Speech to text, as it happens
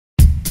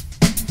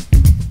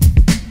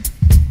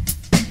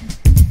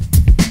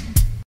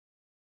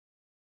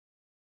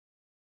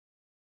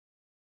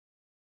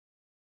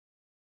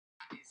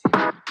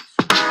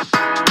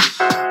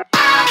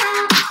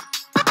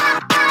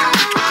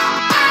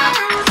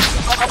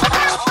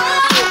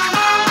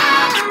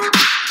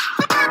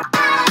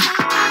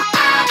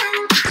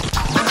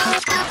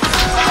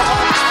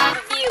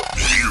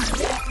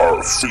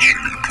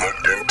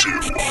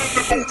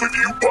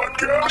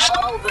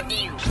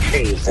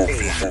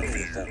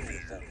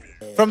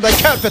from the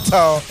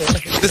capital.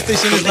 The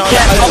station is now the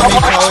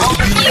ultimate power.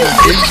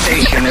 This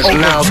station is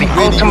now the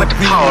ultimate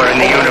power in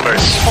the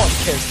universe.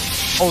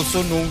 Podcast,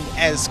 also known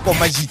as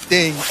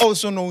Komajiteng,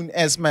 also known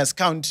as Mass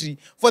Country,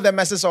 for the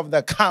masses of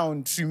the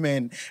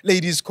countrymen.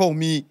 Ladies call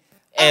me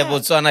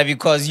Botswana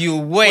because you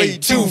way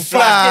too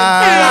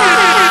fly.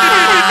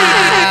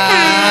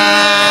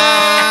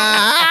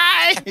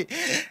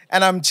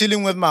 And I'm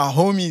chilling with my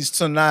homies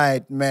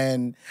tonight,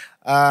 man.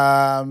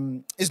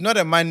 It's not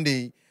a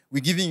Monday. We're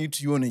giving it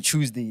to you on a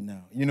Tuesday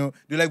now. You know,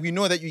 we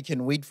know that you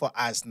can wait for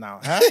us now.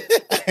 Huh?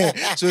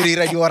 So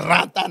you're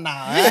rata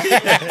now.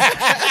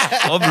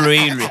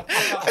 really.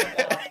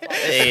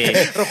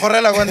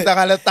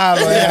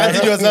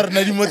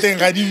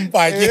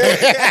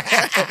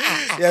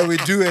 Yeah, we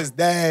do as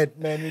that,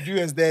 man. We do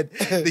as that.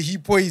 The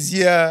hippo is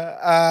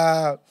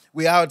here.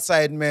 We're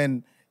outside,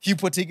 man.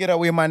 Hippo, take it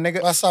away, my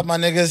nigga. What's up, my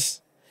niggas?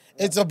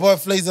 It's your boy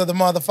Flazer, the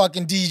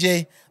motherfucking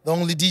DJ, the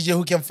only DJ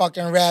who can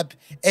fucking rap,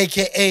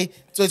 aka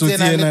Thusi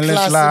and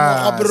Class,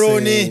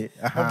 Abroni,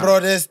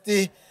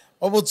 Brodesti,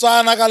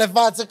 Obutswana ka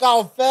lefatshe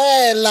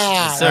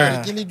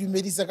kaofela. Ke le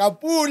dumedisa ka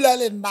pula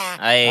le nna.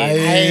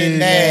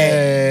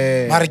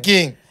 Aine.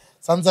 Marking.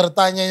 Santse re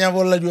tanyanya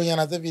bolla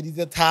dionyana tse pedi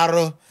tse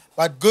tharo,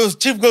 but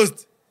Chief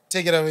Ghost,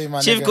 take it away,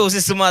 man. Chief Ghost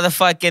is the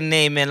motherfucking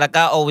name, man. Like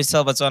I always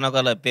tell Batswana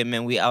Galape,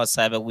 man, we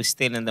outside, but we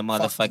still in the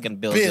motherfucking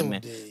building,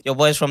 man. Your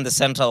boys from the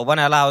central. One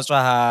allows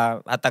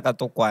ataka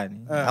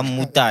tokwani,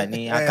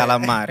 amutani,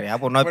 akalamari,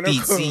 abona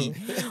PC.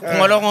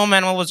 Ngolongo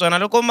man, Batswana.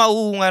 Look at my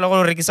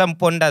look at some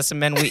pondas,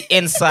 man. We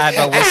inside,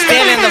 but we're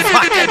still in the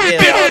fucking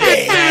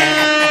building.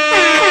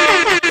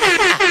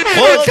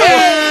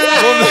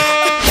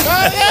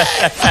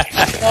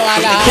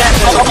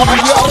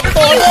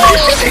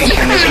 This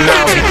station is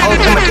now the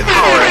ultimate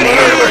power in the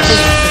universe.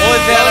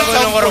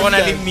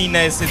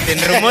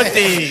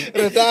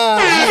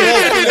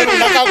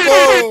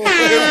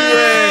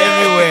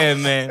 Everywhere,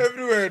 man.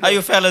 Everywhere. How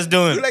you fellas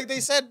doing? Like they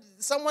said,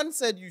 someone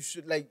said you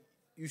should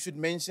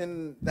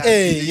mention that.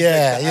 Hey,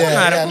 yeah.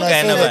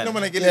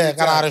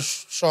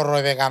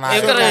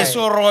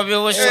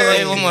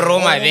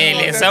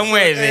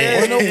 Somewhere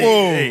there.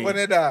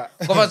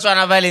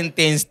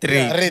 Valentine's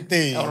Street.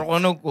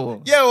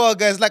 Yeah, well,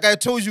 guys, like I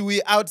told you,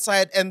 we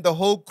outside and the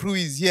whole crew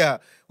is here.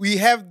 We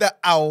have the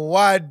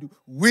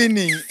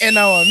award-winning in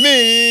our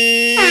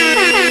midst.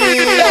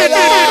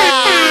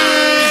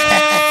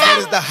 That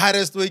is the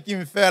hardest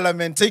working fella,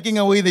 man. Taking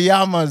away the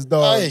YAMAs,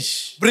 dog.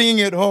 Bringing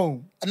it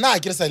home.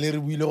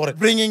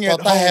 Bringing it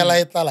home.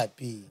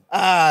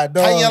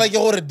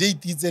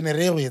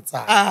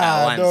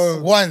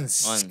 Dog. Once.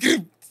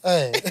 Script.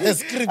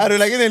 Script. I don't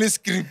like any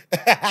script.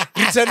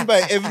 Written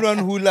by everyone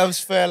who loves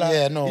fella.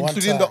 Yeah, no,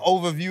 including the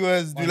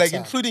overviewers.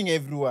 Including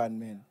everyone,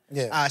 man.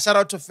 Yeah. Shout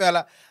out to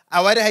fella.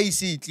 I wonder how you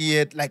see it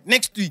yet. Like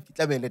next week,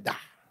 you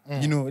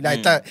know,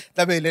 like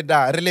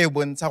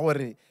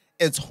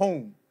it's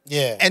home.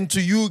 Yeah. And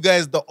to you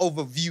guys, the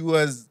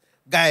overviewers,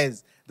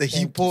 guys, the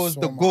hippos,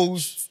 the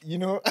ghosts, you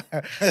know.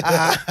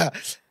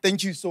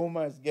 Thank you so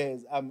much,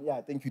 guys.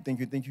 Thank you.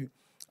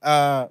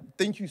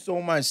 Thank you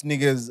so much,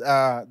 niggas.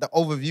 The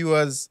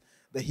overviewers,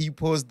 the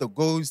hippos, the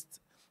ghosts.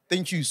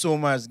 Thank you so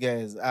much,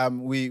 guys.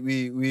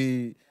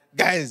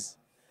 Guys,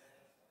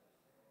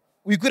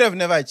 we could have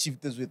never achieved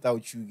this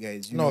without you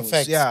guys. You know?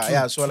 Facts.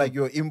 Yeah. So like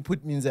your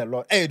input means a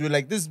lot. Hey, dude,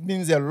 like this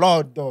means a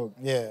lot, dog.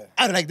 Yeah.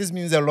 This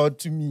means a lot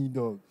to me,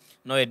 dog.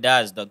 No, it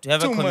does, dog. To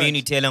have Too a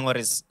community telling what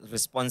is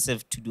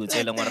responsive to do,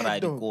 telling what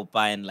right to go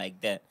by and like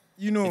that.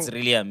 You know, it's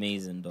really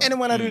amazing, dog. And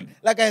when I do,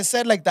 like I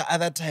said, like the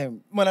other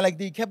time, when like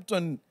they kept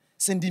on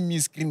sending me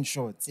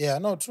screenshots. Yeah,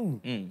 no, true.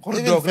 Even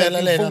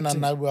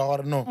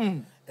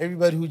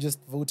everybody who just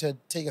voted,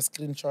 take a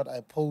screenshot.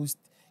 I post.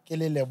 You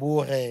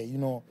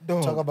know,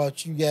 talk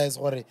about you guys.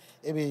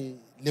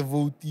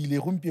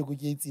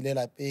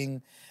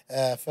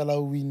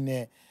 Fellow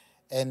win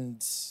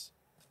and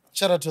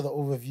shout out to the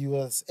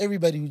overviewers.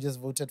 Everybody who just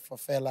voted for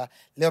fella.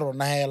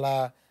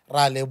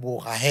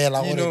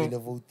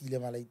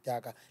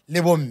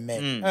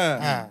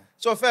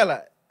 So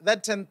fella,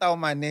 that 10,000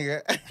 my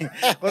nigga.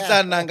 What's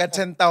that nanga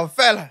 10,000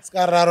 fella?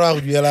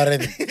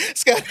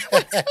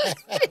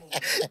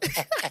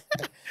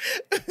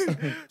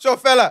 So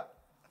fella.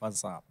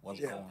 What's up? What's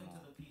going on?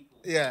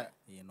 Yeah.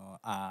 You know,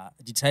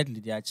 the title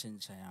did I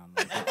change?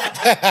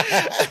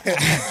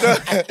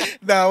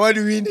 Now what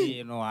do we need?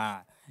 You know,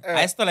 I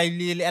still like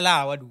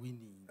award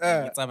winning.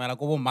 It's a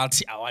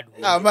multi-award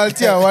winning.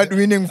 Multi-award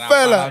winning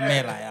fella.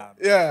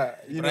 Yeah.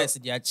 You know,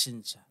 did I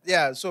change?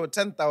 Yeah, so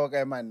 10,000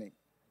 guy money.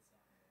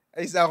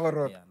 Is that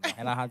horror? Yeah,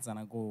 I had to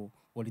go.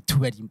 Only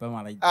 2 at him,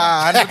 100%.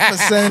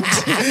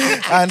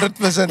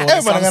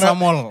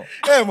 100%.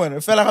 Hey,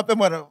 man, fella, happy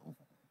man.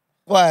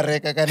 Why,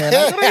 Reka, can I?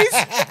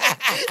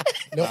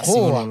 No,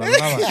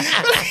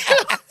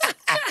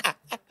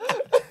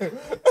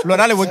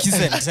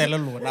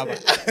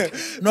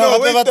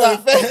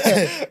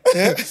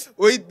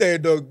 wait there,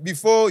 dog.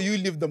 Before you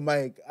leave the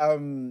mic, I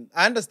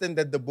understand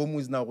that the bomb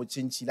is now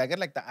changing.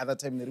 Like the other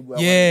time,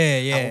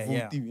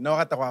 yeah.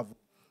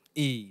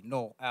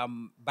 No.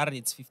 But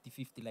it's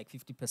 50-50, like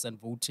 50%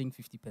 voting,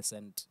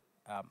 50%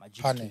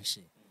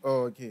 adjudication.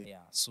 Oh, okay. Yeah.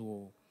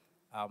 So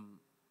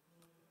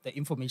the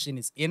information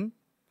is in.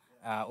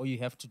 All you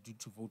have to do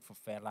to vote for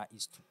Fela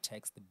is to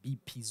text the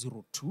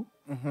BP02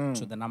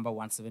 to the number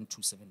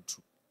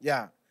 17272.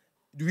 Yeah.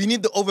 Do we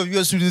need the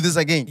overviewers to do this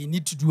again? They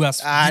need to do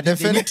us. They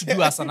definitely. need to do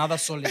us another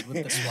solid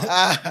with this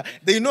one.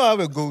 They know how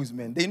it goes,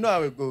 man. They know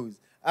how it goes.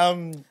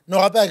 No,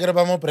 I think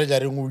I'm more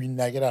pressure in win.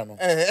 I get on.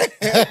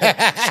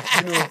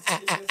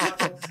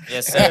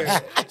 Yes,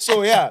 sir.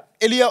 So yeah,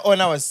 earlier on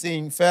I was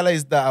saying Fela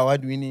is the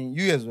award winning.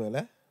 You as well,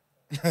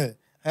 eh?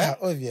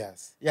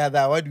 Obvious. Yeah,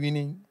 the award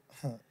winning.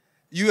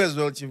 You as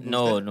well, Chief Ghost.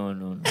 No.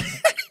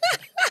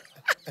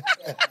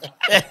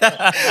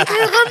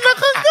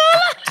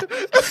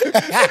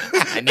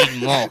 I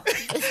need more.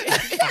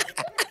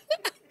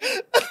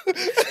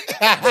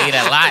 I need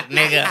a lot,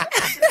 nigga.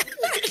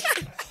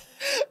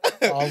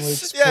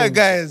 Yeah,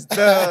 guys.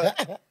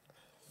 The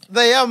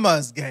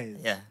YAMAs, guys.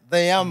 Yeah. The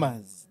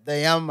YAMAs. The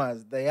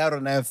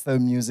Yarona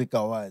FM Music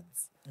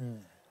Awards.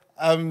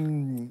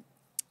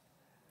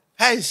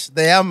 Hish,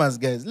 the YAMAs,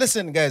 guys.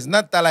 Listen, guys,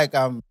 not that like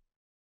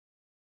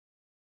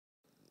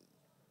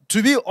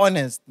to be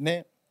honest,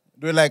 ne,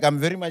 like I'm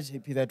very much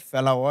happy that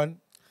Fela won.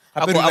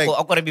 Happy to, like,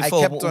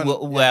 Before I kept on,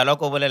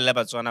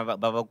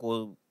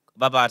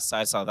 Baba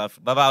outside South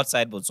Africa, Baba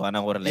outside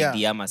Botswana, or like Yeah.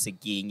 the Yamas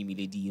again,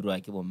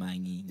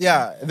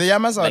 Yeah, the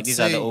YAMAs are like these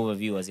are the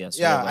overviewers, yeah.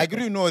 So yeah, like, I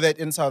agree. Know that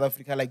in South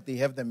Africa, like they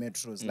have the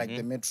metros, like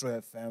the Metro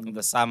FM.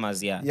 the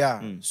summers, yeah.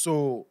 Yeah.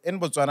 So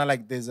in Botswana,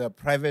 like there's a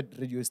private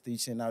radio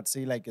station. I would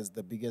say like it's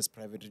the biggest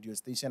private radio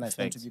station. I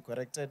stand to be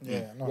corrected.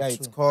 Yeah, no, yeah, true.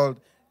 it's called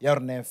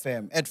Yarona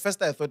FM. At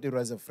first, I thought it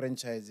was a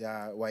franchise,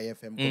 yeah,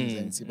 YFM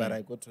Consensi, but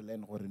I got to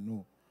learn how to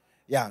know.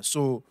 Yeah.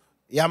 So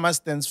YAMA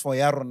stands for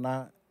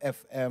Yarona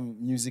FM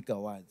Music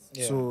Awards.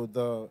 Yeah. So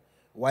the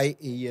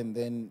YA and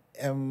then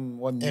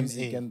M1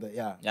 Music MA. and the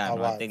Yeah, no, I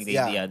Awards. think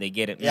Yeah. they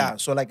get it. yeah,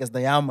 so like it's the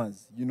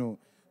YAMAs, you know.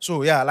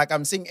 So yeah, like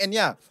I'm saying, and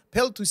yeah,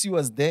 Thusi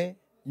was there,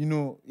 you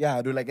know,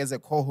 yeah, do like as a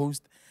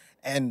co-host.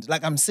 And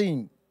like I'm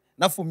saying,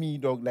 not for me,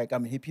 dog, like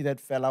I'm happy that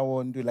Fela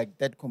won, do like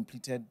that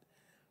completed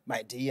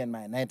my day and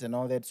my night and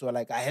all that. So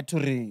like I had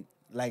to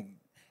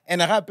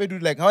and I had to do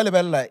like how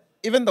level like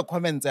even the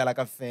comments are like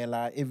a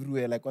Fela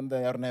everywhere, like on the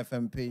Yarona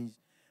FM page,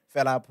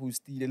 Fela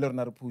posted,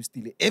 Lorna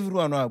posted,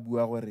 everyone was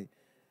bua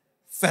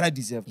Fela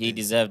deserved He it.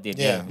 deserved it.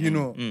 Yeah. Yeah. You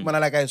know,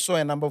 man, like I saw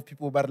a number of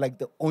people, but like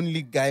the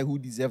only guy who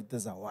deserved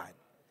this award.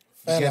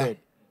 You get Fela. it?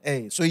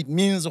 Hey, so it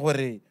means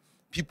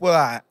people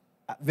are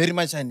very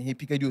much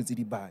unhappy because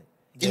you buy,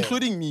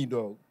 including me,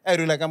 dog.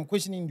 I'm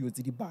questioning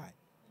you buy.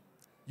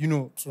 You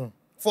know, True.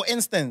 for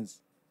instance,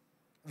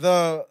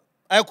 the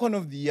Icon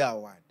of the Year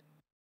award.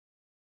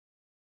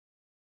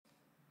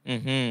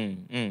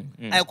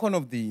 Icon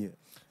of the Year.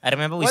 I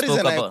remember we What is spoke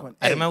an about. icon?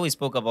 I remember we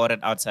spoke about it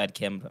outside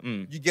camp.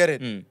 You get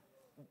it?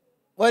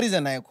 What is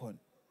an icon?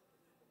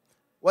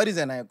 What is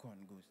an icon,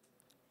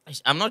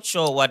 Ghost? I'm not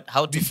sure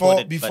how to Before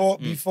put it.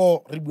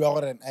 before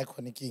Ribuagor and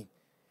Iconic King.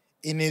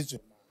 In his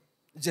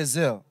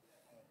Giselle.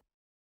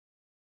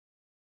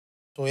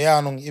 so yeah,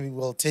 no, we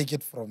will take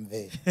it from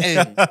there. Hey.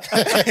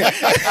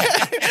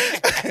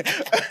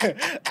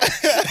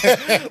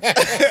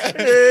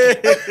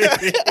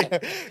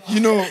 You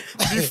know,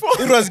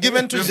 it was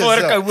given to before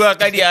Giselle.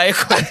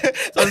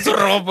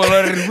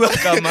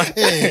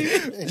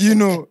 You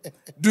know,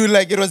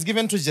 it was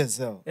given to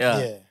Giselle. Yeah.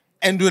 Yeah.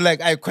 And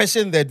I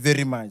question that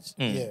very much.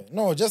 Yeah.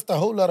 No, just a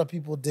whole lot of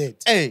people did.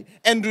 Hey,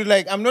 and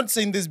I'm not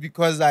saying this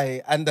because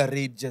I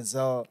underrate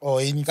Giselle Or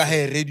anything.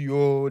 her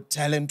radio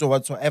talent or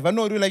whatsoever.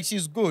 No,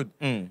 she's good.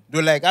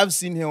 I've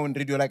seen her on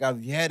radio,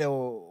 I've heard her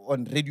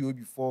on radio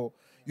before.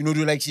 You know,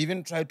 she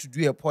even tried to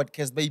do a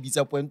podcast, baby, it's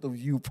a point of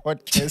view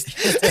podcast.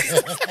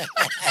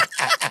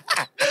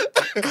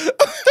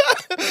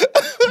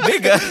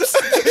 Big ups.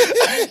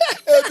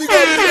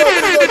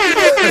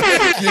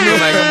 You know,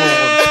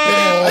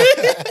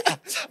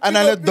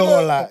 another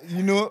dollar,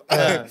 you know.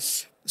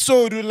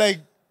 So,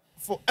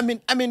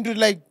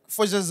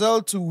 for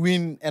Giselle to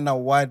win an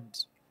award,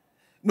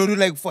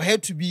 for her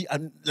to be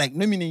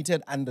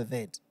nominated under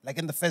that,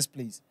 in the first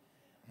place.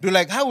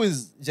 How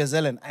is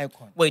Giselle an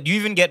icon? Wait, do you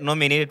even get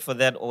nominated for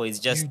that, or is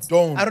You just?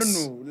 don't. I don't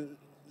know,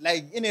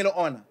 in an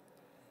honor,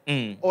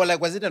 or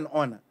was it an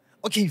honor?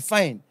 Okay,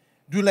 fine.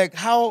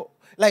 How,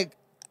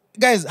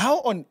 guys, how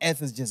on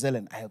earth is Giselle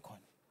an icon?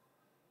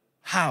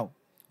 How?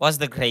 What's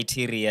the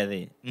criteria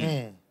there?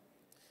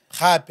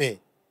 Gape,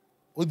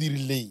 o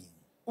dirile.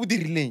 Who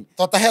did relay?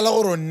 Tota hela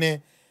go ronne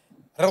re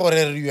go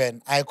re you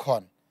an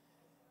icon.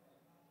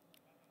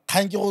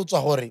 Kang ke go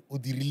tswa gore o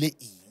dirile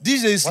eng.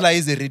 DJ Sly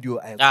is a radio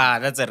icon.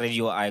 That's a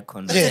radio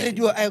icon. That's a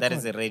radio icon. That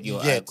is a radio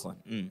You get. icon.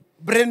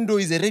 Brendo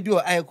is a radio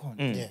icon.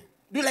 Yeah.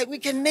 We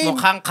can name.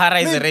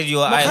 Mokankara is a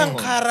radio icon.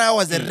 Mokankara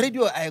was a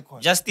radio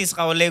icon. Justice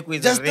Kaoleko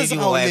is a Justice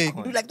radio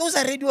Kaoleko. icon. Those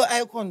are radio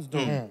icons,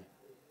 though.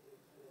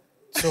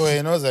 So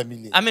you know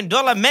Zamili. I mean,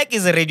 Dollar Mac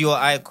is a radio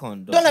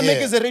icon. Though. Dollar Make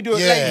Yeah. is a radio,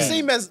 Yeah.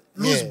 same as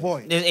Loose Yeah.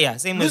 Boy. Yeah,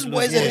 same Loose as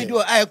Boy is a radio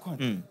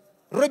icon.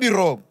 Robbie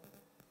Rob.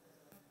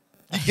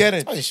 You get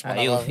it? Eish, man,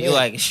 You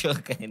are sure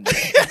kind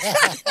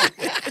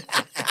of.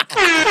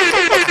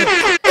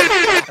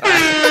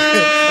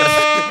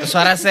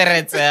 Swara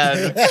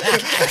seretse.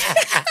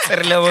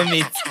 Serele mo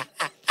meet.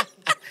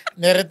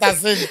 Nereta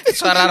sen.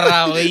 Swara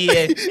rao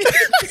ye.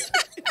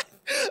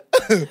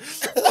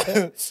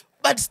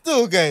 But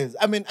still, guys,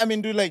 I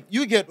mean, do like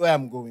you get where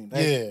I'm going,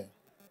 right? Yeah.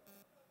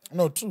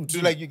 No, true. Do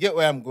like you get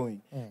where I'm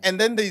going, and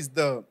then there's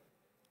the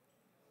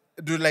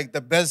like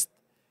the best,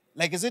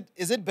 like is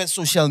it best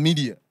social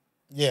media?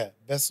 Yeah,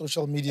 best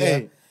social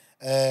media.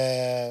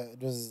 It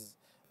was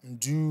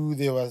Mdu,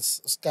 there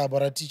was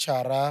Scabora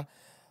Tichara,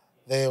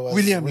 there was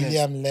William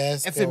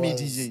Les, FME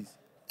DJs.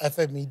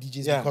 FME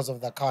DJs because of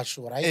the car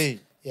show, right? Hey.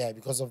 Yeah,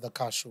 because of the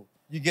car show.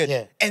 You get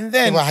Yeah. and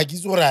then But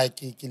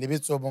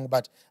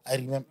I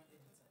remember.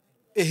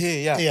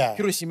 Yeah.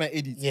 Hiroshima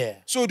edit. Yeah.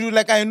 So do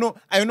like I know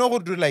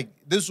what do like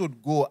this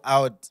would go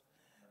out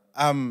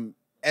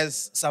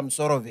as some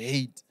sort of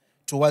hate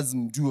towards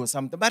Mdu or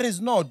something. But it's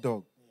not,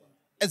 dog.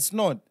 It's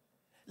not.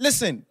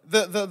 Listen,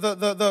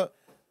 the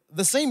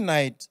same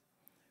night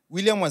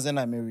William was in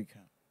America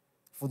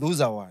for those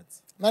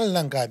awards.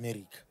 Nalanga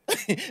America.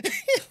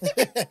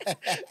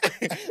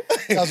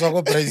 That's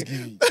what prize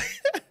giving.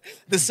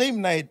 The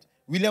same night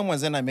William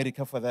was in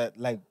America for that,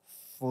 like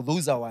for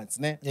those awards,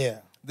 ne? Yeah.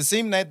 The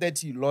same night that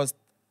he lost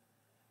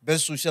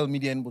best social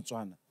media in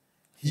Botswana,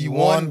 he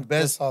won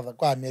best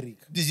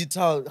America.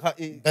 digital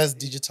Best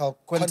digital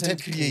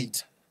content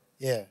creator.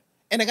 Yeah.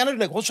 And I kind of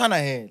like what's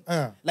trying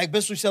to like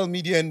best social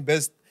media and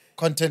best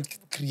Content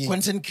creator.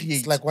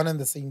 It's like one and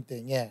the same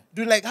thing. Yeah.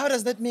 Dude, like how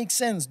does that make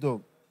sense,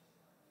 dog?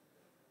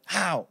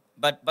 How?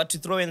 But to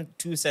throw in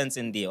 2 cents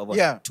in there,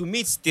 Yeah. to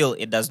me still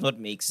it does not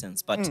make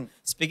sense. But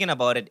speaking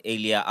about it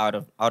earlier out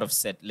of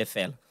set,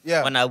 Lefel.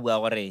 Yeah. When I were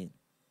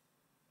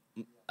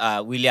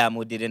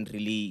William didn't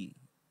really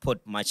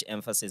put much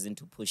emphasis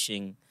into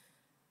pushing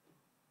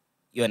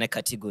your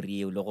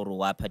category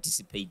or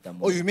participate Oh,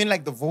 more. you mean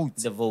like the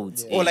votes? The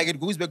votes. Oh, like it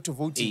goes back to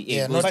voting. It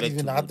Yeah, goes not back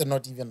even to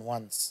not even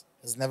once.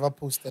 It's never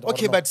posted.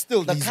 Okay, but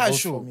still, the Please car vote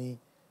show. for me.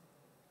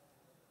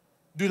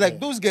 Dude, like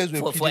those guys were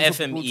For pleading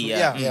FME, people to-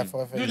 yeah. Yeah,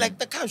 for FME. Dude, like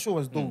the car show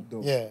was dope,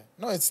 though. Yeah.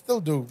 No, it's still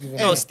dope. Even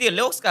No, though- still,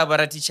 Leo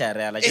Scabara teacher,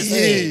 like just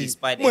Hey,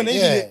 despite man, it.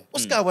 Yeah.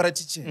 Oscar what a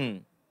teacher.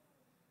 Mm.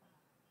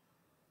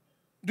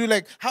 Do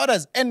like how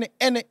does any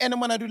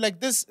man do like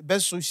this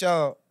best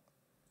social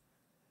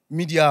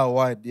media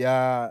award?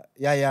 Yeah,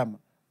 Yaya.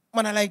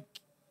 Man,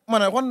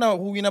 I wonder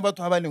who win about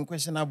to have a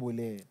questionable.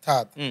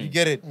 Tat. You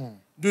get it?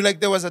 Do like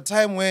there was a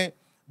time where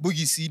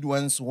Boogie Seed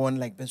once won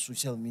like best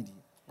social media.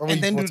 But And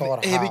we then put do our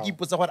like, how. Biggie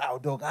puts out our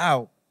dog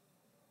how.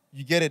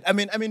 You get it? I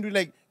mean, do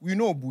like we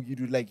know Boogie,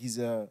 do like he's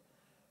a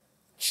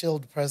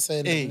Chilled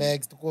person, Hey,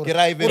 relaxed. get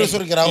out very-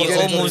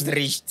 He almost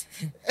reached.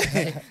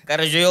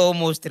 Garage, you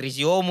almost reached.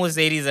 You almost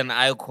said he's an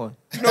icon.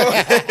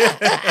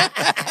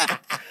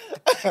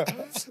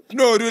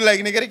 no, dude, like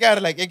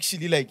Negarika, like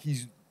actually like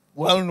he's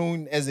well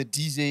known as a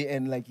DJ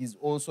and like he's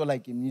also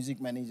like a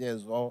music manager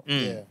as well.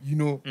 Yeah. You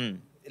know,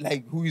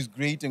 like who is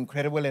great,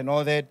 incredible and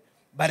all that.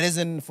 But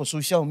isn't for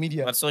social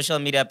media. But social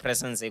media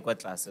presence is quite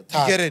class.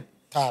 Tat. get it?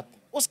 Tat.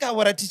 Oscar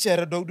what a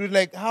teacher, dog, dude,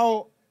 like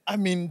how I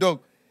mean, dog,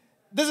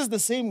 this is the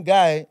same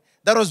guy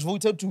that was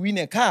voted to win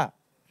a car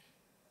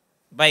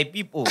By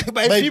people.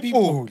 by By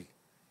people.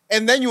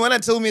 And then you wanna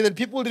tell me that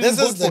people didn't This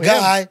vote is the for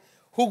guy him?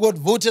 who got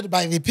voted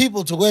by the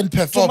people to go and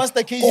perform.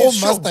 Master KG's Oh,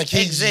 show. Master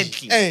KG.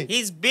 Exactly. Hey.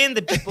 He's been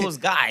the people's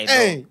guy.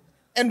 Hey, Though.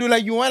 and do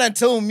like you wanna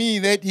tell me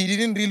that he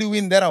didn't really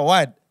win that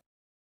award?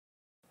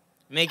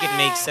 Make it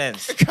make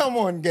sense. Come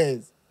on,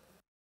 guys.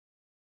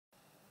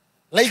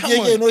 Like Come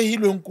you on. know he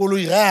long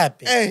koloi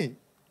gape. Hey.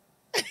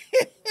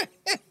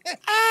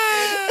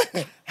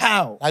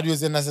 How? La dio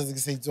sena se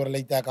se itse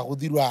like ka go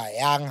dirwa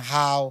yang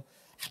how.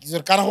 Ke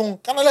tsore kana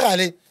le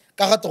gale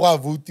ka ga toga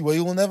vote wa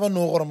you will never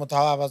know gore motho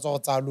ha ba tswa go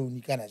tsa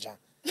loan kana jang.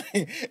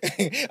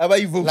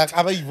 About you vote. Like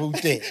aba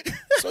vote.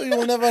 So you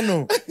will never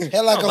know.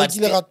 Hela No, ka but,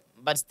 kile ga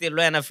but still,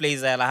 Luana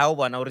Flazer, like, how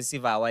about now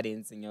receive award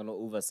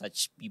over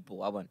such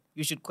people?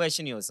 You should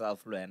question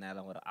yourself, Luana.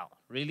 Like, oh,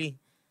 really?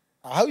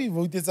 how you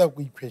vote is a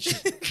quick question.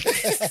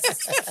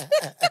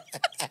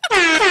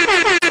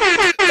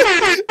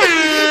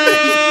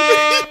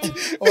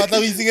 What are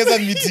we singing as a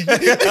meeting?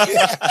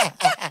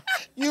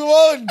 You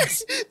won't.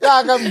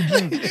 Yeah, come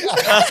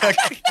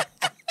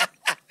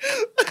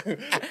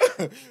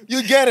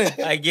You get it.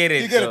 I get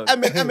it. You get though.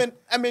 it.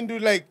 I mean, do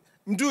like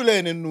Mdula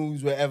in the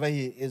news wherever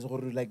he is, or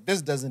like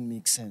this doesn't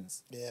make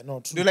sense. Yeah, no,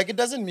 true. Do like it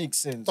doesn't make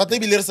sense. But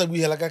maybe let's say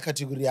we like a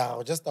category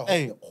just the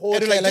Hey, whole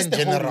and, like, Thailand just in the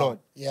whole general. lot.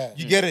 Yeah.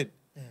 You get it?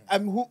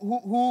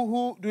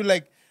 Who do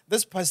like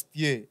this past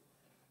year,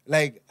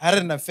 like had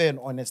an affair in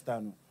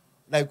Honestano,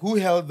 like who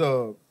held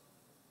the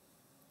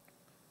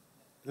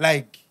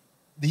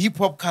hip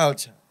hop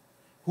culture,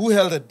 who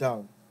held it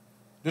down?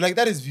 Do like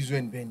that is Vizu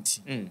and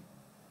Benti.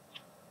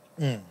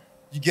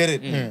 You get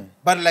it?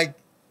 But like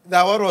the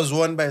award was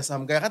won by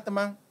some guy.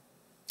 Hatama,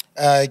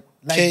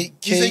 like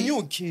he's a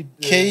new kid.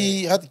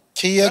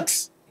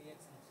 KX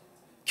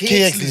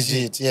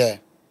legit, yeah.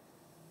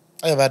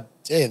 Yeah, but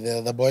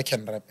Yeah, the boy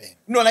can rap.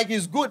 No, like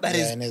he's good, but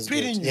And he's it's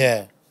pretty good. new.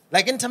 Yeah.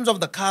 Like in terms of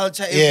the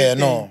culture, Yeah, everything,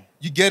 no.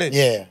 you get it.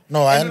 Yeah.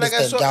 No, I And like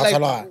understand. I saw, Ke a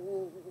like,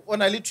 follow.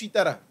 on a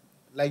Twitter,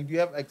 like, do you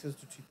have access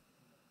to Twitter?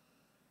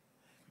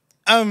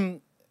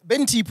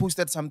 Ben T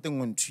posted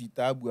something on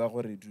Twitter.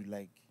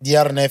 Like,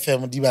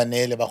 DRNFM di ba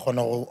neele ba kgone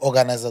go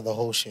organize the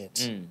whole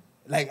shit.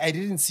 like I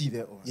didn't see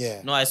that one.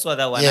 Yeah. No, I saw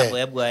that one. Yeah. Abu-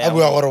 Abu- I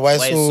bua gore Why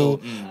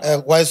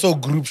why so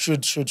group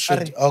should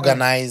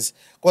organize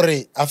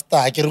gore after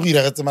I ke re go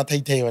iragetse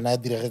mathaithai yona a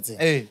diragetseng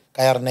Eh.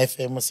 ka ya rena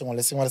FM sengwe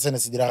le sengwe le sene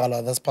se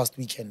diragala this past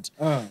weekend.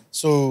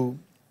 So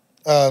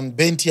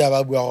Benti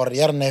ba bua gore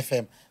ya rena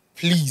FM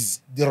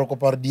please di re kopa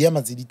gore di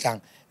ema tse di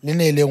tlang le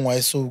ne le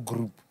ngwa so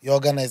group you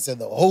organize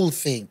the whole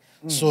thing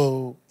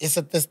so it's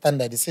at the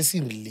standard se se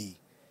rile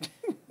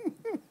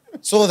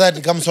so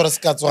that comes sort of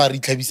scats or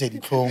itlhabisa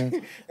ditlhong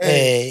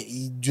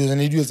jo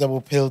ne dio tsa bo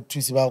pill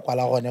thusi ba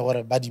kwala gone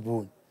gore ba di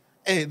bone.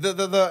 Hey,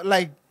 the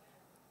like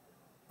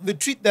the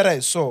tweet that I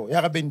saw,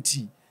 ya Ben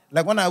T,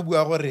 like when I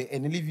bua gore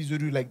and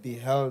visually like they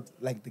held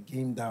like the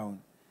game down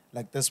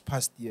like this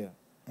past year.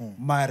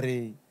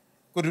 Mare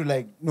could you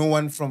like no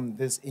one from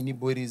this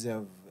anybody's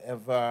have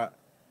ever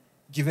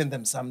given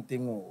them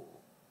something or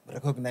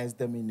recognized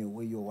them in a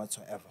way or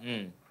whatsoever.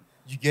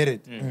 You get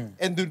it?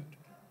 And the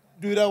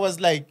dude I was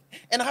like,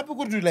 and happy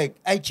could do like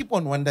I keep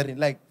on wondering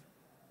like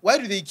why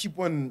do they keep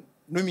on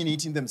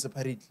nominating them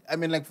separately? I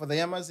mean, like for the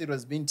Yamas, it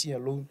was Benti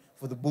alone.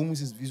 For the Bomus,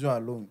 it's Visual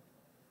alone.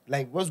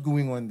 Like, what's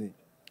going on there?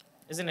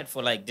 Isn't it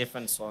for like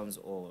different songs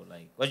or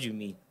like what do you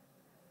mean?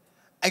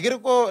 I get to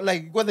go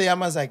like what the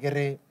Yamas. I get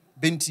it.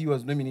 Benti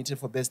was nominated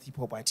for best hip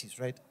hop artist,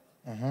 right?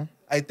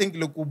 I think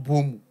Loco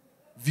Boom,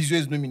 Visual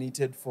is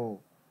nominated for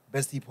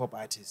best hip hop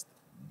artist.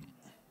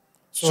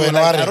 So like,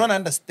 I don't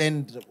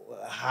understand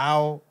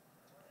how.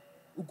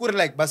 You could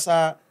like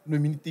Basa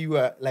nominate you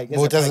like as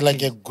Both as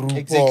like a group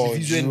exactly, or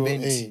Visual and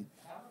duo, Benti.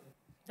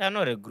 They're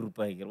not a group,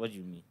 I get. What do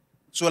you mean?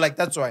 So like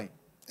that's why.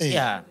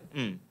 Yeah.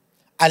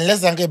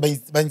 Unless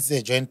they say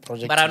a joint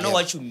project. But I know together.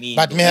 what you mean.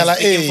 But though. me It's like,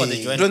 speaking for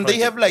the joint Don't they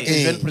project. have like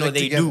a joint project No,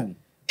 they together? do.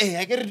 Hey,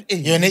 I get it. Hey,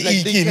 You're an like,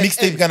 they can-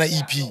 mixtape hey. kind of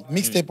EP,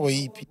 mixtape or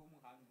EP.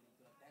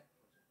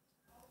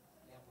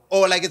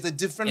 Oh, like it's a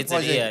different It's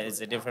project.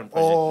 it's a different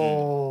project.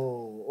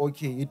 Oh,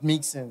 okay, it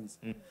makes sense.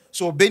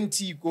 So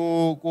Benti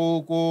go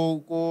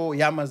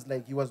Yamas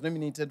like he was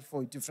nominated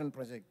for a different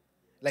project,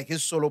 like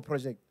his solo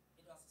project.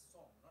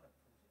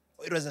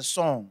 It was a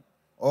song.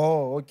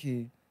 Oh,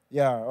 okay.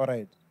 Yeah, all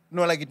right.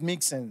 No, like it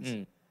makes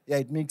sense. Yeah,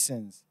 it makes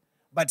sense.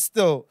 But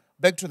still,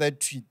 back to that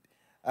tweet.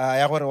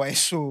 I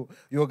saw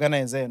you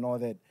organize and all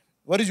that.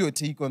 What is your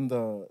take on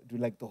the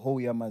whole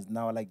Yamas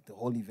now, like the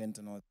whole event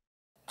and all that?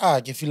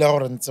 Ke feel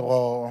gore ntse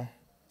go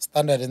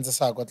standard ntse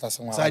sa go tlase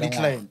ngwaga So I le ngwaga.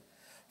 decline.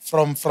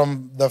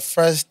 From the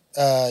first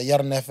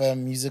YAMAs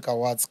Music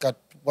Awards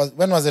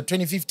when was it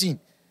 2015?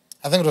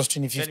 I think it was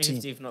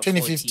 2015. 2015, if not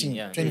 2015, 14,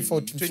 yeah.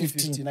 2014,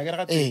 2015. 15. I got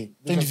Eh,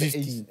 this was the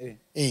 2015.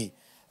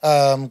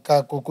 eighth,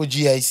 Ka ko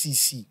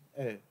GICC.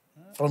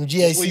 From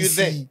GICC. Were you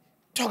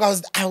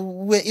there? I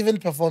were even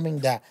performing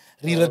there.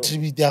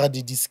 Tribute there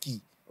the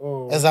Diski.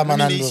 Oh, As a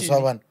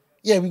nomination.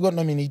 Yeah, we got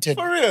nominated.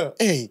 For real?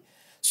 Hey.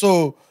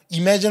 So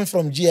imagine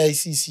from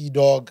GICC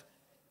dog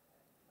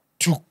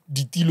to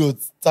ditilo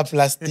tsa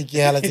plastic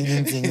ya la tse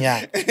dintseng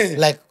ya.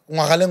 Like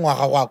ngwaga le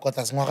ngwaga go a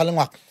kotlas ngwaga le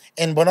ngwaga.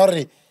 And bona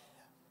re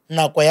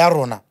nako ya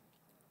rona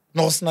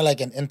no it's not like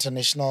an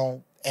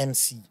international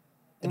MC.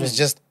 It was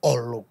just all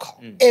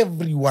local.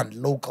 Everyone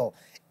local.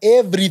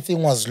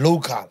 Everything was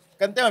local.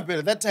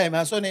 That time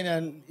I saw in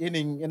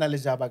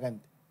Alijaba Kante.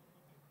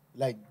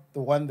 Like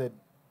the one that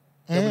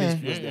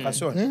WHP was there. I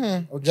saw it.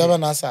 Okay. Jaba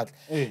na sat.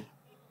 Eh.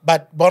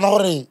 But bona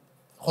gore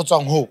go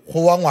tswang ho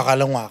wa ngwaga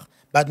le ngwaga.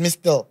 But me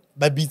still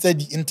ba bitsa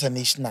di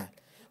international.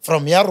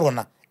 From ya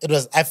rona it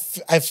was I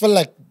feel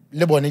like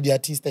le bone the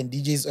artists and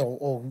DJs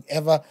or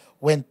whoever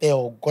went there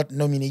or got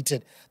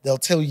nominated, they'll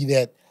tell you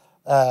that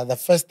the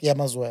first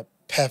Yamas were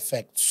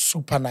perfect,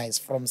 super nice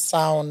from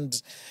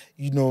sound,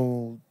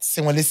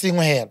 sengwe le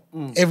sengwe hell.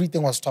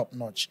 Everything was top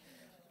notch.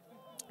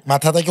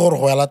 Mathata ke gore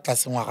go ya la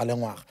tlase ngwaga le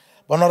ngwaga.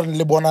 Bona re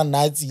le bona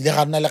natsi ile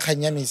ga nna le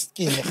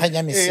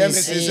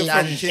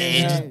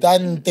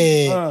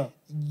ditante.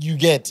 You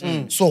get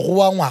so go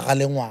wa ngwaga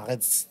le ngwaga.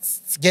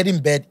 It's getting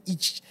bad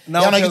each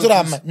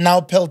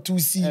now Pel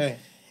Thusi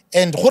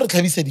and gore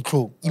tlhabisa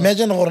ditlhong.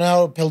 Imagine gore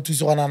now Pel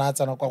Thusi gona na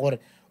tsana kwa gore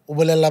o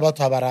bolella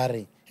batho ba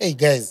rare. Hey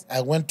guys,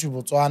 I went to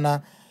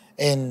Botswana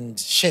and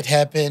shit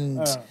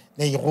happened.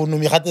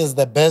 Is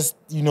the best,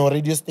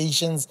 radio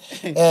stations.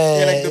 Like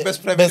the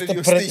best private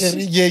radio station.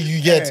 Yeah,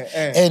 you get.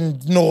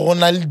 And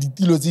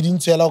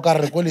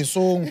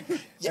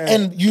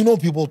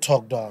and people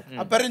talk, dog.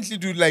 Apparently,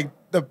 dude, like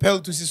the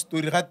Pel Thusi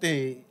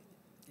story,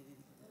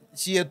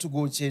 she had to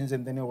go change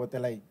and then it was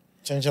like,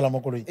 Change la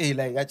makoloi. hey,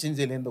 like I changed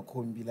in the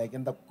combi, like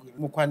in the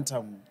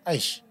quantum.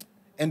 Aish.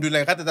 And dude,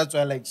 like that's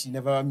why like she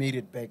never made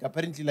it back.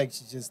 Apparently, like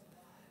she just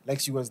like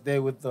she was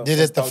there with the Did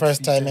it the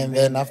first outfit time and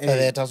then after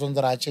that I was on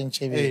the change.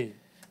 Hey.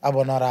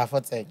 Abona ra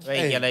fa tseke.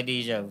 Right, yeah, like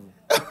deja vu.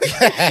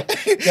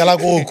 Kela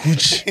go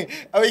kuch.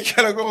 I mean,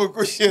 can go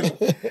question.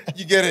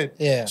 You get it?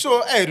 Yeah.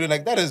 So, hey, dude,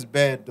 like that is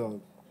bad,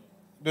 dog.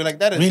 Dude, like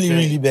that is Really, bad.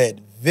 really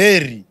bad.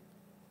 Very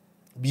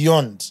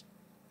beyond.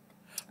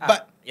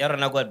 But You're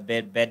not got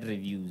bad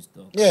reviews,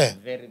 though. Yeah.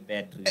 Very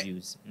bad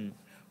reviews.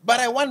 but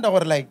I wonder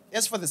what, like,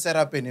 as for the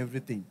setup and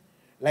everything,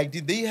 like,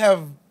 did they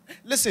have?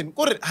 Listen,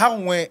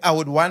 how I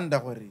would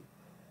wonder,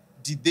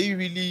 did they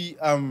really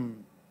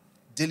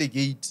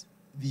delegate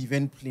the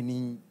event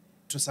planning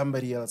to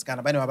somebody else?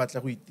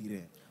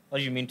 What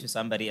do you mean to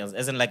somebody else?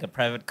 Isn't like a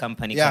private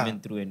company Yeah. coming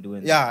through and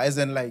doing Yeah, as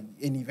in like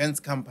an events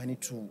company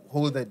to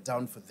hold that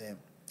down for them.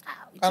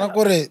 Kana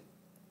kore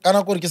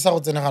ke sa go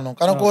tsena ganong.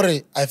 Kana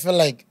kore, I feel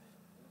like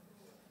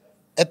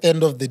at the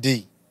end of the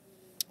day,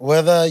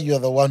 whether you're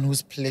the one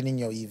who's planning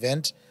your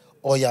event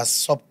or you're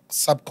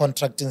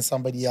subcontracting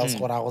somebody else,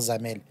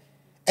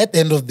 at the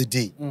end of the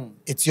day,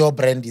 it's your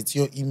brand, it's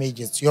your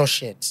image, it's your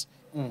shit.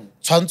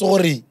 Tshwantse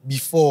gore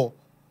before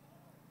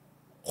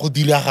go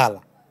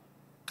diragala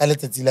ka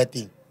letsatsi la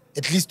teng,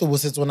 at least o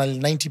bosetse o na le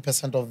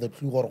 90% of the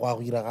clue gore go a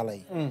go diragala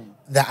eng.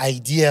 The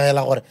idea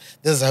la gore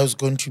this is how it's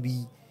going to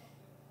be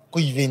go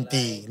event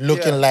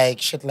looking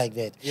like shit like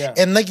that. Yeah.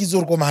 And like is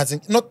ko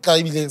mahatseng, not ka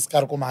ibile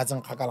ska ko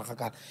mahatseng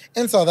khakala.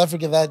 In South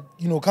Africa, that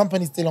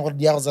companies telling gore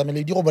di ya go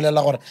zamele di go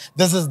bolela gore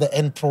this is the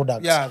end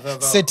product. Yeah,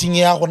 the setting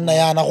ya go nna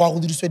yana go go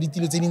diriswa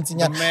ditilo tse dintsi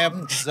nya.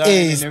 map, design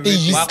and Stages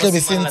everything. tle be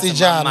sentse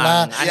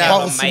jana,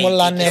 go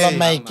simolla nela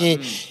mic.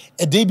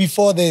 A day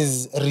before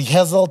there's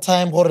rehearsal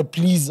time, or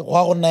please,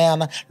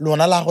 lona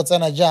la go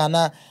tsena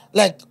jana.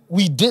 Like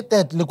we did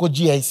that local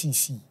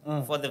GICC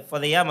for the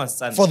YAMAs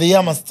son. for the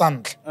YAMAs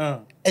stand.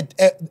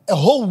 A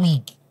whole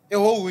week. A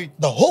whole week.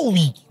 The whole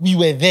week we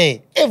were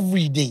there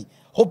every day.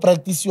 Ho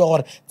practice you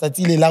or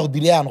tsatsi le la go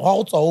direana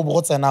go tswa o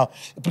bo tsena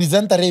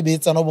presenter re be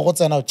tsena bo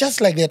tsena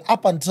just like that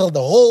up until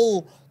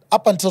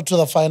to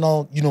the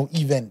final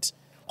event.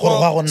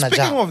 Well,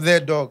 speaking of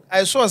that, dog,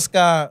 I saw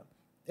Scar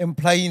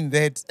implying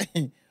that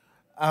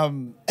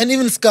and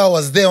even Scar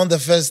was there on the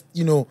first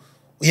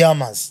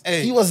YAMAs.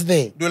 Hey. He was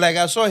there. Dude, like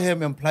I saw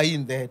him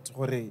implying that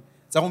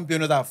some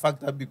people that are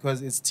fucked up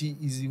because it's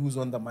T-Easy who's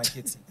on the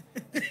marketing.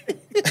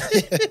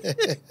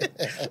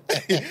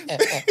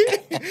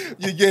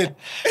 You get?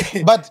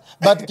 But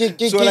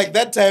So like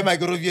that time I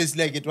got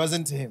obviously like it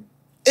wasn't him.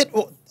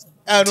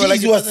 I know, like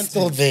T it was wasn't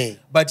still him. there.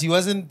 But he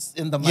wasn't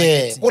in the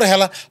Yeah, marketing. what the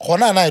hell?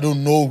 I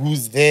don't know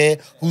who's there,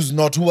 who's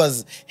not, who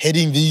was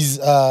heading these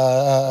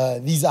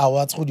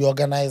awards, who the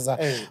organizer.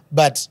 Hey.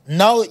 But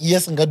now,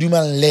 yes,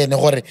 ngaduma learn.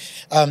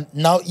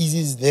 Now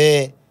Easy's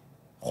there.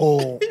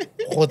 Ho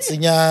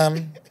tsinya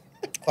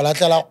go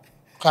latela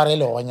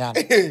karelo gonyana.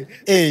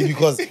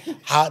 Because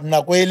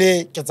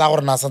nakwele ke tsa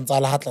gore na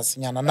santsala ha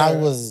tlasenyana. Now it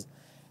was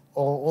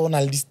o na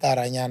le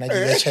distaranyana di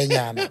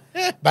betshanyana.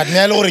 But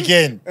me le gore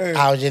ken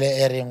a o jele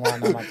ere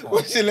ngwana maka.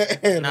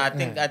 No,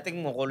 I think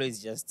Mogolo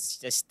is just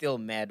still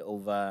mad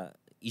over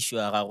issue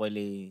ya gagwe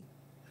le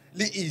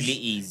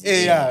easy.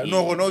 Yeah,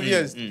 no,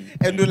 obvious.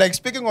 And dude, like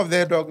speaking of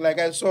that, dog, like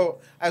I saw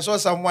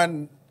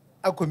someone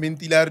a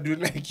commentila do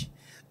like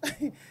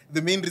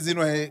the main reason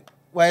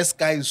why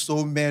Sky is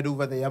so mad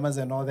over the YAMAs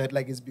and all that,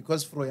 like, it's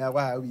because Froya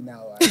why are we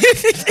now?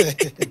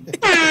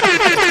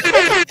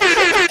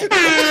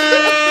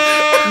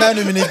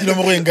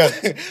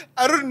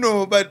 I don't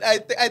know, but I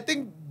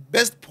think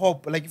best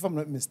pop, like if I'm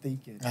not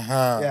mistaken,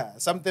 yeah,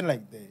 something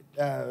like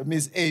that.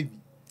 Miss Abby.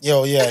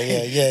 Yo,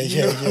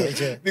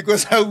 yeah.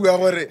 Because how we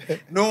are,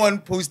 no one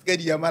post get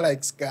Yama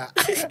like Ska.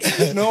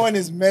 No one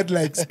is mad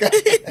like Ska.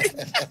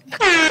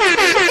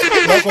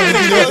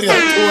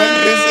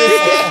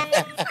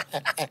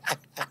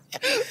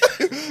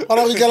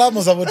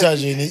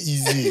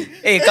 Easy.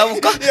 Hey, come.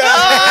 That's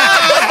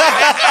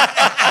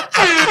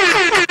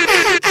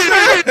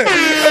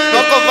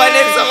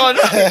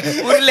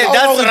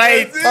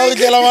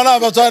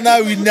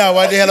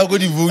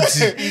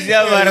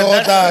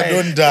right.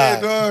 Don't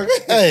die.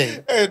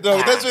 Hey,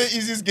 dog, that's why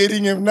Easy's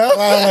getting him now.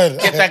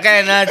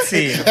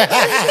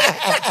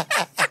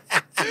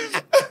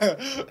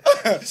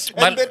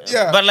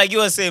 But like you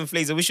were saying,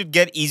 Flazer, we should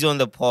get Easy on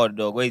the pod,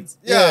 dog. Wait.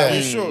 Yeah,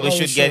 we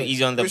should get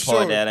Easy on the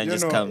pod and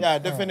just come. Yeah,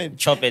 definitely.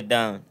 Chop it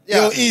down.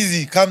 Yeah. Yo,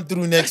 Easy, come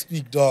through next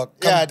week, dog.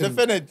 Come through.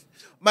 Definitely.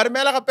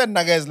 Marmela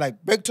kapenda guys, like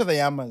back to the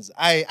YAMAs.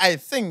 I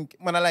think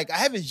when I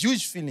have a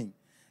huge feeling.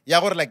 Yeah,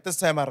 like this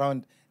time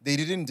around, they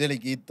didn't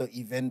delegate the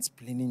events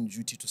planning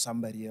duty to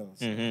somebody else.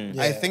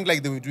 I think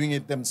like they were doing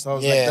it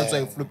themselves. Like that's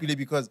why Flopile,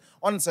 because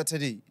on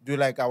Saturday,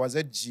 I was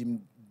at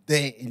gym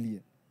there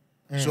earlier.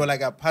 So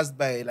like I passed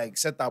by like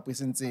set up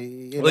and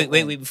say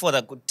Wait, before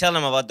that, tell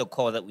them about the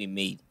call that we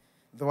made.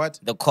 The what?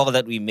 The call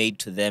that we made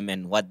to them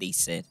and what they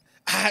said.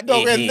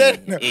 No, and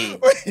then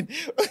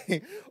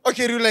wait.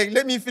 Okay, like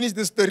let me finish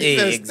the story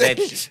first.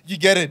 Exactly. You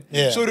get it?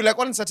 Yeah. So like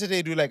on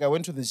Saturday, I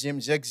went to the gym,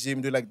 Jack's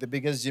gym, like the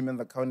biggest gym in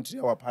the country,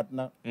 our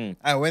partner.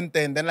 I went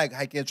there and then like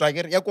I try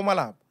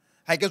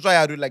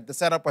like the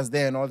setup was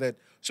there and all that.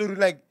 So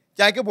like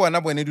when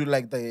I do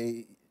like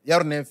the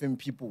Yarn FM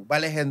people,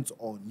 bale hands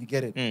on, you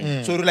get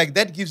it? So like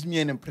that gives me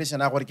an impression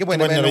by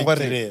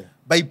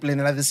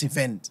planning this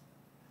event.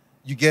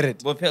 You get it?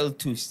 Bopel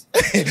Thusi.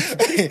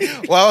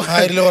 Well,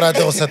 Ha ile gore a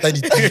tle go seta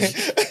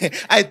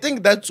ditiri. I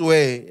think that's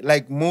where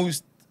like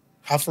most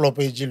Half flop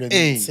e jilwe.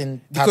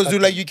 because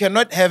you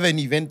cannot have an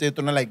event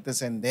like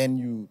this and then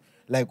you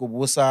like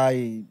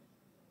obosa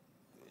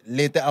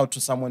later out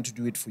to someone to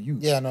do it for you.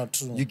 Yeah, no,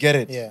 true. You get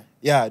it? Yeah.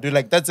 Yeah, dude,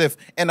 like that's if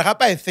and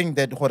I think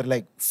that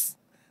like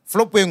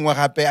floping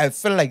I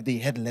feel like they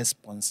had less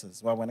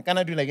sponsors. Well, when can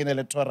I do like in the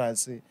electoral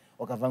say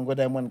or Kavango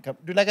Diamond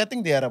Cup? Do like I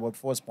think they had about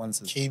 4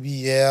 sponsors.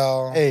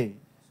 KBL. Hey.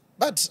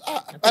 But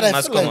I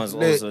Mascom feel like was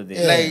also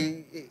there.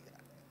 Like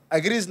I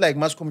agree it's like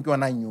Mascom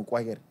Kwana new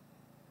quite.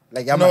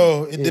 Like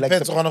no, it like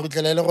depends on go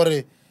tlelele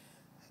gore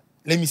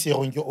let me say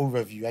go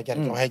overview. I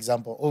can give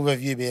example.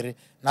 Overview bere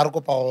na re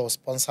kopa go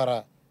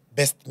sponsora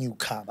best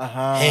newcomer.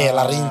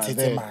 Hela re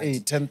ntse madi.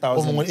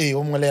 10,000.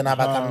 O mongwe le ena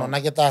batla nona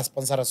ke ta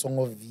sponsora song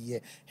of the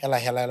hela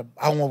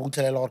ha ngwe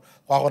butlhelela gore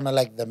go gona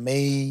like the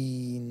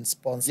main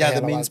sponsor. Yeah,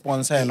 the main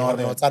sponsor and all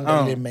that. No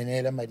tsando le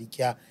menele madi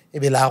kya e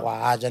be la go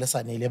a ja le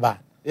sane le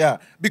bana. Yeah,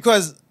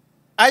 because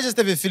I just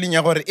have a feeling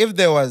if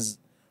there was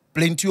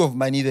plenty of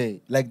money there,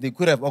 like they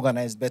could have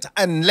organized better,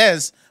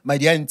 unless my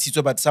dear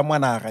Tito, but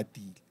someone are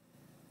ratty.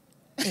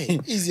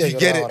 Easier You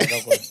get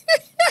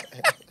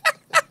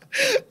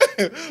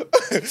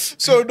it?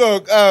 So,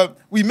 dog,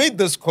 we made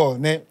this call,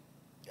 ne?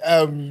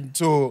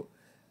 To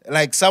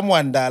like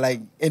someone that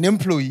like an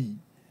employee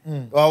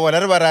or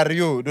whatever are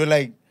you,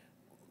 like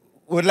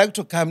would like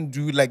to come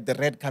do like the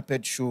red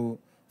carpet show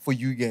for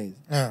you guys.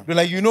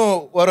 Like, you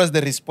know, what was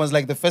the response?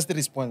 Like the first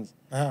response,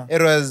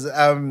 it was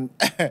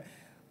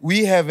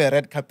we have a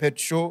red carpet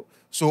show,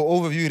 so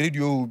Overview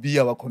Radio will be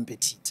our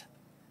competitor.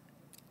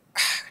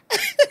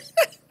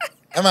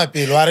 Am I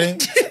pale worry?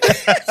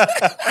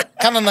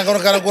 Kana na go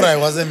kara kura I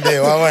wasn't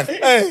there.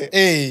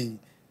 Hey,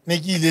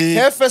 Nikile.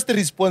 Her first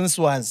response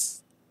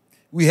was,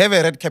 we have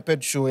a red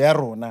carpet show,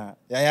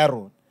 Yaya.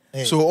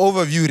 So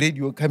Overview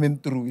Radio coming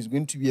through is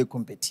going to be a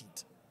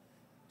competitor.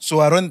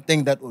 So I don't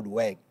think that would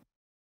work.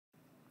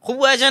 Who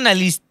was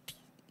journalist?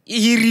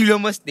 He really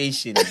almost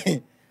station.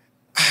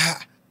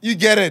 You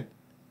get it?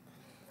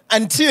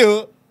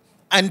 Until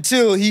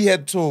he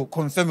had to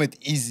confirm it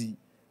easy.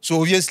 So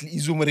obviously,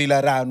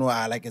 Izumurila no,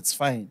 like it's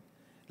fine.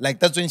 Like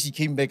that's when she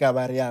came back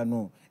about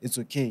no, it's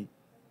okay.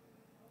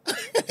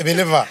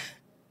 Believer.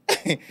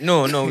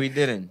 No, we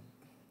didn't.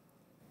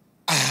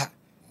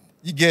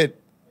 You get.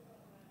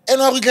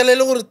 And I utlhelele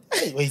gore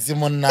wa itse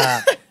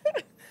monna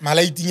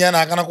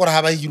malaitinyana kana gore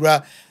ha ba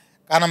hirwa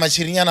kana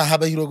machirinyana ha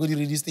ba hirwa go di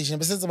radio station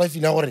be setse ba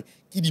fila gore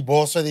ke di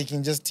boss so they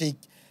can just take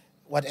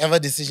whatever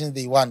decisions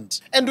they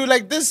want. And do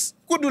like this,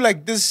 could do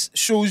like this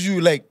shows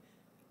you like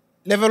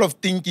level of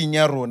thinking,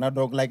 rona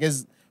dog, like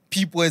as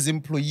people, as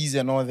employees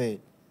and all that.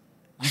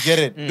 You get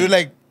it? Do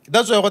like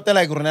that's why I got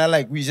like rona,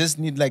 like we just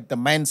need like the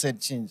mindset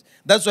change.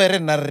 That's why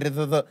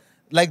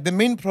like the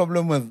main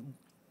problem with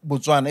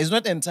Botswana is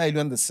not entirely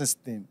on the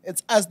system.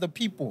 It's us, the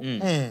people.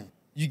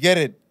 You get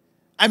it?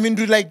 I mean,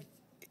 do like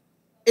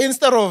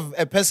instead of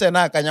a person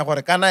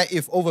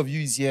if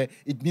Overview is here,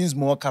 it means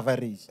more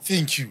coverage.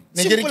 Thank you.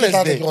 Simple as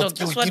that.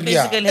 That's what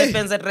basically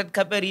happens at red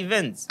carpet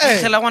events.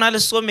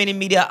 There's so many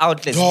media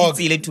outlets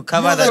to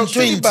cover that.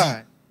 20.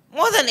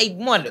 More than 8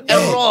 months.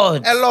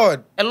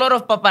 A lot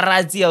of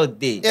paparazzi out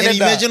there. And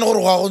imagine gore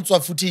go ntwa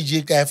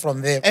footage guy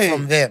from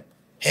them.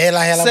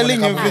 Hela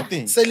Selling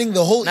everything. Selling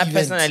the whole event.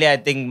 Personally, I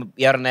think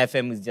Yarna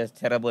FM is just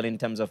terrible in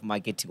terms of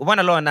marketing. One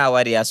alone now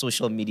are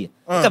social media.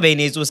 Just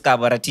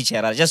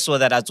so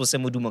that I to say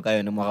mudumo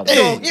kayo no more.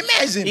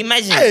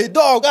 Imagine. Hey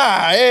dog,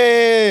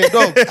 hey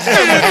dog.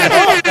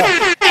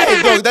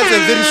 Hey dog, that's a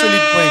very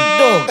solid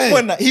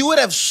point. Dog, he would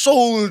have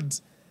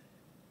sold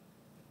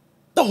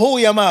the whole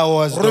Yama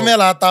was.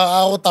 Rumela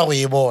ta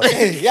we boy.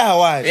 Yeah,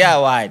 why? Yeah,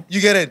 why? You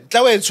get it?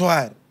 That way it's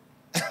hard.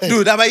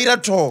 Dude,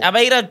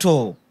 Abaira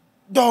to.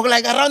 Dog,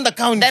 like around the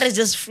county. That is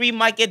just free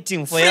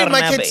marketing for free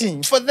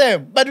marketing for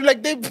them. But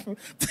like they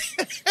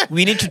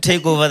we need to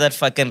take over that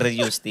fucking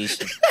radio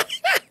station.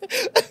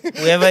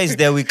 Whoever is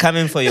there, we're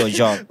coming for your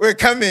job. We're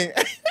coming.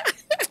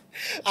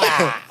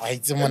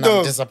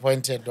 I'm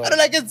disappointed, dog. I don't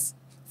like it's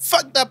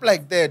fucked up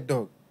like that,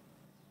 dog.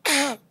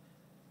 And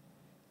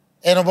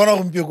bona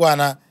gompi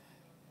kwana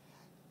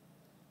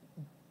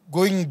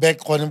going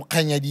back on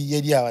Kanya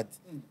di awards.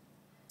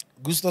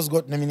 Gusto's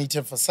got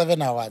nominated for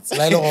 7 awards. He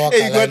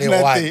got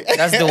nothing.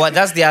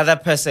 That's the other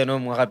person.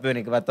 Like,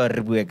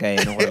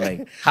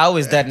 how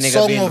is that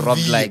nigga being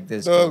robbed like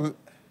this?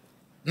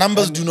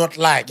 Numbers do not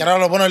lie. Can I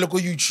look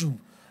at YouTube?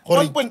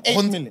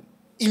 1.8 million.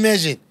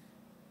 Imagine.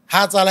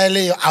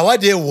 Award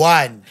day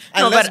one.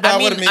 No, but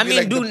I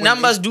mean,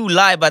 numbers do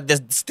lie, but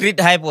the street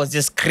hype was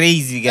just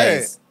crazy,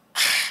 guys.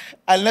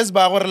 Unless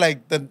Bauer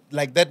like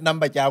that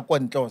number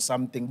or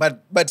something,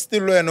 but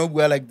still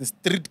like the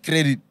street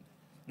credit.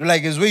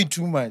 Like it's way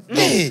too much.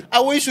 I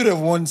wish you should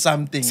have won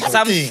something.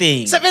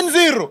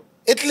 7-0.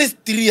 At least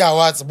 3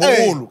 awards.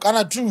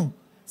 Kana 2.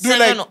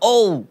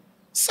 7-0.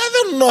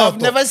 7-0. I've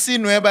never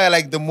seen whereby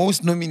like the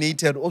most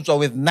nominated also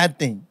with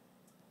nothing.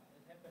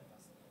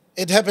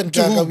 It happened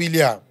to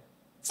William.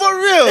 For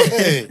real.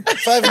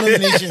 5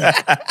 nominations.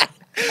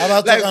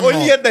 Like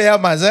only at the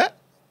Yamas, eh?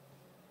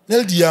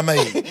 Nel Yama.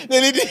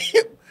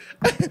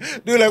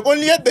 Dude, like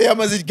only at the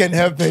Yamas it can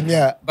happen,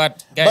 yeah.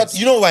 But guys, But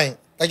you know why?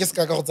 I guess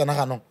kaka go tsena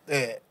gano.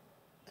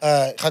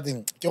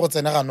 Khating ke go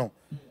tsena gano.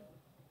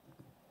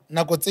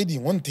 Nako tse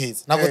dingwe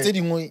nthetsa. Nako tse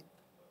dingwe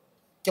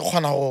ke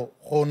khona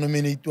go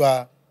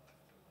nominate-wa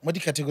mo di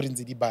categories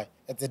tse di buy.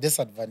 It's a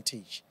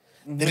disadvantage.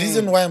 The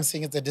reason why I'm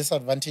saying it's a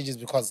disadvantage is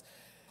because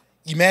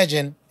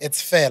imagine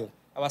it's fair.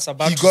 I was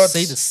about to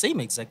say the same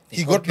exact thing.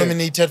 He got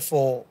nominated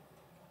for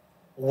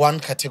one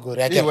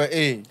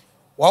category.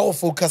 Wow,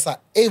 focus on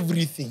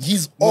everything.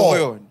 He's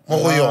all.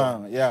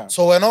 Yeah.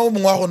 So when I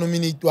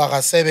nominate to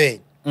a 7,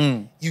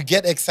 you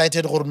get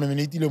excited for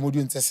nominate le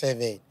module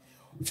 7.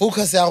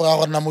 Focus ya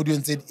go na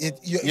module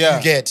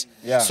you get.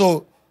 Yeah.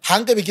 So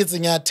hanke be ke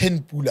tsenya 10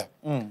 pula.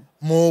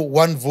 Mo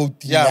 1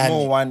 vote. Yeah,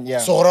 more one, yeah.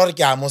 So gore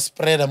ke mo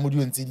spread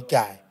module tse di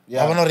kae.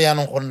 Yeah.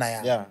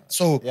 Yeah.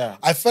 So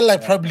I felt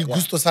like probably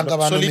Gusto Sanka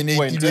ba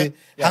nominated.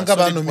 Hanka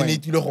ba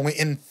nominated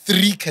in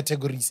 3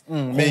 categories.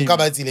 Hanka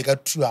ba tsile ka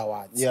 2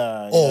 awards.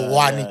 Yeah. Or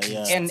 1 at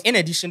least. And in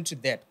addition to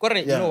that,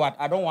 you know what?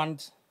 I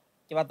want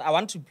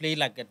to play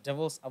like a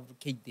devil's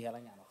advocate there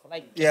for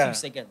like a few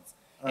seconds.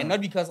 And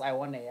not because I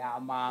want a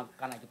Yama.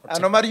 I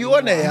know, but you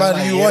want a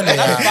Yama. You want a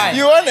Yama.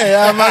 You want a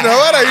Yama.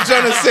 What are you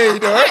trying to say,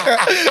 though?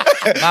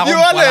 You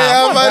want a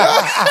Yama.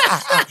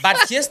 But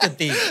here's the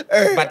thing.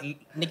 But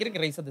Nikki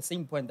raised at the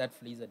same point that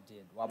Flazer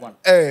did.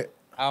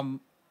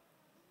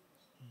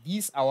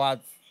 These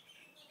awards,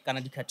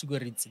 Canada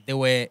categories, they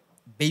were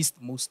based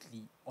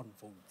mostly on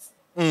votes,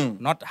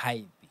 not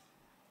hype.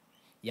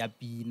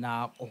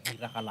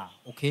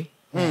 Okay?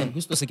 And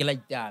Gusto Seke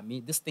like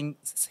this thing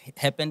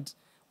happened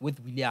with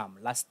William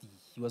last year.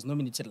 He was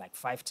nominated like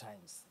 5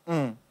 times.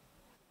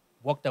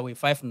 Walked away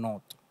 5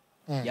 not.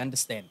 You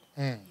understand?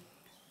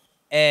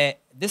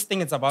 This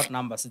thing is about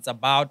numbers. It's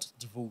about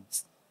the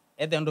votes.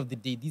 At the end of the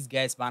day, these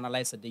guys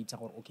analyze the data.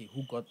 Okay,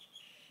 who got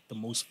the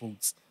most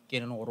votes?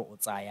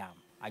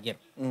 I get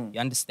it. You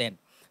understand?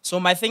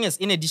 So my thing is,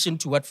 in addition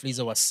to what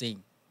Flazer was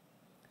saying,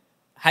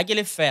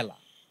 Hagele fella,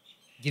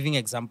 giving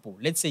example,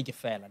 let's say a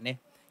fella, ne?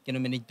 You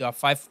nominate to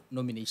 5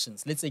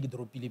 nominations. Let's say you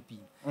drop P.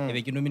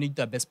 If you nominate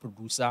to a best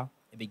producer,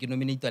 if you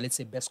nominate to let's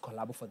say best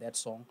collab for that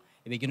song,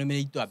 if you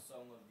nominate to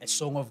a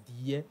song of the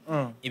year,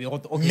 if you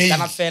got okay,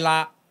 kind of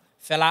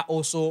fella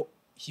also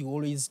he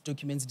always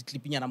documents the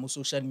clipping and on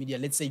social media.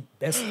 Let's say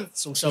best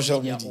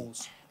social media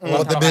also.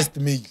 Or the best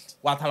mail.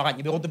 If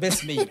you got the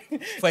best mail,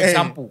 for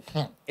example,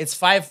 it's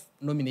 5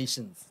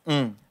 nominations.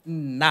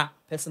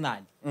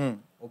 Personally,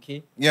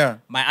 okay. Yeah.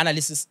 My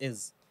analysis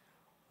is.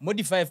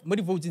 Modify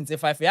voting say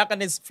 5.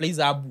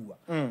 Flazer abua.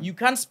 You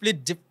can't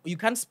split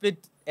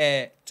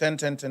 10.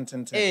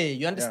 Hey,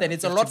 you understand? Yeah,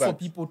 it's a lot 50 for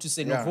bucks. people to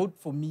say, no, vote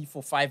for me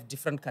for 5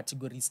 different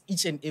categories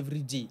each and every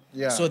day.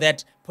 Yeah. So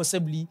that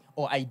possibly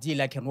or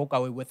ideally I can walk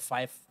away with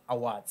 5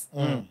 awards.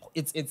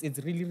 It's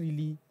really,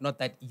 really not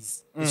that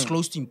easy. It's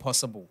close to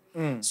impossible.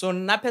 So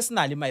na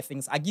personally my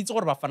things, I get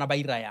all about fana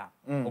iraya.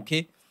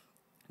 Okay?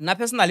 Na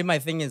personally my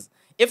thing is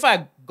if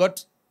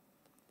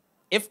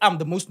I'm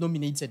the most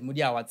nominated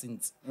Moody Awards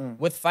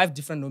with 5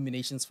 different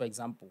nominations, for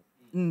example,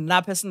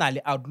 personally,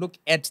 I would look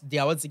at the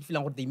awards and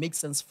feel like they make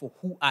sense for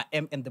who I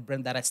am and the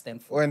brand that I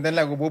stand for. Oh, and then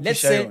like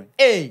let's say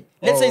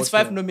it's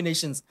 5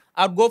 nominations.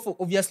 I'd go for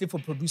obviously for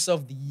producer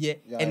of the year,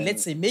 and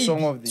let's say maybe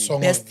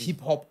best hip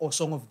hop or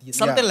song of the year,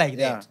 something like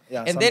that.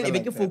 And then if we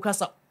can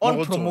focus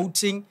on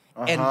promoting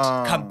and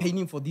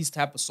campaigning for these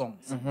type of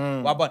songs.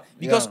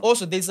 Because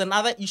also there's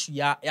another issue,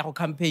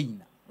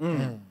 campaign.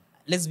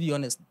 Let's be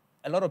honest.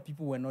 A lot of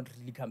people were not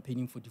really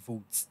campaigning for the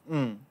votes.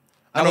 I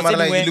know,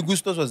 like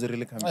Gustos was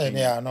really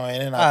campaigning.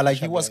 Like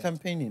he was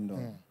campaigning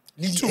though.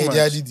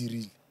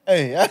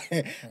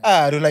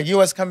 Like he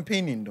was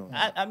campaigning though.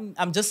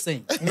 I'm just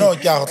saying. No, I'm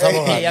just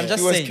saying.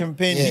 He was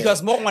campaigning.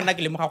 Because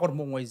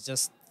more is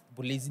just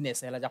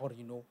laziness.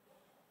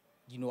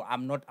 You know,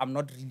 I'm not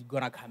really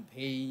gonna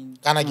campaign.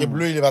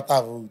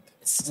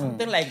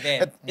 Something like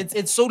that.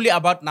 It's solely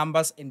about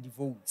numbers and the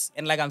votes.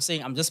 And like I'm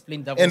saying, I'm just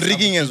playing double. And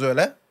rigging as well,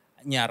 eh?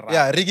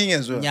 Yeah, rigging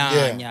as well.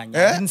 I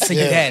didn't say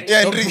that.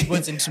 Don't put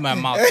words into my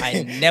mouth.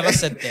 I never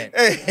said that.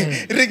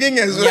 Rigging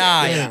as well.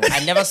 Yeah,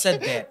 I never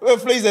said that. Well,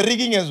 Flazer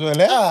rigging as well,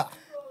 eh?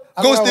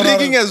 Ghost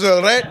rigging as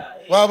well, right?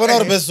 You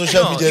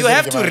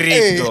have to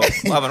rig though.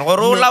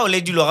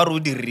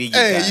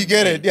 Hey, you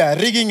get it. Yeah,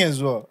 rigging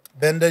as well.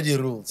 Bend the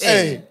rules.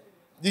 Hey,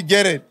 you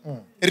get it.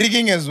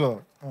 Rigging as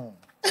well.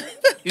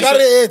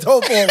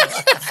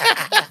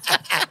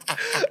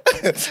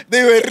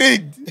 They were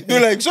rigged.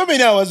 You're like, so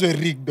many hours were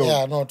rigged though.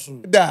 Yeah, not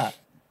true.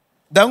 Danko.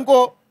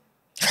 Danko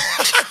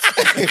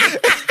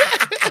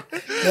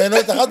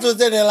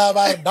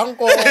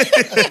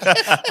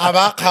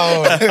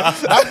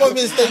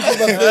means thank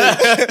you.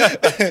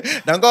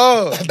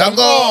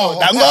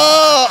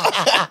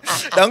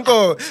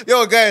 Danko.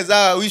 Yo, guys,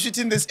 we're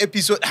shooting this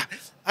episode.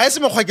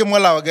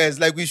 Guys,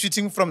 like we're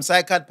shooting from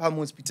Psychat Palm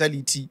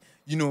Hospitality,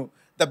 you know,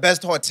 the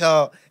best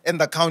hotel in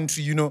the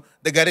country, you know.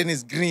 The garden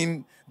is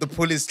green, the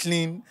pool is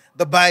clean,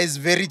 the bar is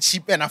very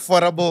cheap and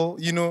affordable,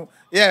 you know.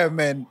 Yeah,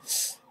 man.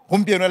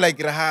 Hompiano like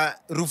raha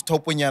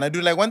rooftop I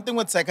do like one thing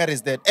with Sakar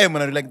is that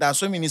man, like there are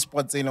so many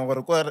spots in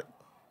or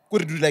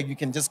could do like you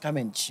can just come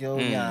and chill,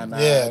 nyana,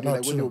 Yeah, do no,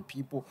 like with true. your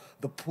people,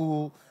 the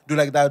pool, do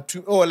like that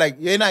too. Or like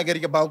you're not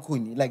getting a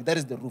balcony, like that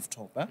is the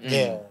rooftop, huh?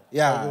 Yeah.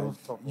 Yeah, Like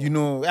rooftop, you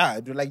know, yeah,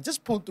 do like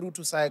just pull through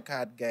to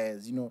Sakar,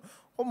 guys, you know.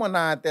 You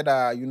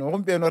know,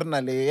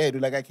 do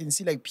like I can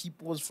see like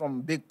people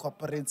from big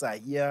corporates are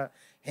here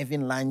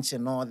having lunch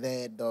and all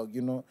that, dog.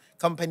 You know,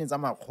 companies are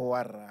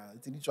makhoara.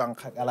 It's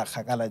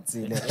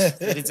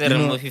a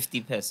remove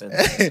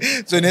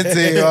 50%. So let's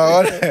say,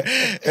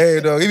 hey,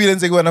 dog. If you don't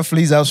say you wanna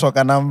fleece out, shock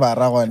a number,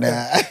 around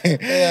Yeah,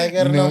 I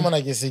get no man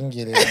like a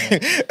single.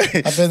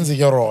 Happens if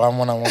you're wrong, I'm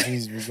on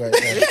Facebook.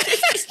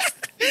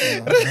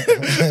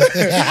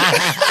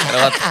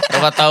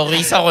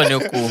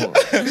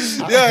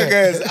 Yeah,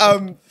 guys.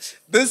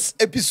 This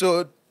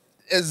episode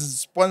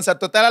is sponsored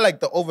total like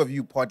the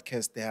overview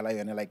podcast there,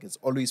 like it's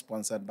always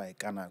sponsored by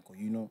Kanako,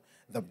 you know,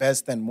 the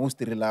best and most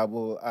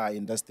reliable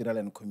industrial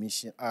and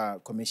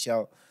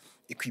commercial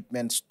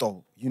equipment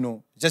store. You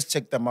know, just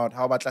check them out.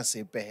 How about say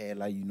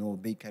you know,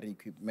 bakery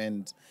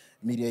equipment,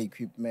 media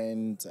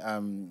equipment,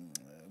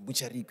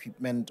 butchery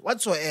equipment,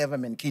 whatsoever,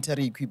 man,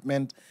 catering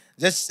equipment.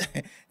 Just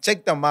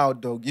check them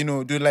out, dog. You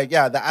know, do like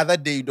the other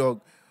day,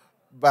 dog.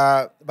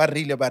 But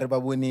really,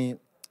 babuni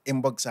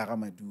inbox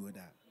Maduo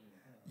da.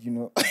 You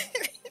know.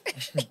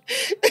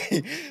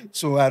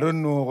 So I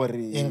don't know what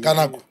In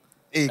Kanako.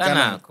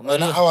 Our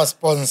Our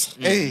sponsor.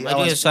 Hey,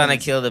 Maduo is trying to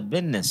kill the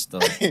business, though.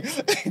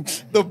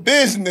 the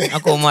business.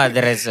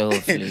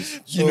 Hopefully.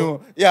 You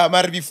know, yeah,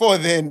 but before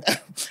then,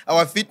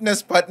 our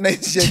fitness partner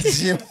is just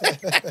Jim.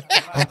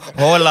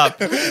 Hold up.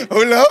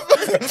 Hold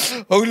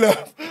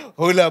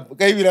up.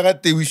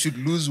 Okay, we should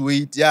lose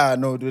weight. Yeah,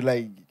 no, dude,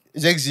 like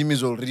Jack Jim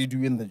is already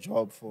doing the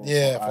job for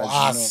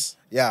us.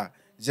 You know? Yeah,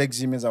 Jack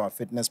Jim is our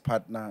fitness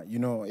partner. You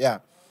know, yeah.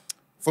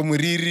 For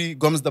Muriri,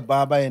 Goms the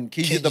Barber, and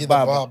KJ the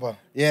Barber.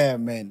 Yeah,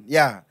 man.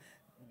 Yeah.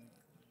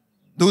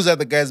 Those are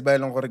the guys, by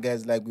long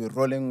guys, like we're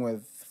rolling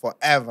with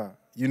forever.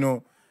 You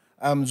know,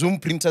 Zoom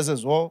printers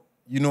as well,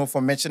 you know,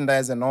 for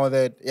merchandise and all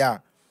that. Yeah.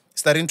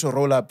 Starting to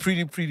roll up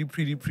pretty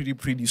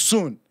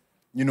soon.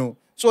 You know.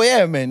 So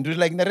yeah, man, do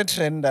like another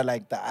trend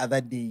like the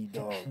other day,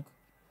 dog.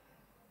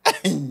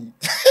 Dude,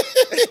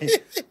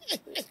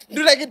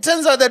 like it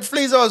turns out that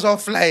Flazer was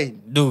offline.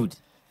 Dude.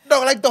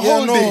 Dog, like the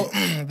whole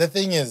day. The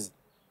thing is,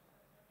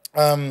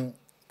 can't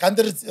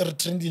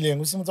trending.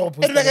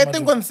 Like I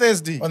think on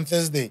Thursday. On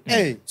Thursday.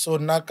 Hey. So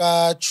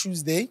Naka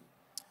Tuesday.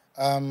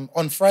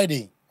 On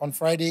Friday.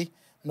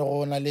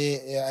 No,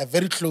 a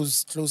very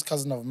close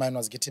cousin of mine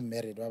was getting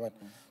married.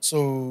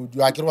 So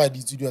do I get what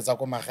these videos are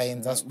going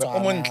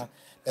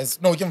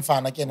no,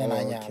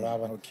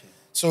 okay.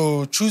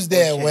 So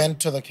Tuesday I went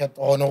to the cat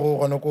or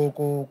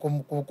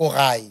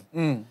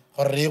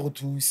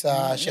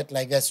shit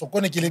like that. So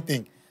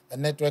thing. The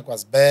network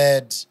was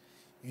bad,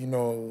 you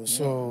know.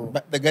 So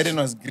but the garden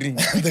was green.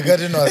 The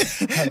garden was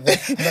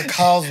the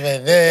cows were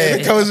there.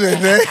 The cows were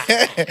there.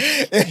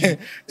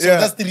 So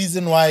that's the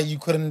reason why you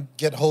couldn't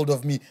get hold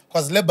of me.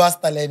 Because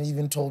Lebastalene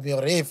even told me,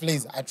 hey,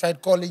 Flazer, I tried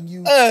calling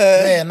you.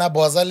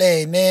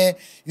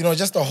 You know,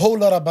 just a whole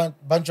lot of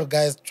bunch of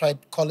guys tried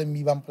calling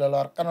me.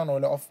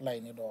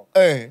 Offline, dog.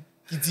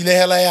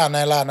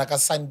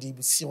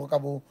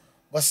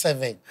 Was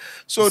 7.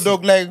 So,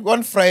 dog, like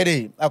on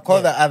Friday, I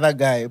called the other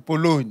guy,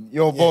 Polon,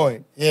 your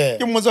boy. Yeah.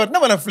 He was not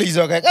a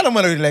Flazer guy. I don't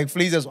want to like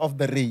Flazer's off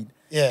the raid.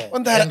 Yeah.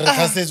 On that,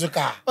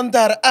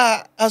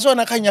 as one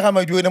I can't have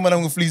my doing a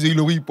man with Flazer, you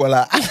know,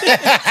 Pola.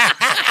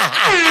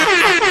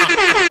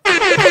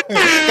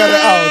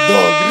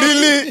 Dog,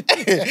 really?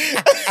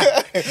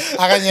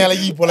 I can't yell at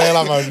you, Pola.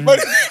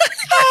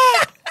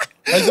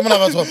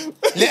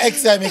 The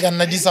ex I make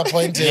a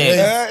disappointed.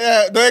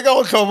 Yeah, do I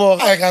go cover?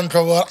 I can't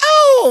cover.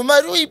 Oh,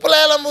 Maduo,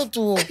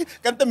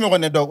 Can't tell me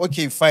on a dog.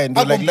 Okay, fine.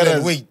 Like, Like, let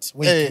us wait.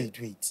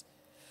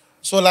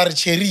 So, Larry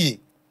Cherry,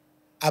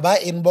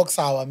 about inbox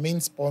our main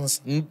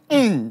sponsor.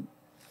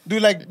 do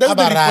like that's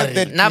the report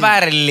that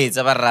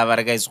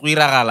guys.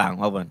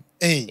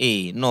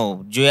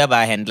 No, Joya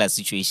ba handle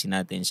situation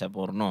attention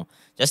or no.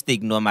 Just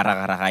ignore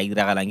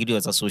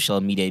maragaraga social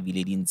media.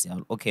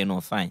 Okay,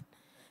 no, fine.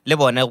 We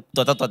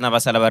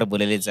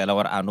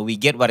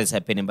get what is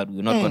happening, but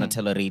we're not going to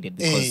tolerate it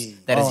because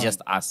that is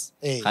just us.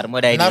 Yeah,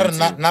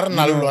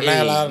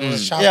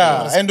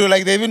 and do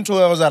like they even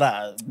told us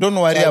that don't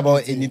worry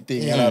about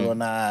anything.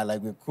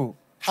 Like we're cool.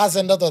 Has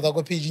another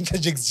go page in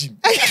Jack's gym.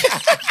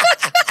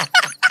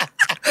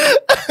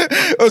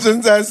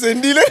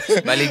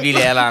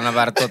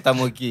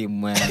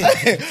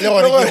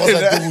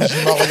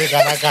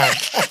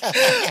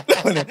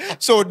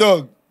 So,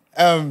 dog,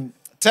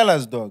 tell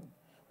us, dog.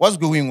 What's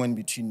going on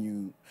between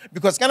you?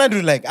 Because can I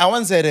do like I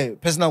once had a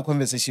personal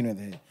conversation with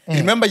her.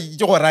 Remember, she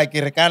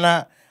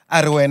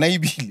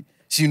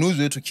knows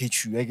where to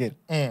catch you again.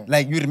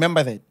 Like you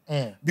remember that?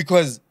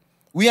 Because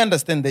we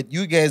understand that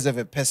you guys have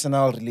a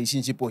personal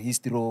relationship or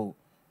history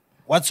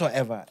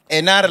whatsoever.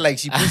 And now, like,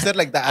 she posted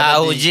like the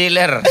other day.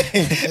 jailer.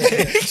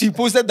 She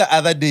posted the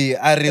other day.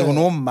 I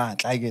no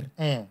mat. I get.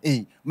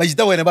 Hey,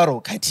 Majita went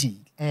about Kati.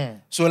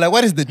 So like,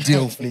 what is the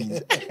deal,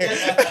 please?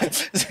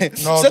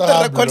 No, Set the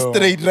record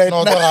straight right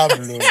no, now.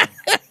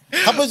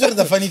 Happens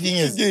the funny thing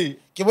is,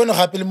 ke bona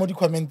happy le mo di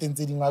comment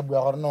tse ding ba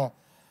bua gore no,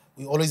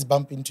 we always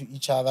bump into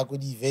each other go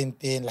the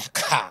event and like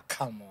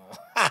come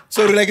on.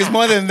 So like, it's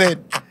more than that.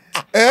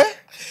 Eh?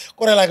 It's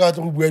more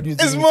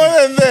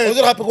than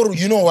that.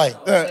 You know why?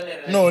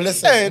 No,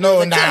 listen. Hey,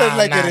 no, tell us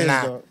like it is,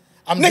 nah. though.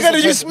 I'm Nigga,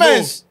 did you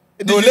disappointed- smash?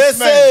 No, Did you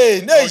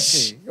listen.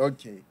 smash?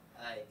 Okay.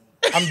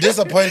 I'm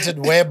disappointed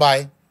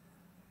whereby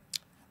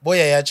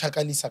Yaya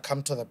Chakalisa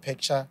come to the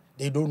picture.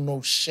 They don't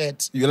know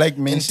shit. You like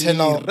mentioning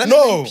Internal.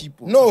 random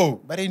people. No.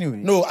 But anyway.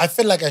 No, I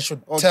feel like I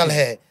should tell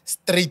her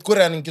straight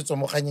because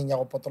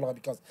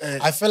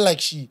I feel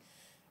like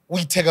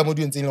we take a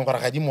Maduo and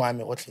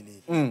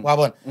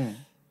Moami.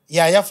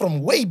 Yaya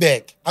from way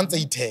back,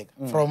 answer tag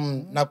from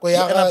And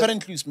Nakoya.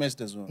 apparently you smashed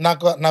as well.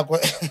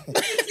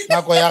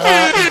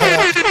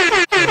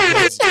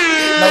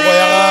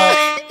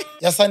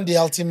 Ya Sunday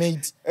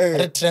Ultimate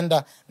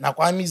retrender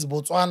Nakwamis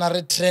Botswana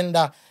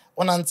retrender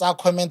onantsa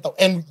commenta,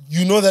 and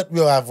you know that we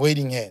were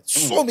avoiding her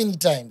so many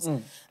times.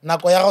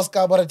 Nakoya go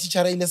ska bora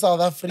teacher ile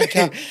South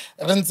Africa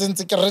re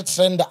ntse ke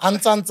retrender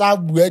antsa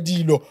bua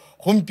dilo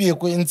gompie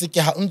ko ntse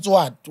ke ha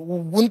ntwa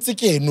bontse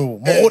ke no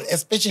mo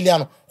especially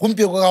ano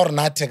gompie ko ga gore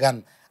na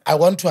thekana. I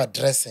want to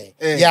address her.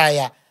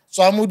 Yeah.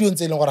 So I'm doing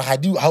saying gore ha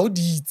di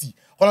itse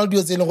gona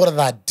dio tse le gore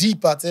they are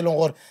deeper, tse le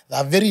gore they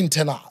are very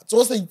internal.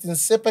 So se itseng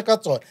sepe ka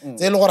tsone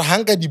tse le gore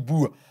hanga di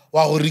bua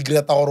wa go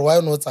regreta gore why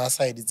no tsa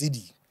side tse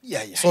di.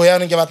 Yeah. So ya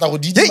no ke batla go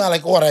didimala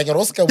ke gore ke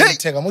roska bo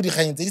theka mo di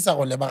kganye tse di sa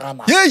go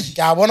lebagana. Ke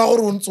a bona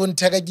gore o ntse o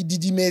ntheka ke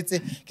didimetse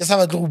ke sa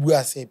batle go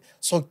bua sepe.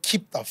 So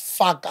keep the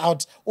fuck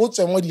out. O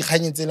tswe mo di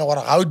kganye tse le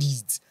gore ga o di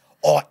itse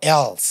or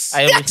else.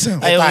 Ayo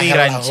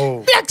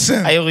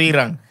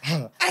irang.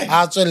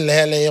 A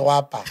tswelele e go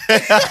apa.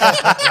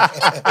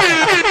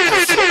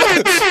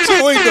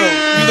 So wait though,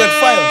 you got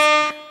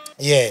files?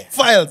 Yeah.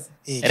 Files?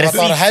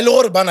 Ha ile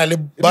gore bana le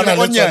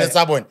tsone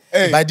tsa bone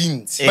ba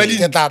dintsi. Ba di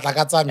tla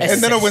ka tsa me. And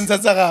then when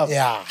Satsaga.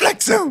 Yeah.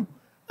 Flex him.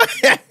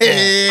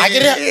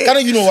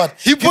 You know what?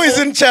 People is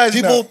in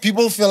charge now.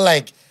 People feel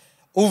like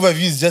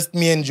overview is just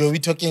me and Joe. We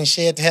talking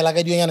shit. Hell,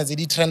 like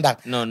trend.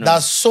 No.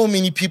 There's so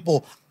many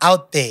people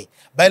out there.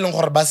 Ba ileng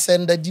gore ba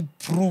send the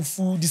proof,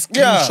 the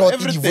screenshot,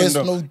 the voice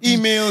note,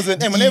 emails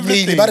and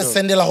everything. Ba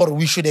send la gore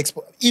we should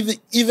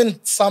even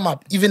sum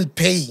up, even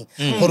paying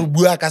gore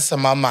bua ka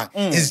semama.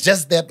 It's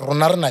just that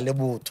rona rena le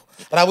botho.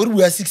 Ra bo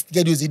bua 60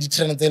 ka dio tse di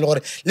trend tse le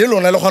gore le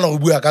lona le gona go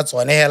bua ka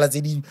tsone hela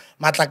tse di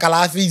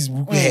matlakala a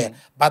Facebook here.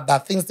 But the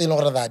things they know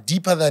that are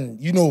deeper than,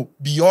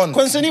 beyond.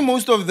 Concerning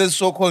most of the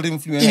so-called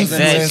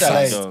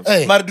influencers.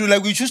 Hey. Mardu,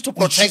 like we choose to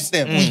protect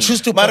them. We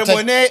choose to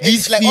protect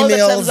these like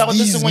females,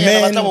 these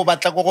men.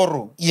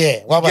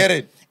 Yeah, get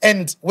it.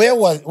 And where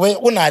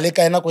una le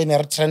ka ena ko ene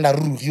re trenda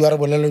rugiwa re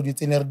bolelo di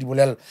tsene re di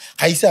bolelo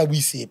ga isa bu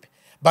sepe.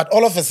 But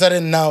all of a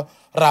sudden now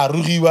ra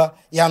rugiwa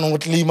ya no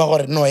tlima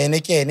gore no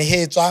ene ke ene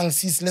he tswang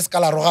sis le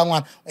skala roga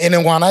ngwana ene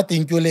ngwana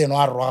thank you le eno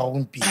a roga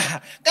gompi.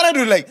 Can I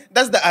do like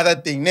that's the other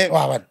thing.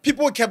 What?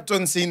 People kept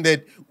on saying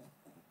that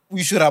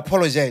we should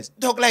apologize.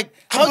 Dog, like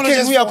how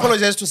can we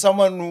apologize to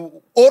someone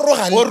who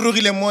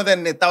rogile more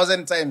than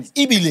 1,000 times?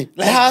 Ibile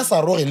le ha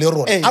sa roge le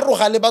rona a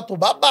roga le batho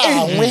ba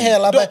bangwe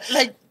hela ba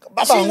like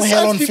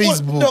on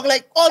Facebook. Dog,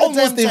 like all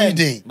almost the every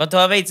day. But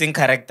how about in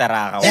character?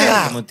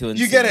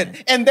 You get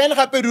it. And then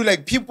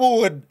like people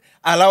would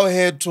allow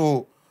her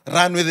to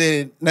run with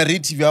the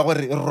narrative ya gore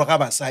roga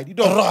basadi.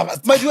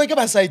 Maduo ke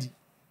basadi.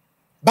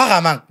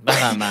 Bagamang. Le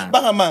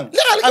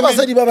ga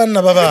basadi ba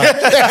banna ba ba.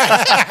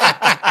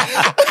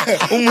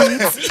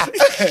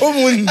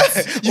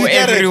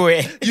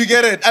 You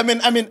get it.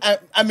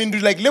 I mean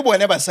like le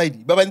bone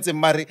basadi ba bantse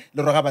mare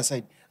le roga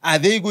basadi. Are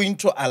they going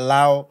to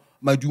allow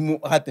Maduo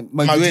like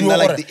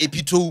the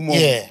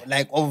epitome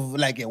of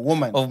like a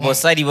woman of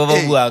bosadi ba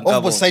bua ka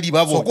of bosadi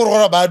ba so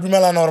go ba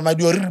dumelana gore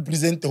Maduo re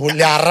represent go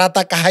le a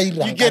rata ka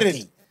haira. You get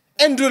it.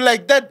 And do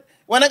like that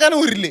when I can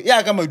really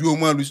ya ka Maduo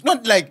Moalosi,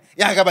 not like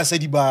ya ka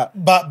basadi ba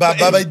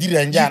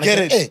dirang jana. You get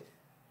it.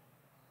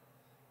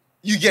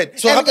 You get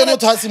so gape no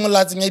thasi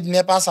molatseng e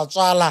dinepa sa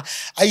tswala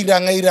a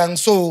irang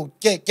so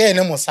ke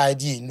ene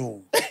mosadi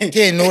no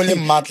ke no le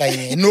mmatla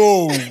ye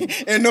no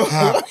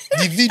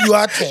di video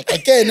attack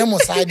ke ene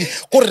mosadi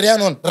go re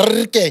yanon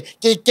re ke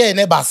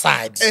ene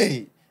basadi.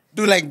 Hey,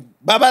 do like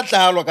baba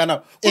tlalo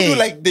kana do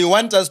like they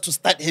want us to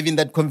start having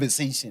that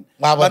conversation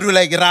but do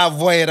like ra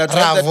avoid that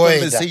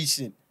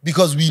conversation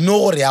because we know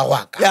gore ya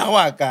wa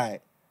ka.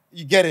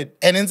 You get it.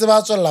 And ntse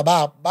ba tswela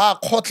ba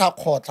khotla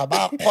ka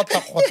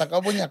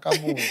bonya ka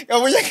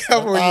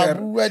bonya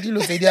bua dilo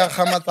tse di a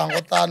gamatsang go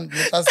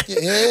tla ske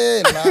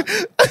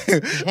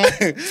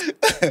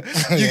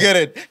You get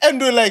it. And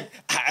do like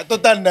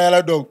total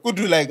nala dog could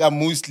do like I'm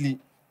mostly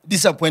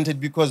disappointed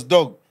because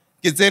dog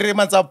ke tsere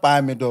matsapa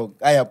me dog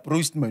I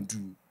approached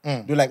Maduo.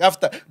 Do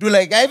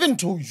like I even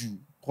told you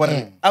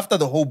After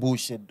the whole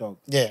bullshit, dog.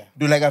 Yeah.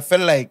 Do like I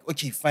felt like,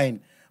 okay, fine.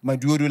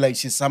 Maduo do like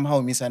she's somehow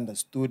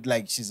misunderstood,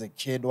 like she's a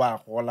kid,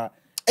 hola.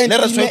 Let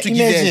us try to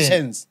give her a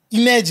chance.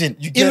 Imagine.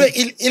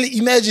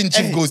 Imagine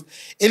Chief Ghost.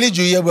 Ele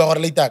joye bua gore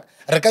leitak.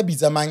 Re ka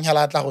bitsa mang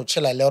hela tla go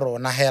tshela le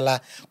rona hela.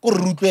 Ko re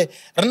utlwe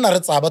re nna re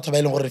tsaya batho ba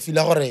ile gore feel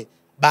gore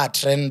ba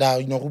trenda,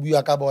 you know, go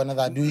bua ka bona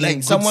that doing like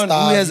good someone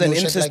stuff, who has you an know,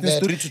 shit interesting like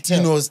that. story to tell.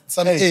 You know,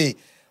 some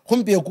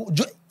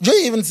Joy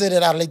even said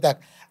it leitak.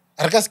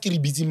 Re ka skiri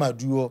bitsi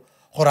Maduo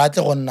gore a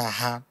tle go nna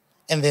ha,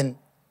 and then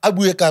a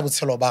bue ka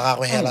botshelo ba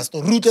gagwe hela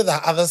sto root the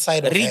other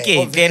side of Rike,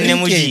 her. ke nne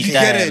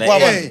mojita, Wa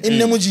bona, eh. e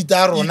nne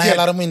mojita rona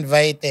hela re mo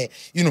invite,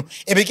 you know,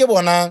 e be ke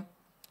bona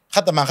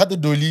gata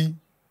Dolly.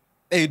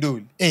 Hey,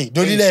 dude. Hey,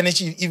 Dolly le ene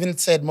she even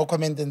said mo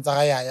commenting tsa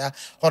ga Yaya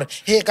gore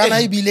hey kana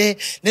ibile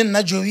le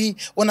nna Joey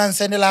o na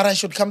nsendela I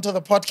should come to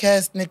the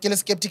podcast ne ke le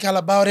skeptical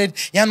about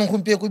it ya no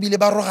gompe go bile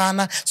ba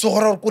rogana so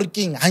gore go re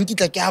king ha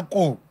nkitla ke a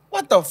ko.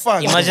 What the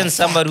fuck? Imagine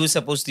somebody who's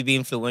supposed to be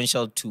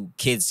influential to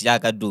kids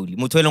yaka Dolly.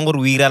 Motho e leng gore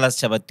o ira la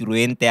setšhaba tiro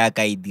e nte ya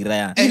ka e dira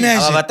ya.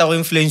 Imagine. Ba batla go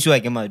influence-wa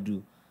ke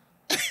Maduo.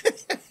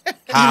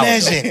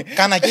 Imagine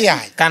kana ke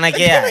Yaya. Kana ke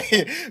ya.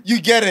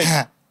 You get it.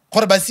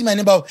 Gore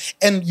basimane bao,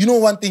 and you know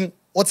one thing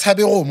o tshabe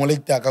go mo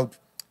late account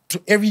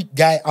to every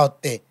guy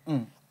out there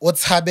o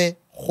tshabe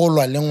go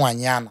lwa le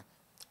ngwanyana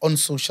on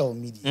social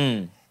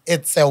media.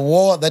 It's a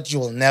war that you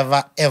will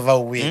never ever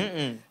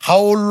win. Ha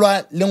o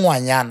lwa le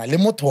ngwanyana le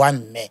motho wa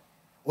mme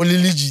o le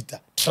legita,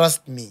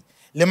 trust me.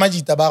 Le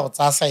majita ba go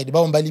tsa side ba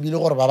bo ba libile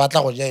gore ba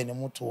batla go ja ene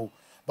motho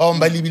ba bo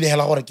ba libile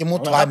hela gore ke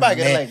motho wa mme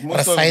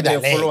re side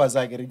ale followers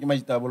are getting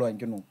my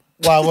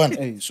wa bona.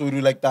 Hey, so do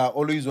like that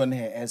always on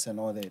her ass and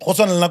all that. Go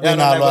tswana le nako Yeah, e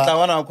no, na like, but I lwa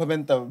wanna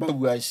comment ba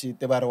bua shit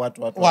ba re what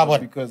Wa bona.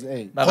 because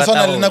hey. Ba go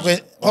tswana batla le go nako ja.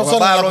 go tswana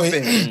Ba le lo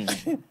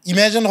nako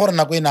imagine gore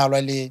nako e na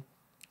lwa le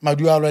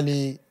Maduo a lwa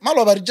le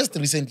malo ba just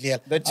recently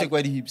That chick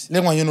with the hips.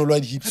 le ngwanyana o lwa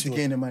di hips yo ke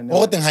ene man. o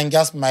go teng hang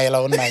gas smile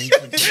o nna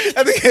hips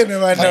I think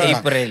man.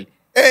 April.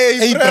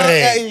 Hey,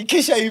 April.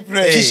 Kisha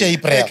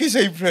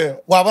April.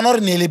 wa bona re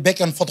ne le back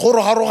and forth go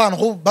roga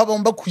go ba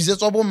bang ba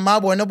khwisetswa bo mma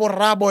bone bo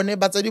ra bone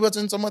batsadi ba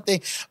tsentse mo teng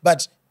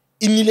but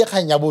inile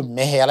khanya bo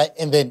mmehela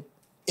and then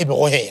e be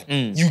go hela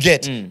you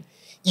get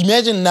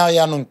imagine now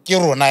ya no ke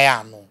rona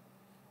ya no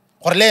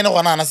gore le ene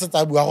gona ana se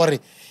tsa bua gore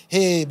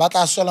hey ba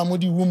tla sola mo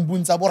di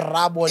wumbun tsa bo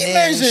ra bone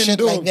shit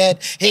dog. like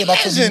that hey ba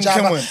Imagine, tla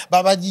come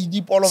on. ba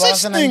di polo ba Such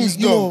sena things,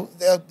 you know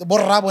bo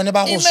ra bone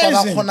ba go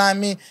sola Imagine.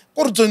 khoname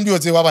go re tsondio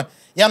tse ba bana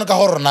ya no ka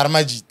go rona re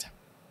majita.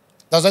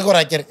 That's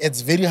why it's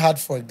very hard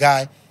for a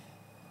guy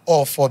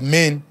or for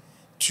men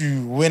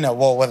to win a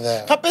war with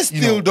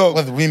Still, dog.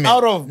 with women.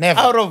 Never.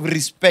 Out of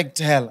respect,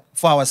 hell,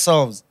 for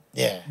ourselves.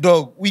 Yeah.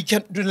 Dog, we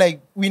can do like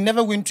we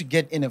never going to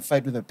get in a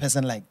fight with a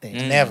person like that.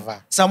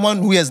 Never. Someone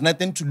who has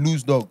nothing to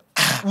lose, dog.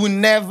 will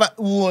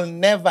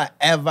never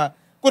ever.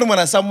 Kore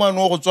mona someone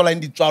who go tsola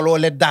ndi tswalo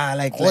le da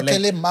like Go tle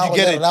le mmago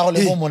you le get rrago le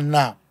it? bo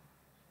monna.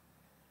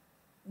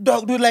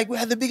 Dog, dude, like we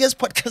are the biggest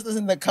podcasters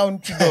in the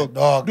country, dog.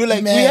 Dog, Dude,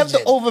 like we have the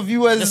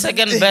overviewers. The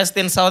second best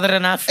in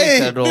Southern Africa,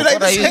 Hey, dog. dude, like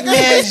What are the you second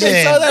best in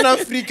Imagine. Southern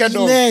Africa,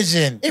 dog.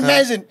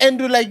 Imagine. And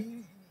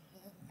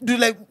do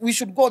like we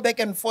should go back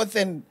and forth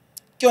and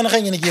Ke yone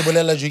kgang ene ke e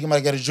bolela Joey ke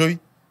mara ke re Joey,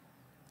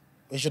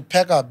 we should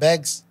pack our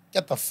bags,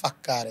 get the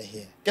fuck out of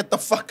here. get the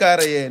fuck out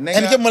of here. And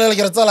nigga. ke molela ke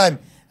re tsala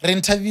re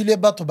interviewile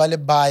batho ba le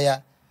baya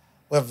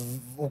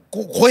go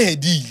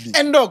hedile.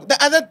 And dog,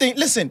 the other thing,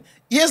 listen,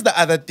 here's the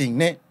other thing,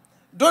 ne?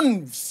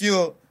 Don't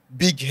feel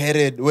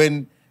big-headed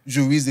when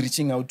Joey is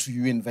reaching out to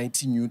you,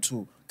 inviting you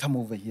to come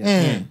over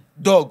here.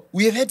 Dog,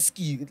 we have had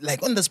Ski,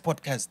 like on this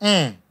podcast.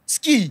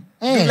 Ski,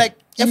 dude, like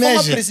a former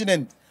Imagine.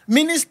 president.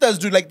 Ministers,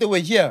 do like they were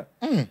here.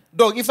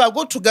 Dog, if I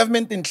go to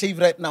government enclave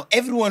right now,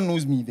 everyone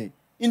knows me there,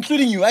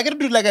 including you. I gotta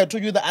do like I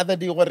told you the other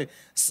day, where,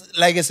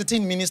 like a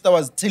certain minister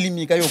was telling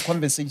me your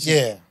conversation.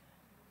 Yeah.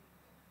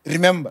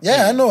 Remember?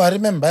 Yeah, I know, I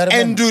remember.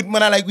 And dude,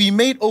 man, like we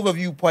made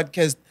overview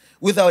podcast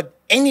without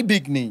any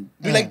big name.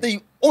 Dude, like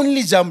they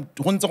only jumped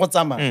on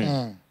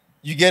Tsama.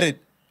 You get it?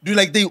 Dude,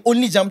 like they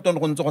only jumped on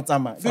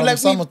Tsama. Dude, like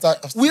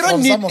we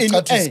don't need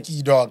any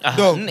ski dog.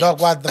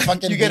 Dog, what the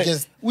fucking you get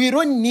biggest. it? We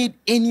don't need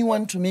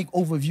anyone to make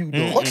overview,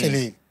 dog.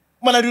 Totally.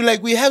 Man, I do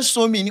like we have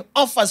so many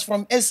offers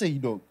from SA,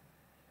 dog.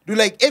 Do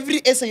like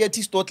every SA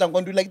artist do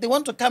like they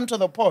want to come to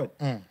the pod.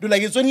 Do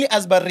like it's only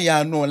as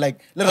Bariano, like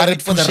let us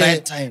wait for the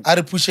right time.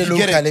 I push You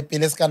get local it?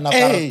 pele ska na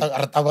Hey.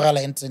 para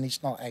tabagala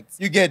international acts.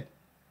 You get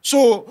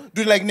so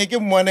do like neke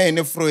mwana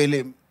ene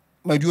froele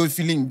Maduo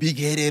feeling big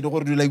headed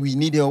or do like we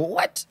need her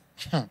what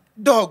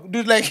dog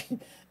dude like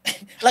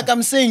like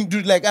I'm saying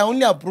dude like I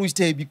only approached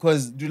her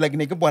because dude like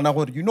neke mwana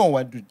gore you know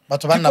what dude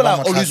Batho ba nna people ba are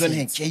mo always on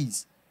her tlhasetse.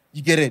 case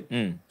you get it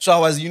so I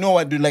was you know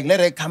what dude like let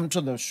her come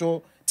to the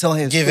show tell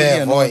her Give story her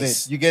a and all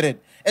voice. that you get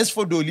it as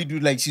for Dolly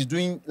dude like she's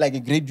doing like a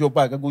great job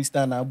I go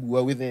stand up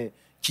with the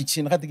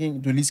kitchen I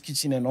think Dolly's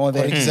kitchen and all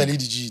that Gore ke sa le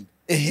di-jean.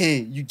 hey,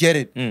 you get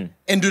it.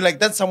 And do like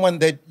that's someone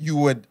that you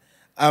would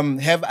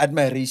have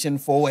admiration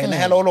for and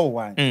hello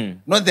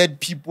one. Not that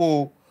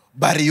people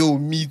barrio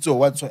meet or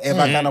whatsoever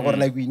kind of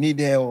like we need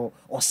her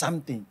or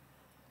something.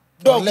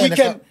 Dog,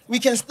 we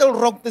can still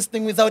rock this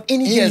thing without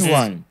any guests.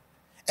 Anyone.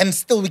 And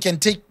still we can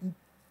take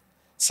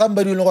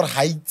somebody who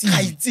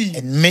Haiti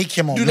and make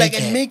him do like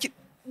and make it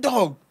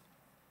dog.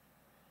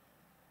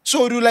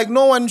 So do like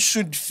no one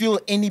should feel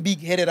any big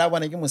headed. I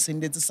want to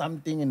send it to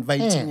something,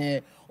 inviting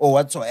her or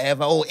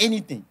whatsoever or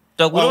anything.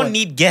 Dog, we don't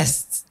need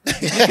guests. We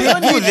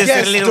don't need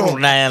this little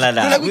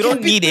Like, we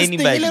don't need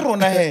anybody.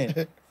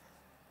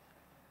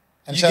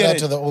 And shout out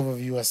to the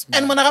overviewers,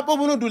 man. And when I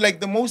do like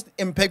the most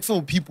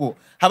impactful people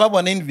have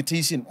an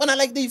invitation, when I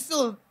like they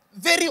feel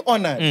very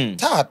honored.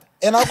 Tap.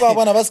 And I go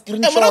about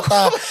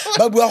screenshot.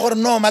 But we are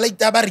no, like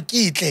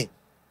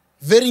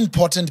very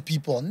important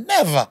people.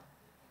 Never.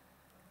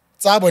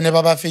 Tsabo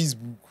never ba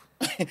Facebook.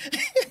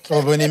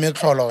 Trouble name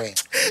crawl away.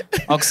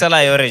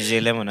 Oxala yore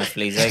jele mona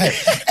Flazer.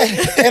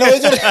 And I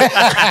was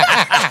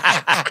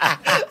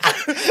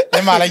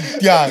like,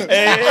 yeah.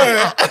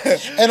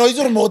 And I was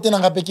remote in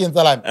a pekin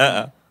salam.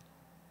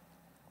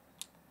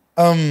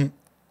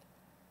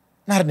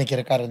 Nar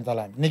nekere kare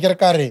ntalam. Nekere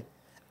kare.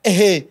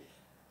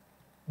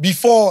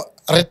 Before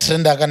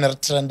Retrenda can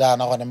Retrenda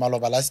na gone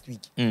maloba last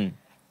week.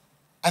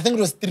 I think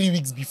it was 3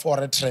 weeks before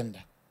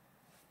Retrenda.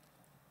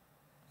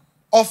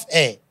 Off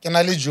air, can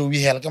I let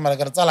Joey hell come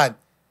like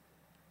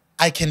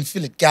I can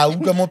feel it.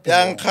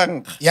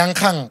 Young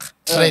Kang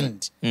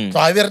trend. So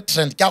I very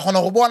trend. Ka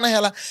khona go bona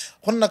hela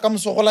gonna ka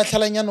moso go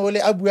latlhalanyana ole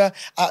a bua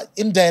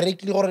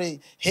indirectly or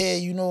hey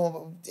you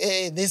know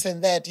hey, this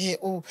and that hey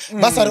oh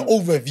ba sa re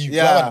overview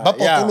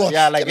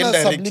yeah, like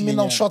indirectly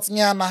subliminal shots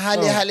nyana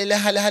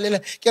hale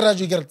ke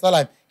radio ke re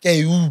tsala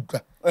ke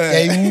uka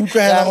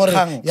hela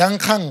gore yang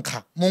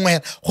khangkha mongwe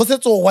go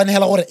setse o wane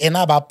hela gore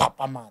ena ba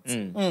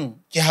papamatse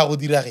ke ha go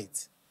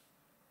diragetse.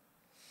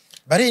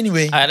 But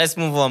anyway, let's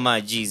move on,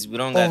 my G's. We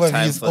don't got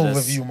time for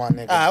overview, my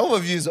nigga.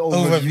 Overview is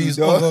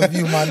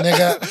overview, my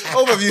nigga.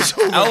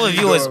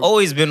 Overview has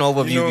always been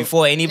overview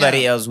before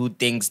anybody else who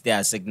thinks they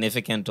are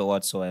significant or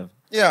whatsoever.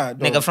 Yeah, dog.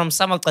 Nigga, from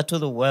Samaka to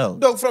the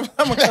world. Dog, from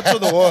Samaka to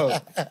the world.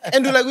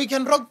 And do like we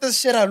can rock this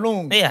shit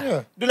alone.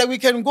 Yeah. Do like we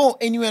can go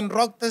anywhere and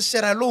rock this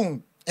shit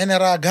alone. And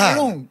Raga.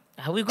 Alone.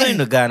 Are we going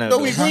to Ghana? No,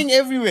 we're going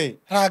everywhere.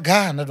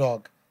 Raga, no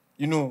dog.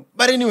 You know.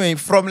 But anyway,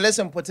 from less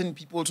important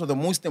people to the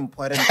most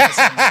important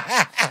person.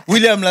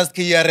 William last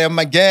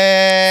KRM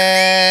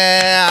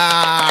again.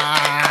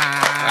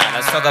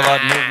 Let's talk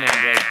about movement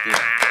right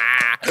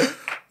there.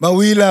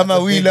 Mawila.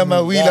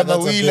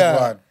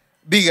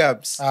 Big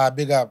ups.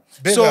 Big up.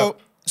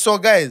 So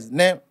guys,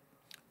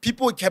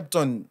 people kept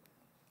on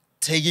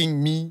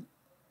tagging me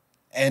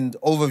and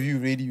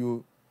Overview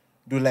Radio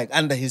do like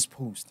under his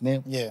post.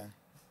 Yeah.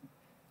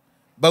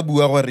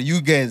 Babu,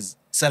 you guys,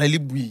 salali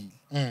bui.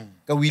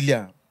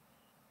 William.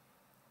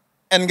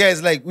 And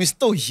guys, like, we're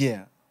still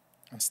here.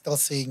 I'm still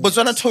saying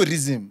Botswana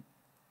tourism.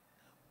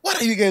 What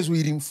are you guys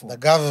waiting for? The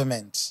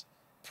government,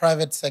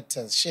 private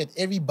sectors, shit,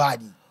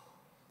 everybody.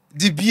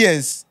 The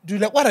BS, dude,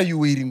 like, what are you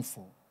waiting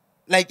for?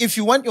 Like, if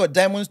you want your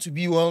diamonds to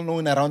be well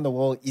known around the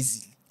world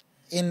easily,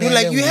 dude,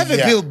 like, you have a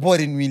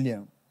billboard in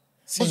William.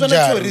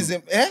 Botswana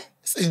tourism,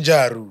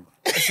 Sinjaru.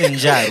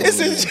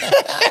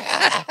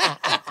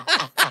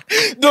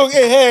 Dog,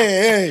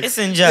 hey. It's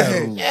in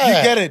Jaru. You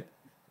get it?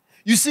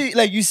 You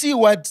see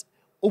what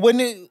when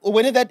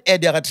that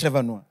area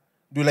Trevor Noah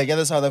do like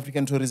other South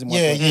African tourism.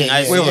 Yeah.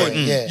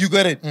 You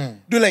got it.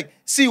 Do like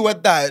see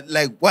what that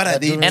like what are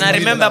they? And I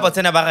remember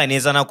Botena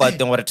Baraneza na kwa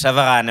tengore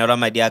Trevor and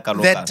Ramadia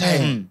Kaloka. That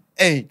time.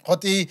 Hey,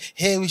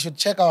 we should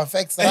check our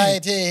facts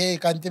right. Hey,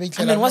 can't be.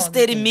 I mean, what's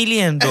 30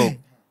 million though?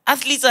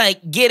 Athletes are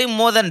getting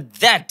more than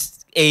that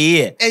a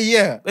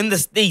year. In the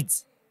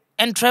States.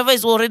 And Trevor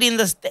is already in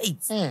the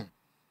States.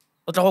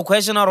 But the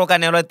question are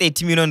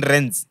 30 million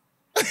rents.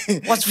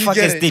 What's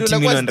fucking 30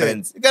 million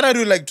rents? You gotta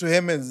do like to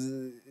him as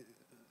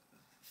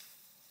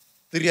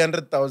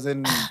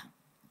 300,000.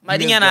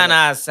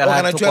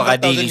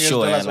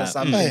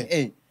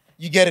 Hey,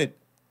 you get it.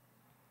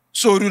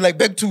 So do like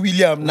back to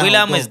William now.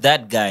 William is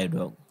that guy,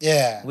 dog.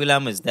 Yeah.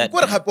 William is that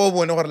What guy.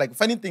 happened? Like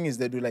funny thing is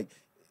they do like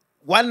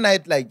one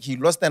night like he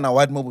lost an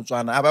award mo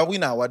Botswana. Aba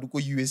win award go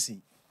USA.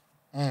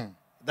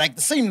 Like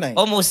the same night.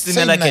 Almost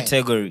similar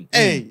category.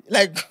 Hey,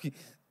 like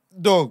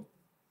dog.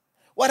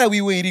 What are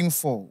we waiting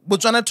for?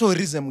 Botswana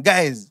tourism,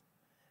 guys.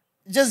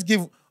 Just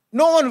give.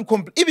 No one will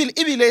complain.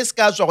 If let's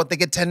catch or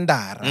take a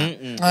tendara.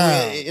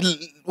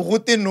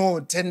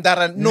 No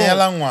tendara.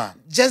 No.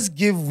 Just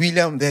give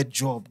William that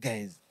job,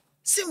 guys.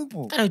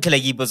 Simple. Can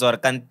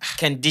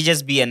they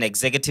just be an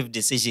executive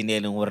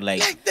decision or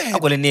like that? I'm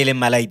gonna nail him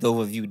my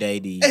overview the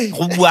idea.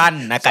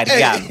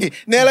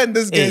 Nail and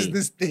this guys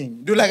this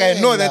thing. Do like I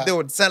know that they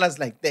would sell us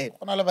like that.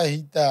 No,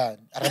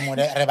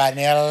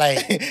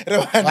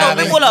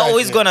 people are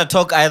always gonna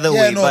talk either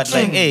way, but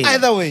like hey.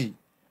 Either way.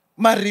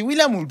 Mari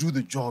William will do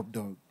the job,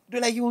 dog. Do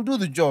like he will do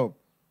the job.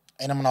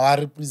 And I'm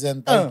gonna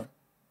represent them.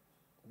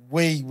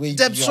 Way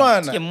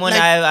Depswana.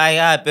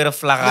 I pero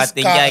flaga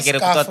think I get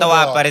tota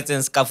wa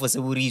aparetseng scafo se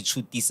buri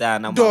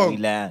chutisana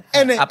mawila.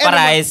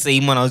 Apara e se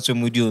imona o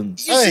tsomodion.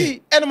 You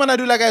see, and man I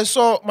do like I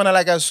saw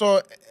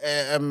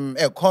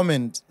a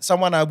comment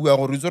someone abu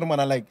or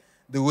like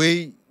the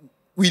way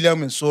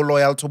William is so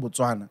loyal to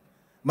Botswana.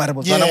 Mara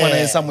Botswana when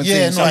I someone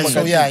saying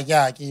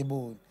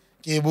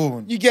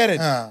Kebun. You get it?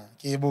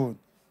 Kebun.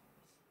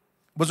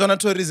 Botswana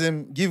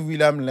tourism, give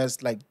William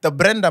less like the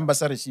brand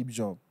ambassadorship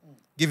job.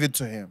 Give it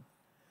to him.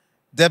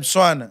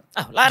 Debswana.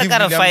 Lara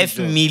got a 5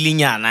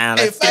 million.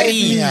 Hey, 5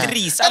 million. 3 And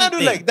I something.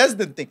 do like that's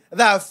the thing.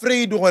 They're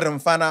afraid of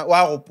mfana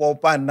wa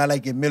popa na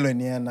like a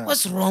millionaire now.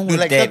 What's wrong Do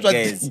with like that, that's what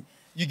guys?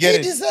 you get He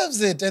it.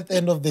 deserves it at the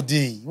end of the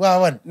day.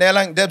 Wow.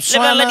 Nelang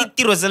Debswana.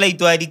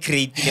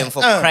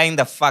 For crying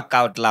the fuck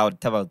out loud.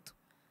 About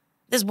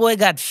this boy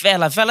got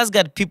fella's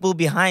got people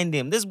behind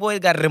him. This boy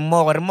got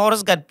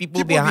remorse got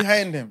people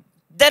behind him.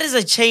 That is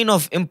a chain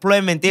of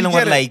employment in You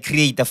what get it? like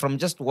creator from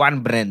just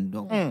one brand.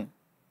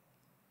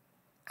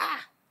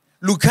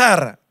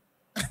 Lukara.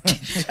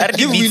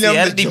 Give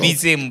William the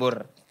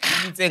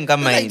job.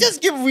 Like, just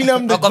give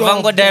William the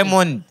Okavango job.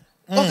 Diamond.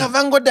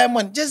 Okavango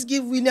Diamond. Just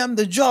give William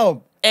the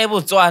job.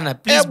 Botswana,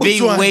 please be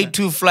Botswana. way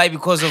too fly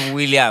because of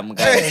William.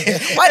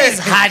 Guys. What is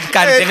hard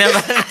content?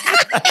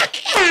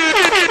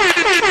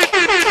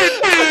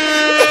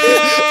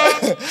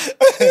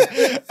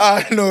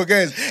 No,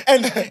 guys.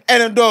 And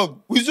a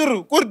dog.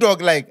 Good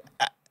dog. Like,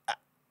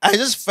 I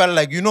just felt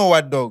like, you know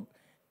what, dog?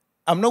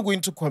 I'm not going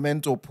to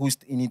comment or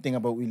post anything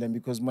about William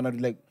because man, I'd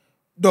be like,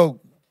 dog,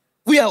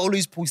 we are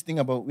always posting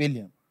about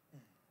William.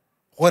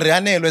 Like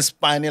he's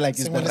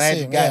the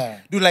right guy. Yeah.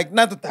 Do like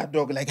not that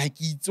dog, like I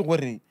keep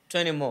 20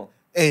 more.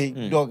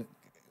 Hey, dog.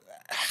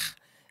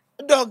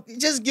 Dog,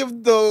 just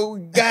give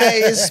the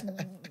guys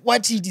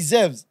what he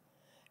deserves.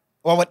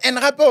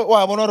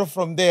 And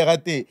from there,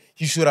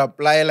 he should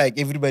apply like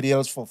everybody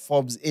else for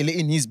Forbes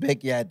in his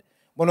backyard.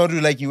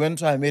 Like he went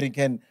to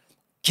America and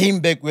came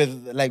back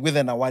with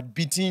an award,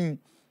 beating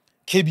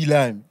KB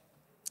Lime.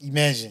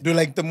 Imagine. Do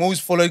like the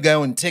most followed guy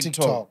on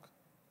TikTok.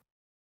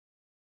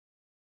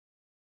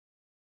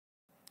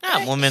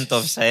 Moment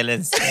of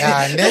silence.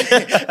 Yeah, and then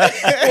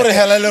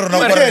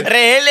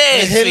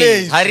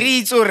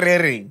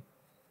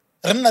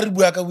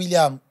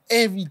William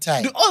every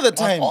time. All the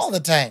time. All the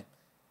time.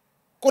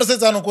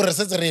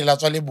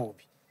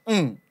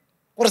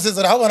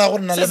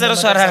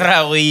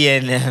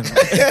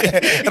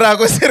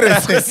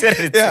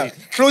 Yeah.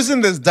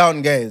 Closing this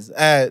down, guys.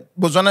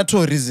 Botswana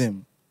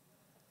tourism.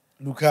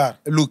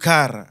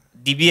 Lukara.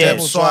 DBS.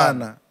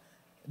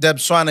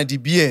 Debswana,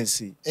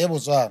 DBS.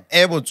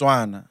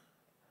 Botswana.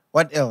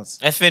 What else?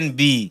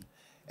 FNB.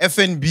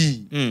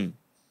 FNB.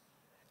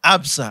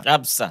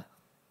 Absa.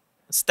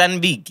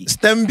 Stanbiki.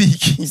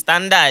 Stambiki.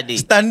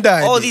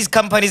 Standard. All these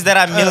companies that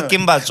are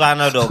milking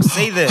Botswana, dog.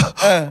 Say them.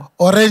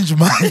 Orange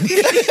man.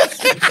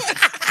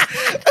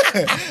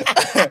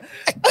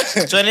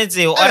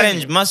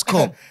 Orange must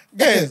come.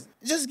 Guys,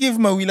 just give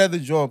Mawila the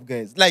job,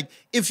 guys. Like,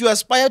 if you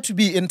aspire to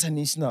be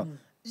international,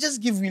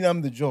 just give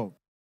William the job.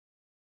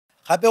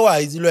 Happy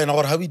wise, you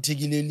know, how we take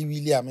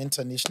William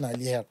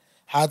internationally here.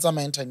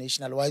 Hatsama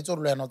international. Why it's all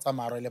not a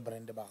marble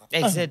brand.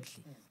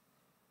 Exactly.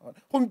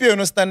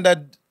 Kumpiano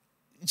standard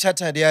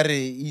charter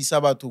diare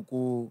isaba to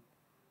go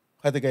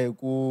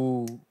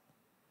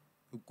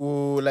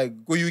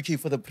like go UK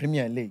for the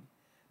Premier League.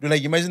 Do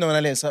like imagine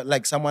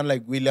like someone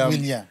like William.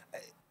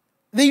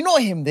 They know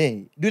him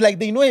there. Do like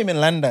they know him in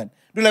London.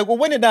 Do like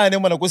when they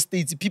wanna go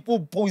States, people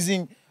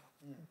posing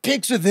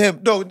pics with him.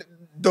 Dog,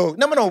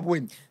 no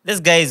win. This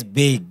guy is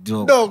big,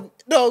 dog.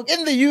 Dog,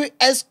 in the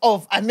US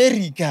of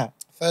America.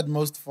 Third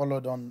most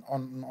followed on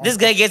this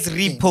guy gets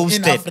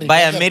reposted by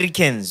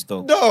Americans,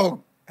 dog.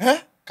 Dog. Huh?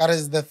 Car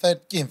is the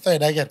third,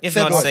 I get. If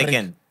Third not one.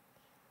 second.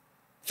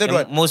 Third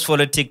one. Most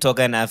followed TikTok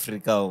in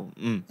Africa.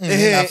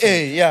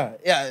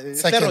 Yeah.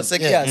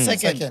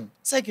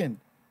 Second.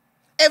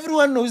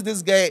 Everyone knows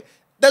this guy.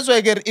 That's why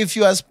I get if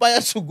you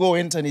aspire to go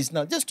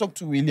international, just talk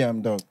to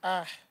William, dog.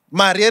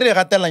 Mariere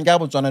gatela nga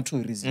Botswana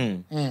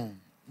tourism.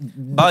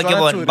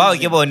 Bao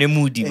ke bone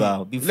moody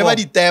bao. Leba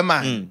di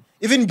tema.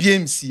 Even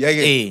BMC, I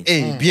get.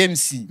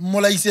 BMC.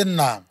 Molaisen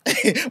nam.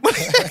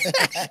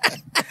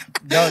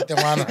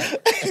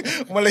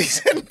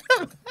 Malaysian.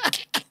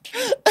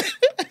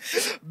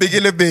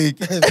 Bigile big.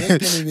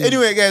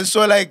 Anyway, guys,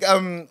 so like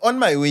on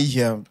my way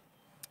here,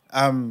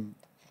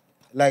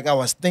 like I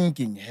was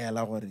thinking, hell,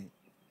 I worry.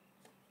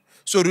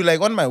 So do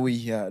like on my way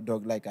here,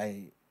 dog, like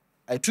I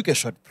took a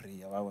short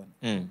prayer,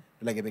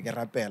 like a big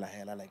rappel,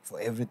 like for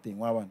everything,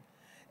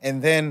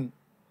 and then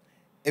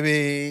like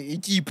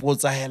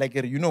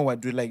you know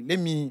what, dude, like let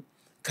me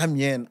come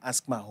here and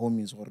ask my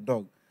homies or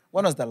dog,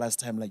 when was the last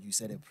time like you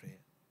said a prayer?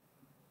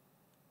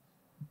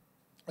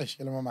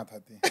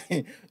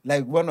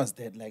 Like when was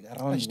that? Like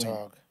around when?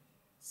 Dog.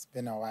 It's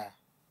been a while.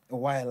 A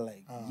while,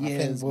 like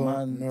years,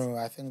 months. No,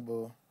 I think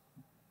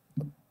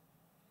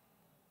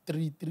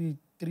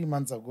 3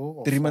 months ago.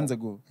 Or 3 months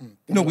ago.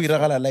 No, we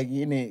regala like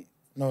in a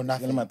no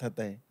nothing.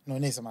 matata. No,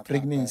 nesa matata.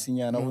 Pregnancy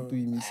nyana go to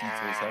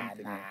imisitse or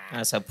something.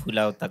 Asa pull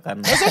out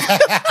takana.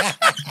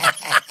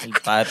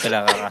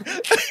 Ipapela gaga.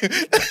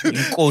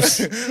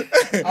 Inkosi.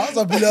 I was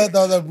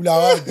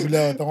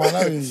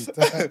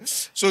a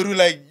So do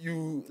like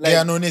you like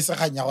yeah, no nesa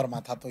kanya gore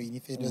mathato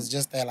ini. It was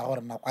just like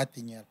gore na kwa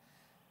tinyela.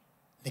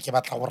 Ne ke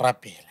batla go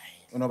rapela.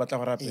 O no batla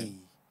go rapela.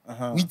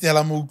 O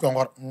itela mo utlwang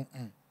gore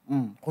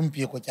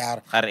gompieko ke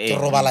a re ke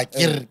robala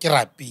ke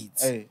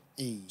rapetse.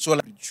 So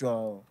like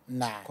ritual,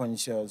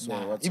 conscious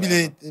or what's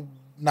ebile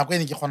nako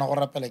ene ke kgona go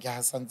rapela ke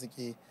ha santse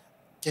ke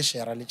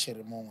share le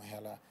cherry mongwe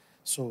hela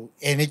so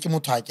ene ke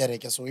motho a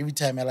kereke so every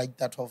time like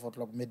that 12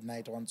 o'clock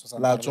midnight once so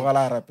la tsoga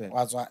la rapela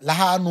wa tswa la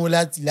ha no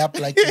la tsile a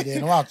plaki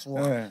ene wa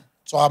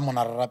tswa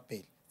mona re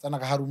rapela tsana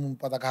ka harumu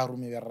mpata ka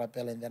harumu be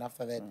rapela and then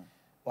after that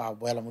wa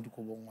boela mo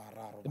dikobong wa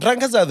raro.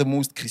 Drunkards are the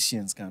most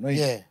Christians kan, right?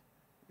 Yeah.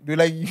 Do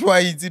like you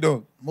are easy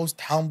dog. Most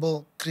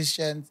humble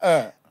Christians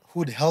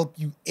who'd help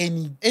you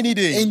any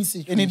day, any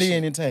situation. any day,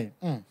 anytime.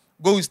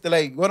 Ghost,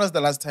 like, when was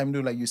the last time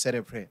like you said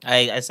a prayer?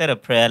 I said a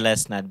prayer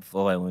last night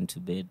before I went to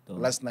bed. Though.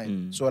 Last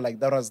night. So like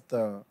that was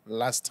the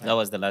last time. That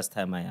was the last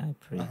time I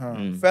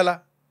prayed.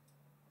 Fella.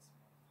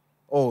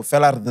 Oh,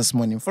 fella this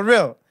morning. For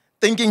real.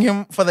 Thanking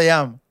him for the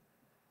yam.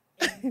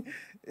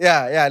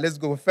 yeah, let's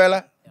go.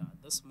 Fella. Yeah,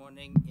 this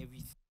morning, everything.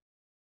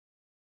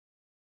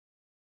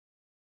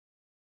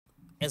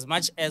 As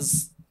much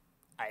as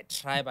I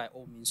try by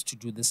all means to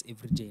do this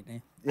every day,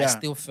 I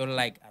still feel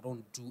like I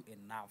don't do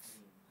enough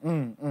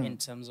in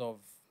terms of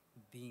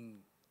being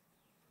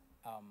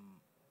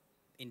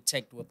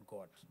intact with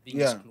God, being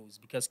His close.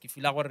 Because if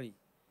you like,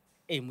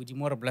 and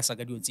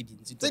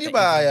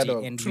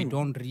we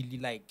don't really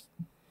like,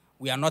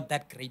 we are not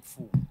that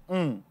grateful.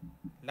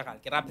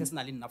 Like,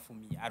 personally enough for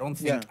me. I don't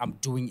think I'm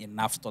doing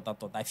enough.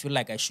 I feel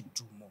like I should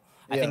do more.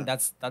 I think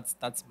that's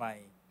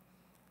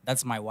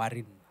my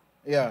worry.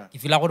 Yeah.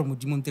 If you like what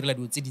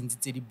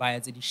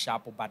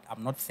sharp, but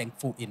I'm not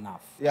thankful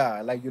enough. Yeah,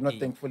 like you're not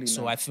thankful enough.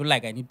 So I feel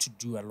like I need to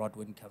do a lot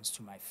when it comes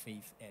to my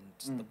faith and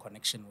the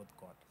connection with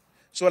God.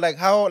 So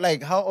how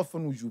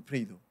often would you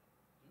pray though?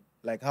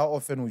 Like how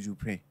often would you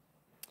pray?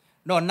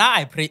 No, now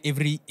I pray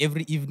every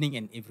evening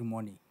and every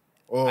morning.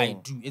 Oh. I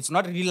do. It's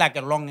not really like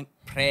a long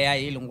prayer.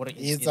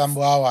 It's not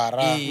really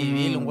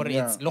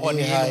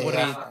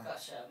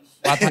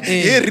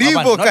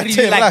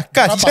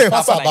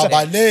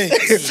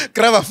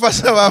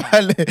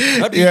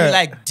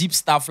like deep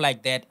stuff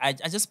like that. I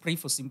just pray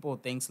for simple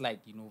things like,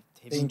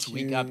 having to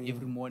wake up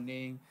every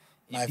morning,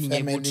 being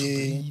able to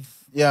breathe,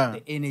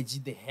 the energy,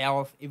 the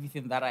health,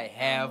 everything that I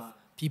have,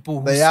 people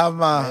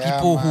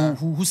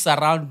who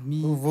surround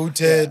me, who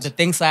voted, the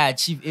things I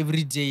achieve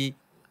every day,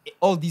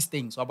 all these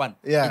things.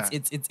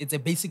 It's a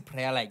basic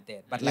prayer like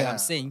that. But like I'm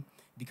saying,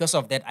 because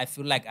of that, I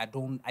feel like I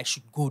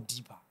should go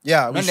deeper.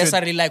 Yeah, not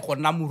necessarily like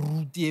every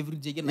day.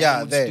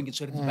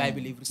 The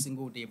Bible every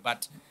single day,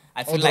 but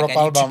I feel like I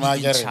need to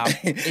be in charm.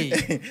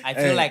 I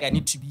feel like I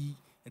need to be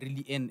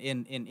really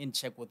in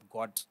check with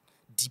God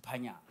deeper.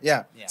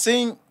 Yeah.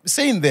 Saying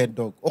that,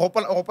 dog.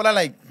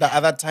 Like the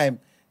other time,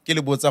 do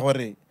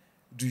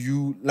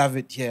you love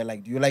it here?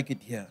 Like, do you like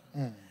it here?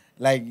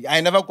 Like,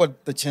 I never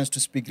got the chance to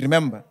speak.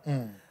 Remember,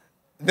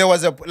 there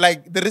was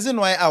the reason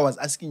why I was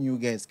asking you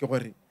guys.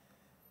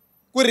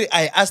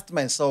 I asked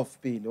myself,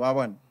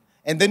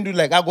 and then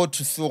I go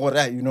to feel,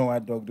 you know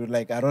what, dog, dude,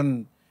 I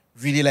don't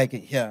really like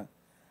it here.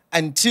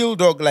 Until,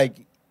 dog,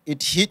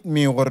 it hit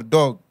me, or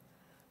dog,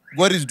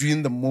 God is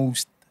doing the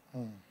most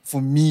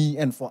for me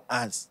and for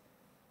us.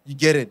 You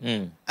get it?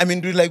 I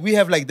mean, dude, we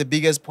have, the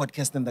biggest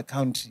podcast in the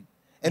country.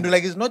 And, dude,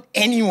 it's not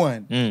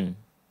anyone.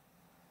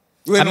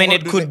 I mean,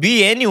 it could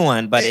be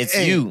anyone, but it's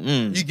you.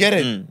 You get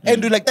it?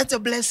 And dude, that's a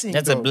blessing.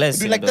 That's a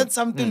blessing. Dude, that's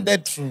something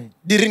that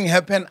didn't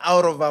happen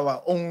out of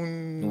our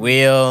own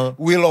will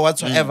or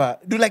whatsoever.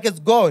 Dude, it's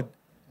God.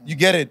 You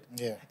get it?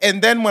 Yeah. And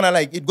then when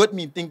it got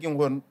me thinking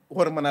when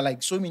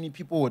so many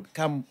people would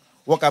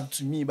walk up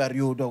to me, but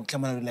yo, dog,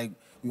 come on,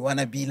 we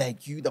wanna be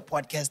like you, the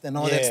podcast and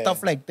all that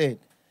stuff like that.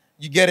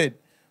 You get it?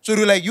 So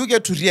you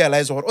get to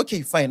realize,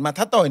 okay, fine, but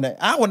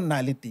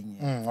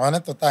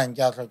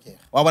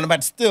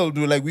still,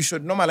 we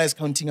should normalize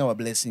counting our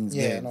blessings.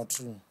 Yeah, not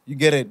true. You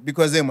get it?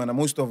 Because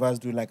most of us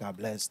are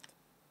blessed.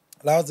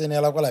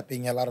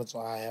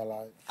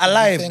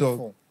 Alive,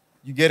 dog.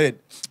 You get it?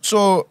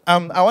 So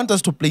I want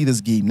us to play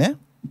this game, ne?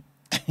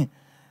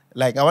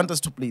 I want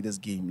us to play this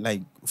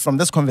game, from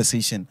this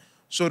conversation.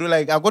 So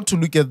I got to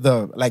look at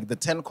the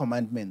 10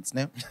 commandments,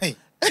 ne?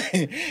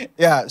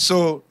 Yeah,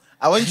 so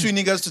I want you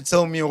niggas to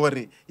tell me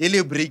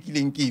yele break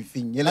link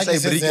thing. Yele say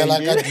break do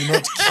not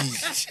kill.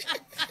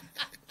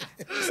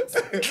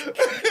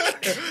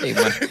 Hey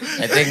man,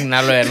 I think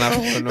nalo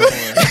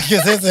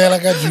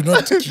do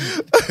not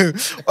kill.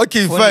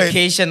 Okay, fine.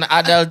 Fornication,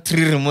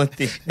 adultery,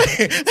 remote.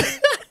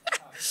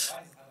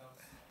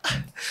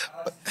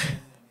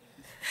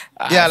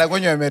 Yeah,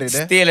 when you're married,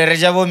 eh? Still,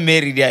 Rejavo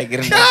married, I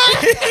agree.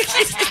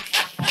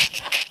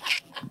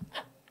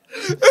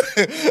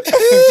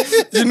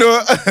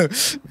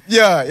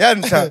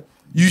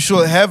 You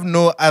shall have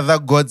no other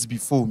gods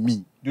before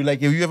me.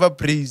 Have you ever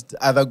praised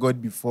other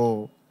God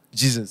before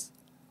Jesus?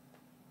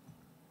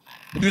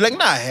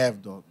 I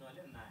have, dog.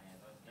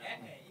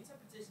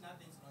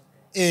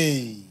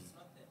 Hey.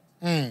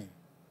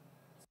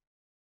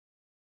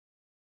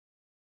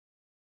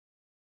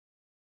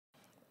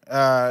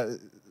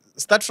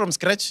 Start from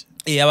scratch.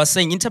 Yeah, I was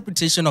saying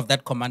interpretation of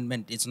that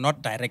commandment is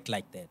not direct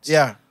like that.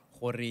 Yeah.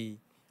 gore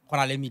go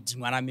na le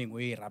medingwana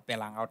mengwe e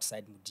rapelang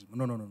outside modimo.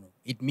 No.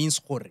 It means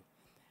gore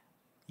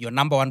your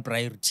number one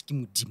priority ke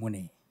modimo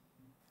ne.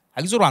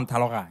 Ha ke tsore wa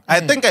ntlhaloganya.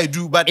 I think I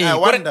do, but I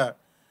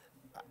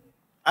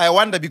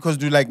wonder because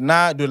do like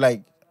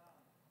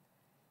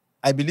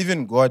I believe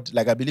in God,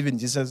 like I believe in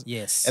Jesus.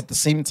 Yes. At the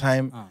same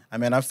time,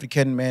 I'm an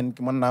African man.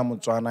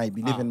 I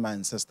believe in my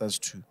ancestors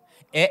too.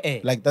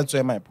 Like that's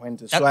where my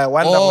point is. So I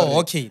wonder.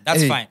 Okay,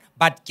 that's fine.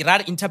 But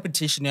that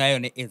interpretation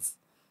is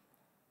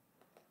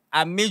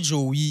a major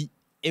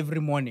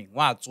every morning.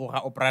 Wa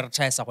tsoga o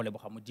prioritize go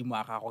leboga modimo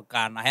a gago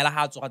kana. Hela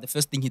ha tsoga the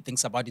first thing he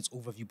thinks about is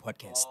overview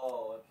podcast.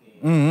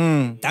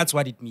 That's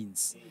what it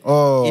means.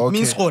 It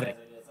means gore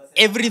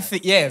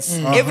everything. Yes,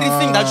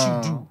 everything that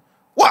you do.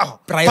 Wow,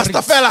 priority.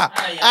 Pastor Fella.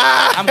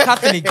 I'm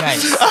Catholic,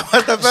 guys.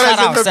 Pastor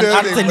Fella is in the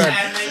building, man.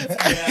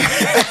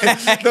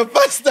 The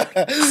pastor.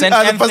 St.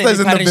 Anthony is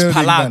in the Parish building,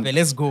 Palape. man.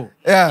 Let's go.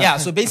 Yeah.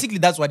 So basically,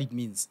 that's what it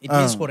means. It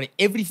means for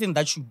everything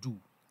that you do,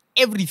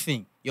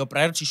 everything, your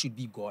priority should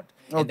be God,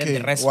 and then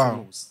the rest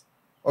follows.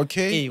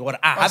 Okay.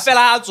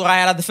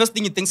 The first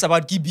thing he thinks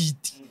about is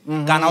beat. You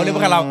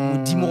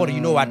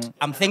know what?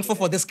 I'm thankful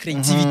for this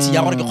creativity.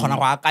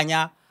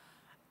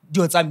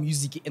 Do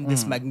music in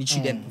this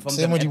magnitude and perform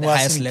them at the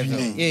highest level.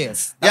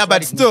 Yes. Yeah,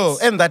 but still,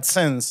 in that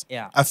sense,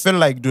 I feel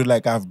like, dude,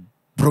 like I've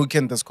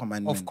broken this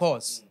commandment. Of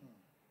course.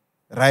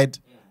 Right?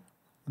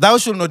 Thou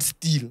shalt not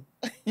steal.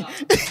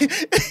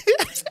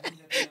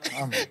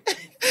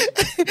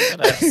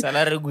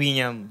 Salary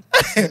guinyam.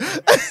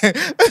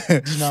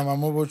 Dinama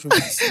mo bocho.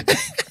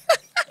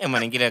 E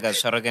mane ke le ka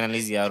tshwara ke na le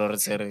ziaro re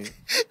tsere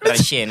ra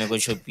shene go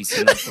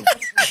shopisa na to.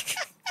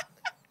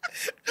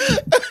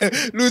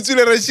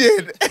 Lutsule ra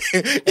shene.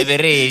 E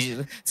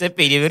bere se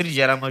pedi bere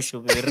jara ma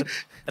shope re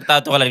ta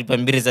tola di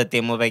pambiri za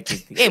temo ba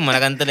kete. E mona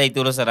ka ntela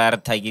itolo sa ra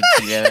target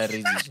ya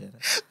re dijara.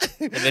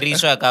 E bere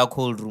iswa ka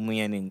cold room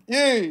yaneng.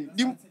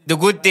 The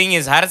good thing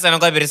is har tsana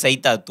ka bere sa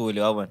itatole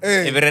wa bona.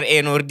 E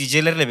bere no re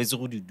dijele re lebetse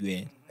go di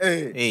duela.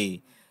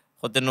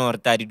 Go teno re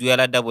ta di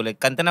duela double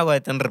ka ntena go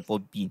eteng re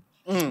popin.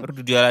 Re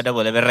di duela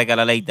double be re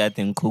rekala la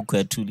itateng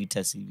coke 2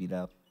 liters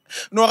bila.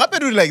 No, I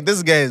do like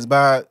this guys,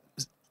 but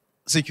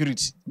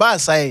security, but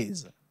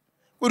size.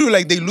 We do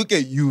like they look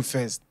at you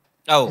first.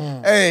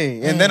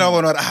 Hey, and then I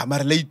want to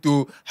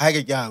marleito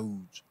hage out.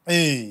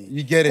 Hey,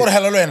 you get it. Or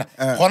hello ena.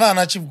 Hona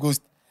na Chief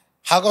Ghost.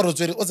 Haga ro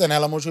tswere o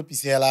tsenela mo shop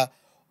isela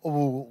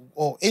o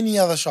any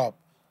other shop.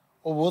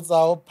 O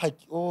botsa o pack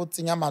o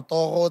tsenya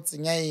matogo,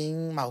 tsenya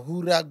eng,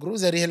 mahura,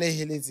 grocery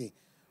heletse.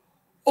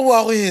 O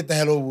wa go heta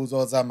hello o botsa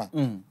o tsama.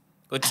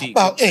 Ba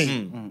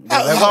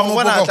go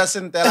bona tla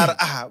sentela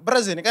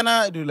Brazil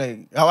kana do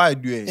like how I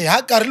do it.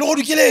 Ha ka re le go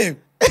dukile.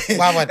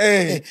 Ba ba.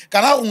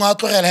 Kana go nga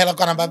tlogela hela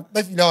kana ba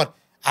file hore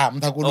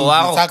mthakolo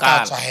tsa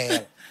ka tswa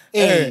hela.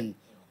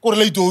 Go re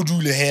le ito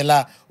dule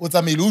hela o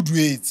tsamaile o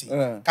duetse.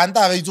 Ka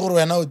nta ba itse gore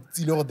wena o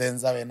tsile go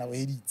dance wena o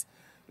editse.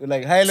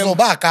 Like high level. So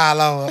ba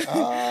kala.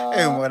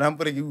 Mona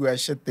mpore ke bua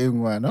shit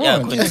ngwana. Yeah,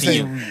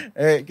 continue.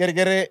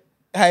 Kere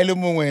high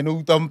level mongwe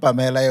no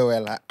utampamela yo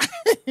wela.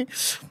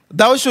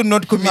 Thou should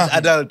not commit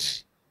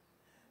adultery.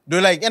 Do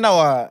like in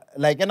our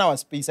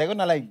space. I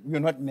gonna like we're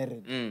not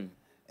married.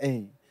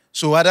 Hey.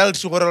 So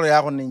adultery gore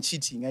ya go neng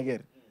cheating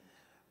again.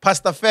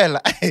 Pastor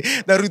Fella,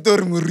 the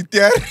rutori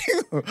muritiari.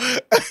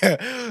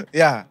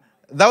 Yeah.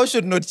 Thou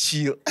should not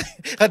chill.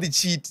 How to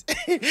cheat.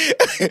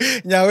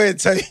 Nyawe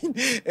tsai.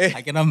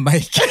 I cannot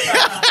mic.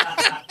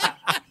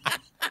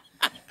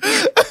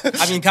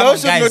 I mean, come on,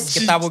 guys.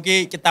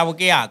 Ketaboke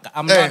yaka.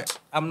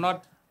 I'm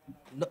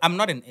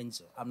not an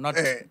angel. I'm not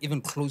even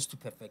close to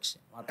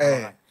perfection.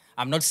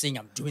 I'm not saying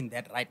I'm doing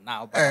that right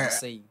now, but I'm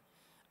saying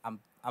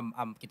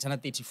I'm getting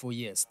 34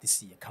 years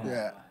this year. Come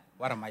on.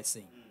 What am I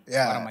saying? What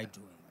am I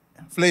doing?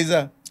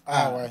 Flazer.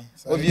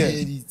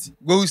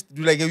 Ghost,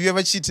 do like have you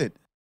ever cheated?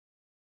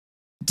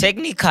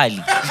 Technically.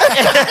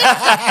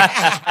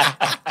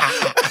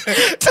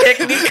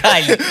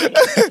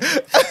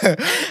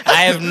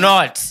 I have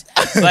not.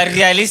 But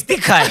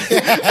realistically.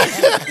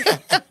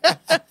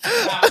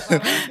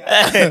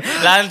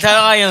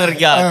 Lantana yung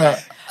regalo.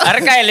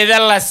 Arka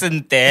level la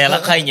sente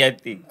la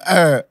kanyati.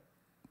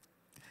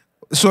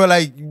 So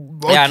like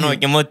okay. Yeah, no,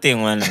 one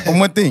thing. One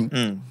more thing.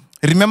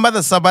 Remember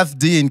the Sabbath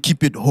day and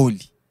keep it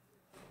holy.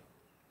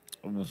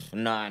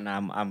 No,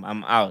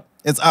 I'm out.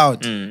 It's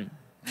out. Same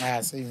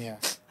here.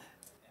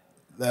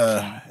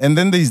 And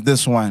then there's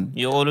this one.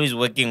 You're always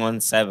working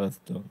on Sabbath,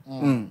 though.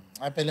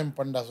 I pay him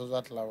ponda so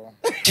that law.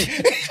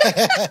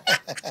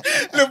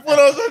 Le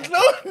polo so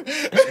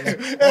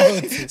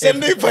that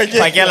Sunday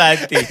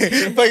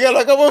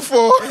Pagela come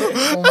for.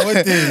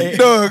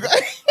 Dog.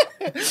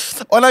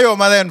 Honor your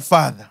mother and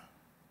father.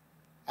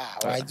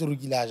 I do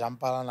gila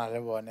jampala na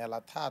le bone la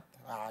thata.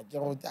 Ke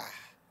go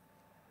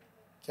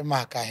ke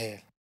maka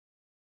he.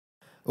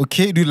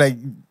 Okay, do like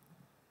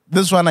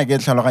this one I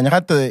get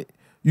tlhaloganya.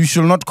 You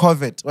should not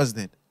covet. What's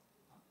that?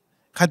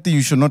 Khati,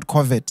 you should not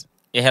covet.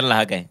 I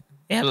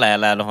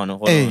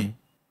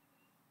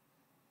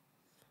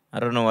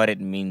don't know what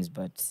it means,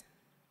 but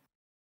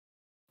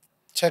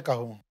check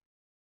out.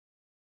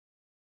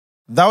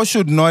 Thou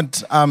should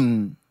not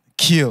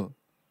kill?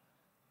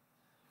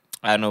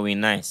 I know we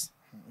nice.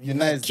 You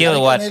nice.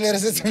 Kill what?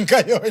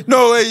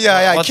 No way,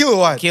 yeah. Kill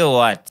what? Kill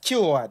what?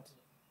 Kill what?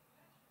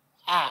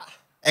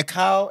 A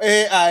cow?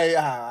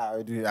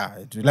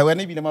 Dude. Like when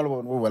you human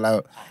beings.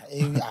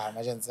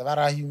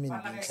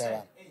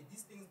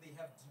 These things they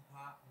have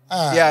deeper.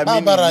 Yeah,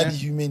 I mean,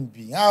 Human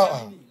being.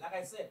 Like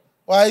I said,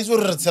 Why is it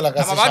I'm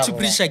about to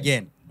preach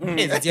again.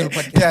 Hey, that's your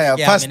podcast.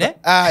 Yeah, pastor.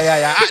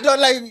 Yeah. I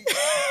don't like.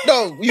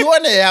 No, you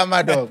want a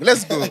Yama dog?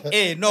 Let's go.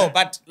 Hey, no,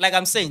 but like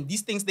I'm saying,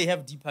 these things they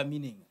have deeper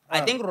meaning.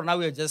 I think right now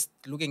we're just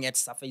looking at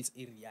surface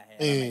area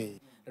here.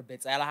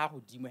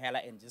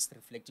 And just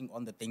reflecting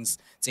on the things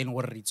saying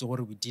what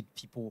we did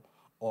people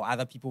or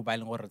other people by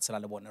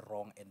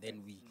wrong, and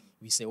then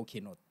we say, okay,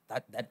 no,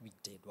 that we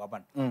did.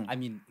 I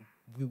mean,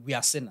 we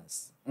are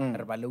sinners.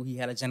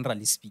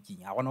 Generally speaking.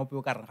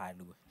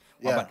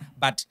 Yeah.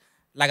 But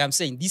like I'm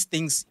saying, these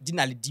things didn't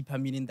have a deeper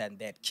meaning than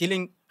that.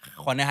 Killing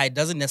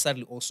doesn't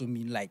necessarily also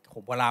mean like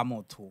What does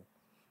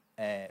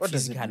it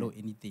physical mean? or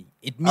anything.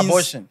 It means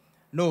Abortion.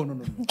 No.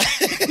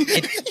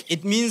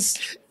 it means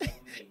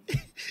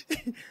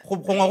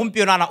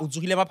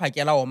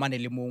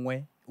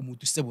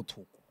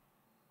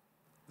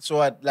So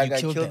what? Like You I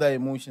killed kill them. the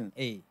emotions.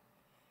 Hey,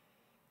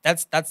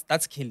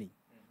 that's killing.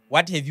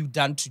 What have you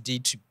done today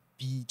to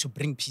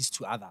bring peace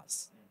to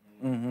others?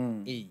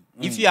 Hey,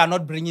 if you are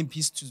not bringing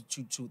peace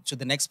to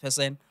the next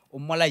person,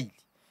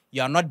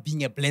 you are not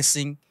being a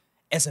blessing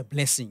as a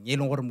blessing.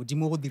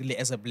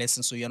 As a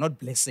blessing, so you are not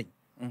blessing.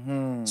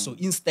 So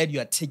instead, you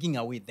are taking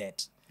away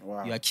that.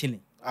 Wow. You are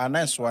killing.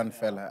 Nice one,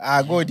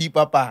 fella. Go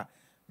deeper, pa.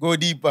 Go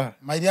deeper.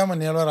 My dear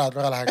Manelo,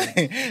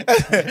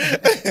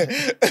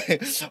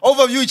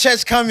 Overview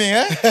church coming,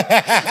 eh?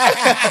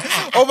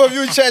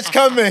 Overview church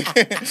coming.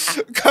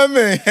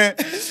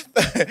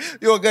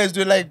 Yo, guys,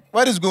 do like,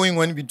 what is going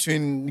on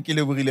between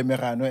Nikileburile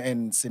Merano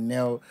and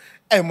Seneo?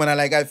 Hey, man,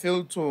 like, I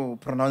failed to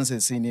pronounce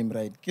his name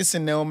right.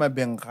 Seneo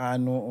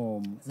Mabengano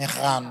or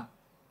Mechano.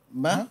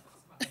 Ma?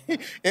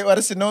 Eh, what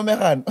is Seneo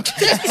Merano?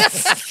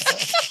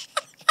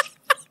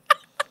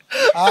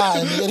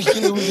 And you're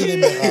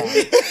killing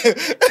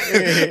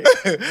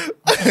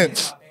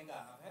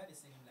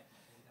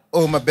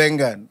Oh,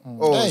 Mabengan.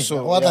 Oh, Hey,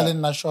 so. what Yeah. are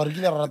the sure?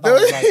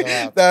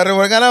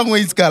 We're gonna go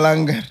is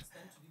Kalanga.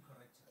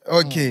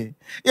 Okay.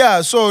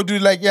 Yeah, so do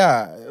like,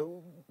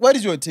 what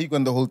is your take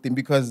on the whole thing?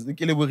 Because the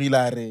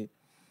Kileburilare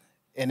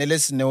and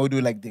let's know do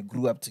like they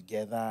grew up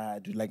together.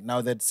 Do like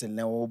now that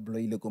Selneo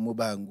Bloile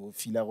Komobango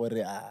feel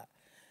like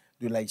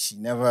do like she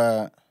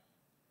never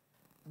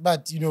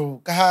But you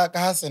know, kaha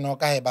seno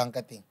kahe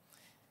banka thing.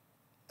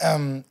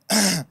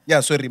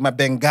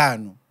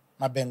 Mabengano.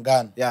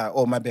 Mabengan. Yeah,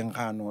 or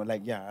Mabengano.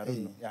 Like, I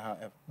don't know. Yeah,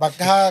 however. But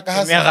kaha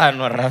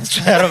Merano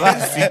raswer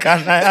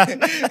basikana.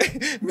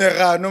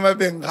 Merano,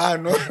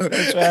 Mabengano.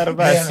 Raswer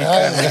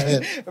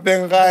basikana.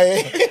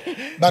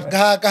 Bengai. But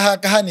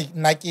kaha ni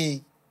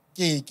naki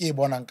ke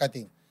bonang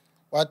kating.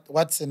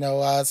 What seno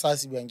wa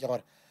sasi buang ke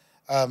gore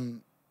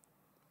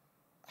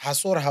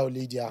hasor ha o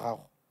lady ya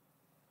gago.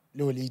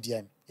 Le o lady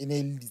ya me.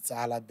 Ene le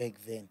ditsala back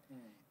then.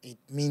 It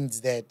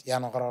means that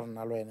yana gore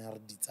rena lo ena re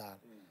ditsala.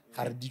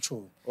 Ga re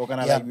ditšhono. Or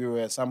kind of like we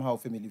were somehow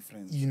family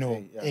friends. You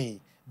know, Yeah.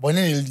 bone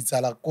ne le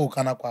ditsala ko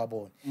kana kwa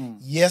bone.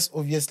 Yes,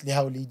 obviously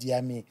how lady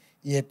ya me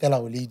e etela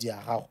o lady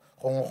ya gago.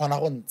 Go gona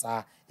go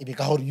ntsa e be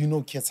ka gore you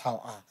know kids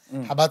how are.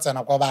 Ha ba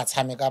tsena kwa ba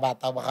tshameka ba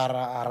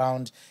tabogara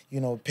around,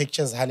 you know,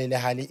 pictures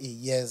halele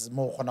yes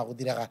mo gona go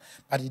direga,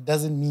 but it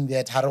doesn't mean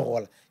that ha re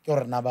gola ke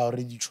gore na ba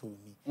already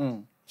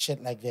tšhomi.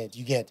 Shit like that,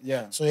 you get.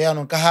 Yeah. So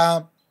no ka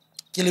ha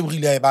ke le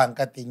bogile ba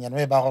nka teng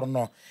yana ba gore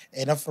no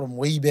ena from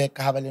way back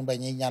ha ba leng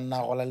banyenyana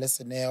na gola le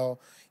Seneo,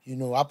 you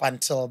know, up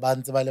until ba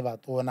ntse ba le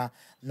batona.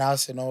 Now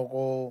Seneo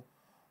go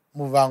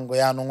Muvango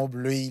ya no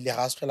bloile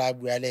ga se tla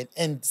bua le,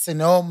 and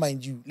Seneo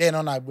mind you le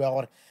no na bua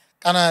gore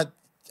kana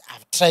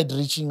I've tried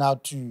reaching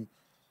out to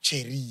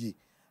Cherry,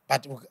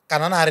 but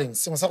kana na reng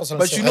sengwe sa go sona.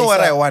 But you know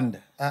what I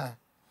wonder? Why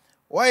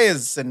Why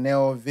is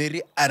Seneo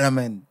very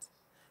adamant?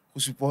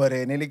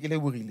 Kusupore ne le ke le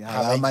bogile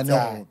ha ba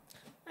mane.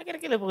 I gotta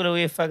get a little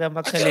way fucking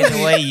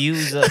Makalina way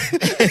user.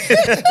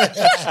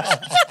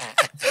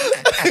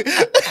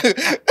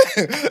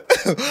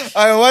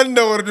 I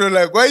wonder what you're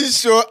like. Why is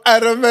so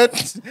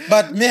adamant?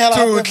 But me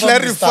To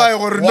clarify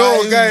or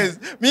no, guys.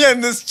 Me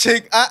and this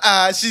chick,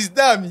 she's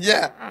dumb.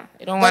 Yeah.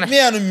 You don't But wanna, me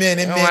and men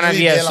you don't wanna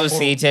be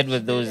associated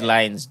with those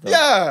lines, though.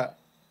 Yeah.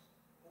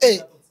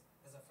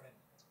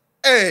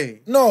 Hey.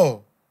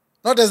 No,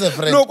 not as a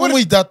friend. No, what-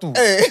 Umuitatu.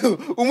 Hey.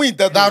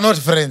 They are not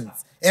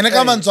friends. We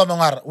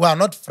are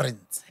not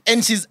friends.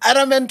 And she's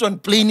adamant on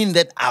planning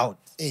that out.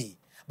 Hey.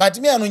 But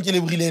me and Uncle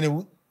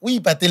we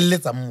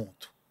patelletsa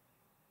motho.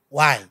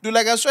 Why? Do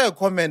like I saw a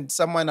comment,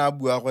 someone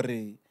abua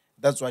gore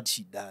that's what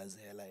she does.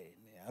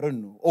 I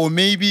don't know. Or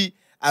maybe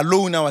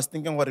alone I was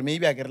thinking what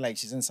maybe I get like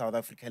she's in South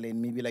Africa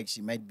and maybe like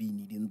she might be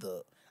needing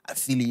the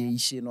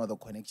affiliation or the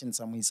connection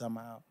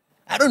somehow.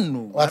 I don't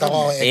know. What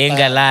about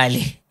Inga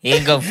lali,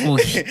 inga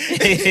fuki.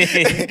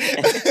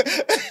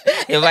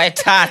 Ibai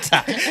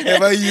tata.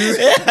 Ever you?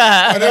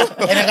 And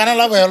I can't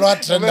love a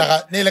lot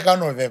trend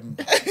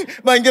November.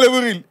 Mangele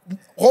Buril.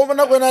 Go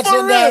bona go na For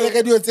trend ya real? le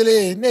ka dio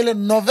tsele ne le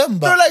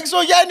November. They're like,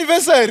 so your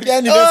anniversary. Ke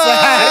anniversary.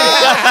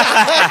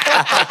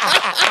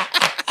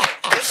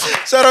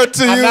 Shout out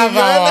to you, Another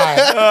man. one.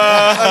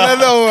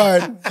 Another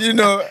one. You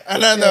know,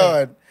 another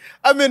one.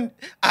 I mean,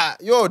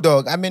 yo,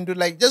 dog. I mean, dude,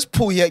 like, just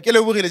pull here.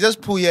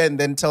 Just pull here and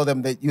then tell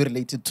them that you're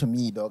related to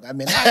me, dog. I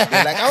mean,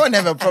 I won't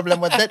have a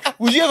problem with that.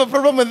 Would you have a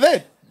problem with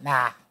that?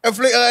 Nah. If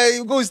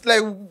Ghost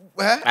like,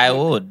 huh? I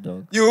would,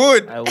 dog. You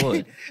would? I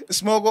would.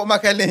 Smoke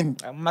Makaleni.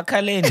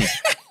 Makaleni.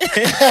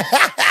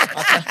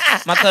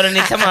 Macaroni,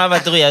 come on,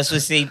 but we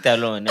associate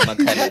alone.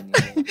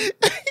 Makaleni.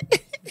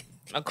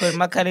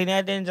 Makaleni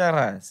are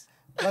dangerous.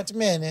 But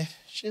man,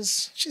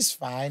 she's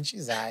fine.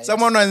 She's alright.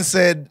 Someone once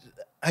said,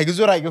 I guess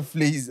what I get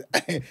fleas.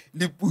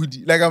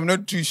 Lipudi. Like, I'm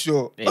not too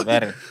sure.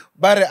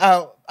 But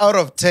out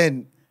of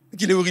 10,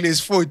 Kilewile is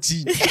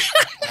 14.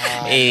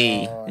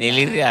 Hey,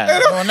 nearly real.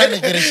 No, not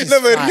like she's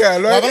Never fine.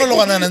 real,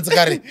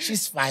 right?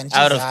 She's fine. She's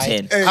Out of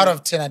alright. 10. Out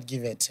of 10, I'd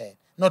give her 10.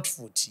 Not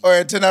 40. Or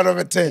a 10 out of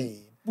a 10.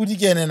 Budi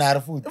again and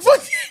our food.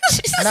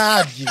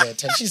 Nah, I'd give her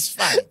 10. She's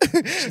fine.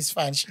 She's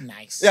fine. She's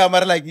nice. Yeah,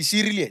 but like, is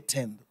she really a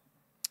 10?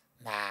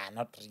 Nah,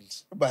 not really.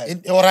 But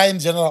In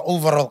general,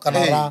 overall,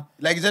 Canada.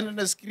 like, is that on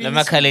the screen?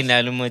 Makaleni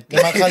alumoti.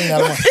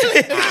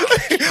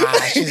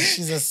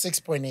 She's a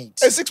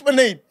 6.8. A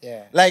 6.8.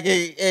 Yeah. Like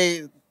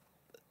a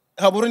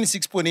Haburuni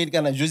 6.8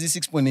 kana Josie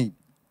 6.8.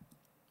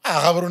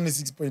 Gaborone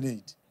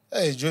 6.8.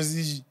 Hey,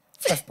 Josie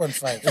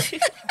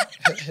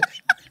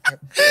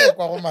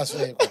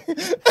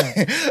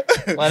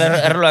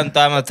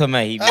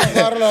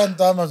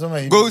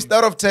 5.5. Ghost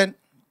out of 10.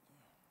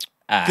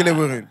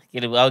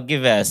 I'll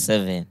give her a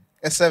 7.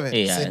 A 7.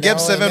 Yeah. Gap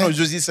 7 or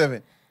Josie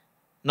 7?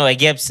 No, a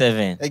gap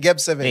 7. A gap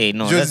 7. Hey,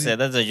 no, Josie.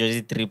 that's a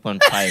Josie 3.5.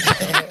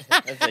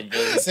 That's a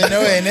Josie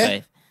Sino,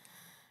 3.5.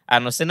 I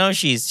know, so now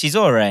she's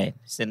all right.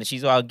 So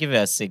I'll give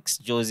her a 6.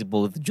 Josie,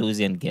 both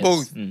Josie and Gaps.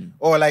 Both.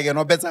 Or like, you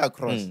know, better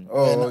across.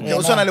 Oh, okay.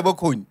 Also, na lebo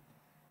coin.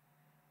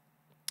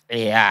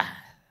 Yeah.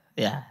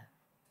 Yeah.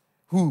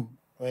 Who?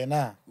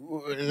 Wena.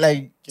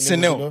 Like,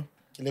 Senel.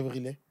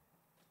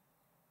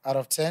 Out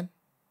of 10?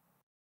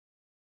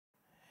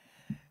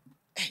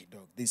 Hey,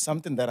 dog, there's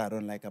something that I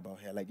don't like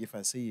about her. Like, if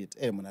I say it,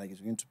 hey, man, like,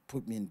 it's going to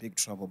put me in big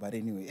trouble. But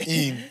anyway.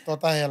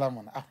 Tota hela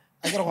man.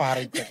 I gotta go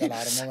hard.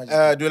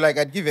 Do like,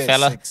 I'd give her a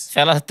 6.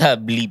 Fella ta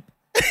bleep.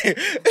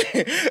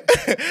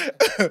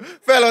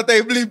 Fella ta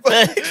bleep.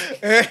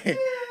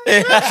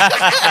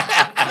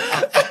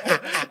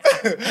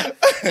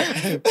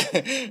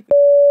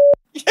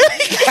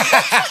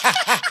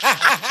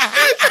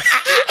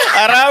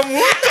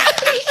 Aramu.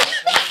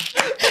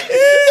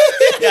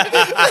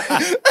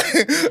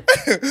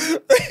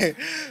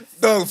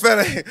 Dog,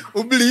 fella,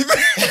 who believe?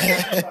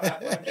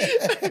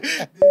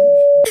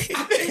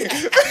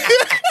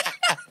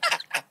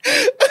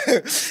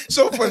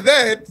 So for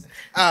that,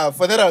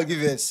 I'll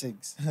give you a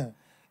 6.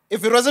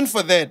 If it wasn't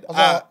for that,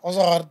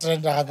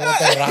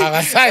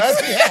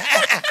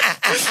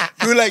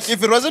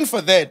 if it wasn't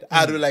for that,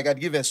 I'd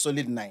give her a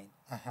solid 9.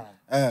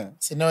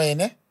 Sino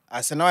ene?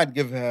 So now I'd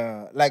give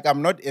her, like,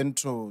 I'm not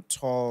into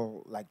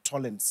tall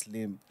and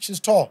slim. She's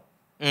tall.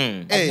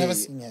 Hey, I've never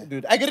seen her.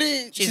 dude. I get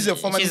it. She's a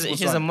former.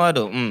 She's a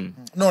model.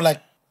 No,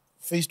 like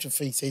face to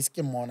face. He's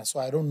mona, so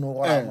I don't know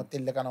what I'm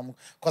telling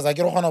because I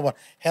get on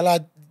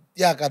hella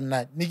yeah,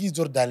 Niki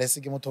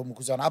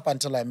Zordales up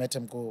until I met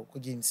him go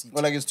game seat.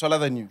 Well, like he's taller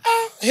than you.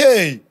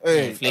 Hey,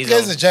 Hey, Please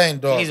he's a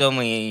giant dog. Please,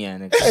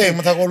 Hey,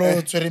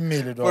 Mutakolo 20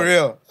 million dog. for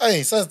real.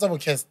 Hey, so it's double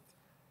cast.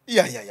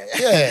 Yeah.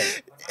 Yeah.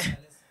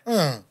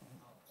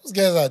 Those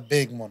guys are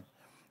big, man.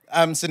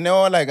 So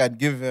now, like, I'd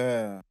give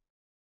her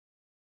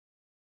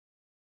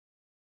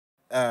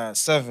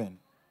 7.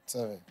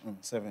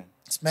 7.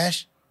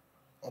 Smash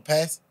or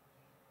pass?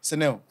 So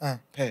now,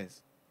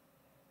 pass.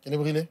 Can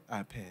you really?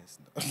 Pass.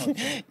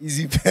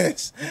 Easy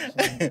pass.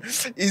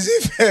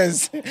 Easy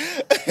pass.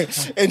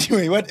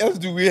 Anyway, what else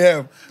do we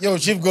have? Yo,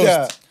 Chief Ghost.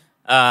 Yeah.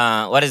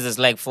 what is this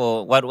like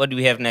for what do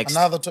we have next?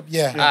 Another top,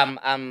 yeah.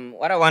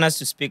 What I want us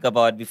to speak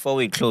about before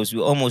we close,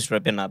 we're almost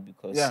wrapping up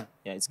because Yeah.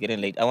 it's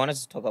getting late. I want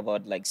us to talk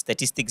about like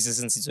statistics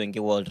since it's on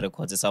world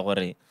records. It's our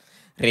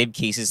rape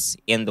cases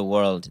in the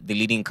world. The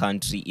leading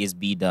country is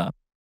Bida.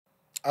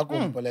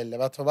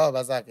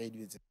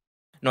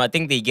 No, I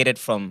think they get it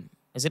from.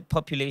 Is it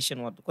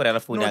population? What?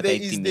 No,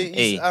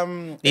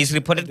 There's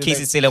reported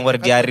cases saying where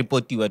they are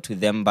reported to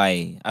them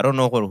by I don't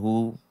know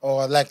who.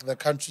 Or like the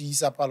country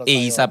Isapalo.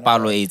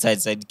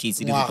 It's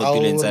cases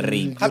reported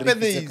rape.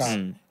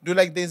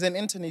 There's an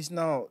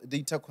international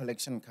data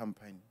collection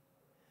campaign.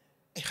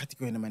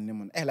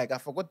 Like I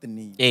forgot the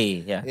name.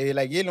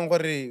 Like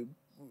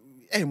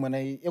man,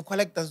 I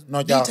collect data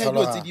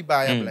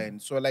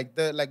so like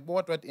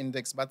what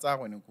index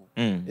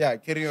yeah,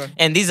 carry on.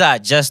 And these are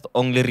just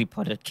only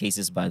reported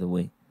cases, by the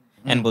way.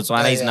 And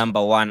Botswana is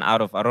number 1 out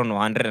of around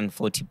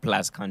 140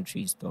 plus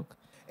countries, dog.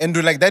 And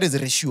that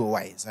is ratio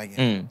wise, I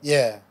guess.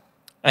 Yeah.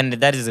 And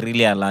that is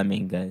really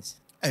alarming, guys.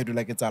 I do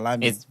like it's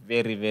alarming. It's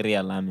very, very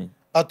alarming.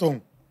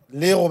 Atong,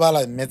 le go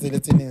bala metse le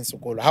tseneng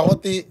sekolo. Ha go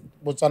te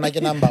Botswana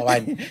ke number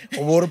 1.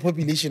 Over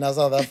population of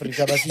South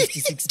Africa by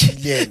 56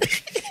 billion.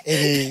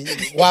 I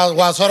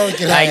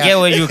get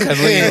where you can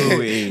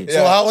go.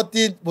 So how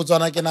did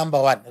Botswana ke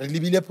number 1?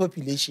 Relibile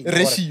population.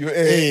 Ratio.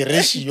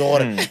 Ratio.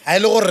 I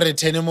look at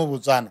return mo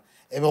Botswana.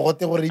 Our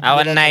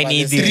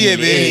 9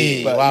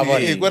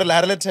 3 gore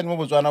la re 10 mo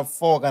Botswana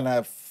 4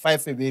 kana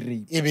 5 e be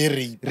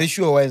rape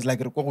ratio wise like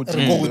re go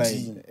godimo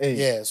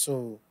yeah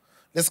so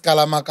let's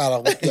kala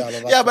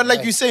yeah but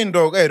like you saying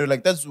dog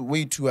like that's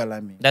way too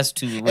alarming. That's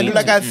too and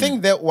like I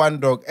think that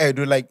one dog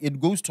like it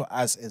goes to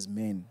us as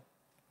men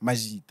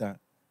majita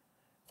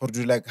or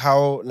do like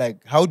how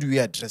do we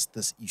address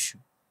this issue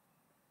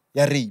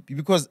yeah rape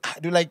because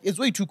like it's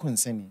way too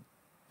concerning.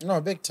 No,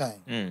 big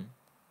time.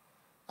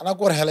 And I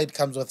got hell, it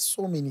comes with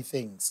so many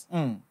things.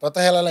 But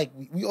the hell, like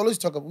we always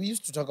talk about, we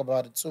used to talk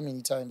about it so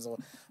many times.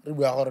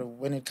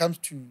 When it comes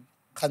to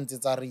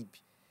cancer rape,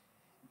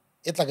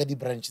 it's like a deep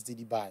branches that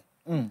you buy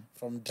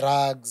from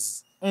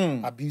drugs,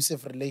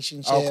 abusive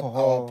relationship,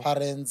 alcohol. our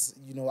parents,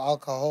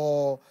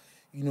 alcohol,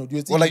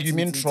 Or like you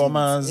mean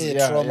traumas,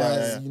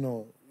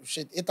 traumas,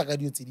 shit. It's like a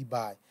dude that you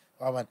buy.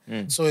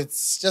 So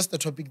it's just a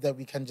topic that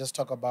we can just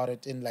talk about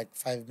it in like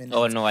 5 minutes.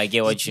 Oh no, I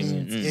get what you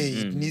mean.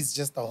 It needs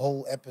just a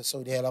whole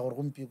episode here.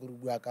 You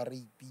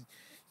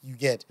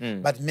get,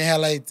 but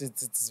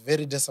it's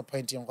very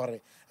disappointing.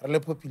 The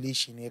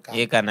population you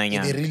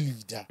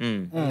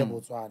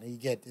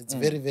get, it's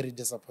very very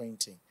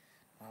disappointing.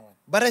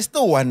 But I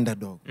still wonder,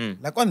 dog,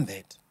 like on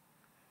that,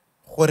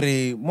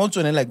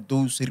 like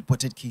those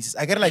reported cases.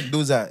 I get like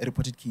those are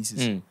reported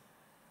cases.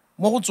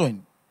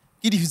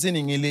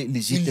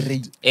 Legit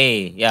rape.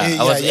 I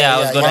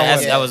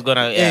was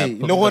gonna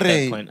put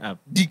that point up.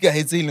 Do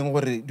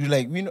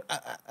like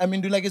I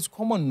mean do like it's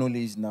common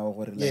knowledge now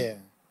like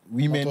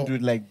women do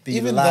like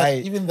they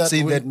lie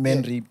say that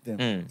men rape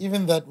them.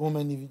 Even that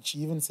woman, she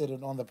even said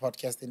it on the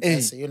podcast in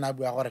essay.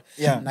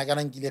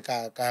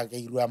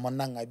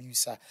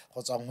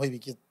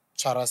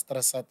 Tshwara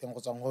stress a teng go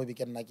tswang go be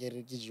ke nna ke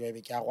re ke jiwa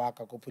be ke a go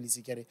aka ko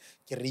police ke re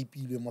ke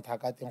rapeilwe motho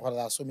ka teng gore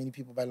there are so many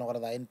people ba leng gore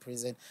they are in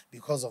prison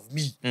because of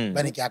me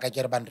ba ne ke aka ke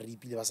re ban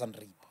rapeile ba san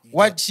rape.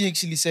 What she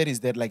actually said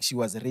is that like she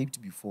was raped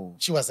before.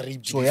 She was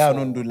raped so before. Yeah,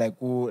 no do like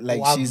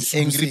she's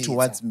angry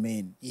towards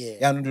men.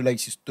 Yeah, no do like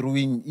she's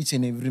throwing each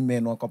and every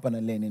man wa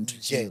kopana le into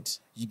jail.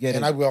 You get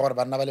and it. I bua gore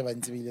bana ba le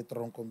bantsi ba ile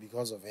tronkong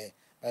because of her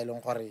ba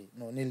leng gore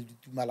no ne le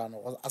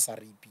ditumalano go asa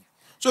rape.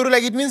 So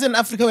like it means in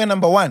Africa we're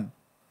number 1.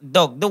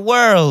 Dog, the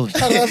world.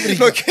 No,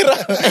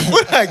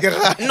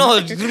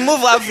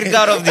 remove Africa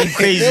out of the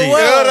equation. The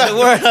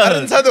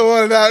world. The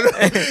world.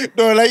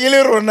 No, like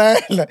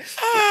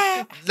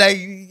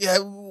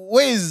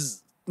where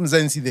is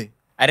Mzansi there?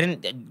 I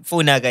didn't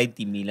phone a guy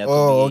to me.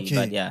 Okay.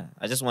 But yeah,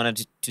 I just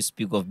wanted to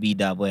speak of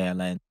B-Dub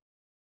Airline.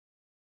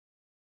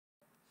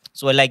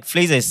 So like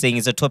Flazer is saying,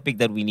 it's a topic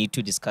that we need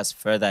to discuss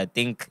further. I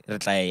think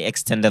it's like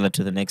extended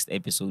to the next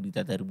episode.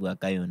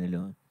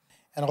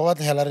 And what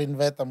the hell are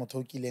invite a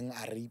motho killing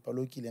a reap,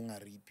 a killing a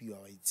reap, you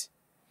are it.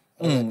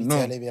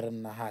 No.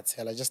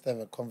 Just have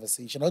a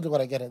conversation. How do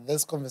I get it?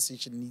 This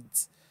conversation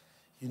needs,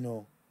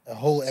 a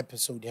whole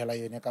episode.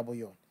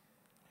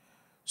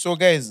 So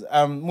guys,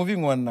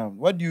 moving on now.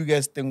 What do you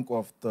guys think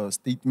of the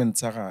statement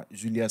Sarah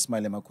Julius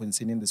Malema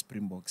concerning the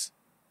Springboks?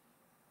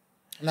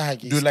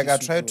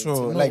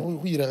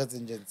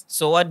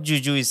 So what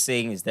Juju is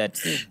saying is that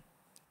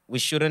we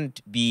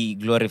shouldn't be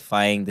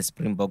glorifying the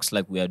Springboks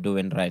like we are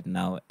doing right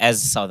now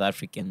as South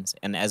Africans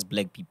and as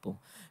black people,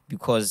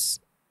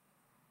 because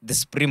the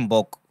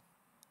Springbok,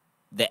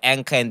 the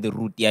anchor and the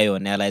root Yaya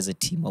is a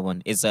team.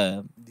 It's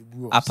a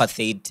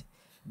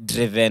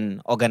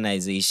apartheid-driven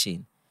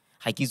organization.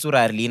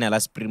 Hakitsura Arlina la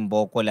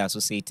Springbok or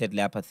associated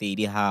le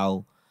apartheid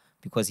how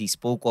because he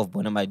spoke of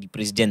Bonama the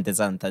president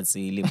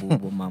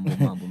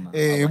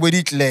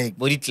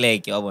body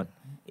clag.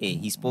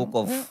 He spoke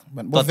of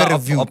total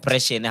of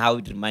oppression, how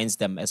it reminds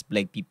them as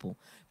black people.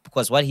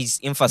 Because what he's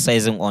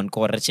emphasizing on,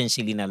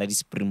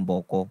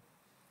 Springbok.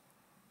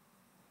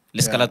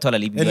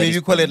 And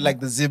maybe call it like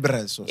the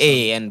zebras. Or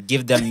and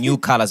give them new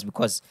colors,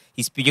 because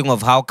he's speaking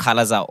of how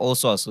colors are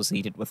also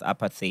associated with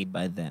apartheid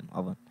by then.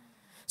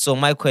 So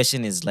my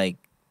question is like,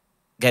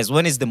 guys,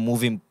 when is the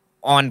moving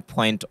on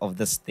point of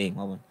this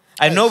thing?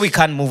 I know we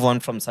can't move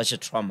on from such a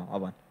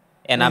trauma.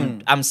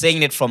 And I'm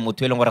saying it from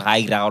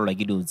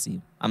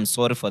I'm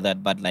sorry for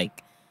that, but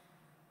like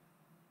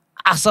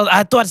I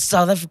thought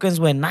South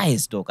Africans were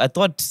nice, dog. I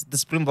thought the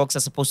Springboks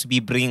are supposed to be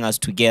bringing us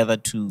together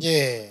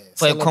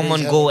for a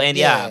common goal, and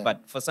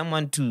but for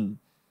someone to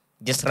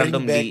just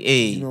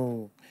randomly,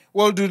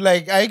 Well, dude,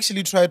 like I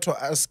actually tried to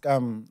ask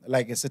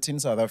like a certain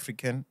South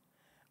African.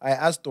 I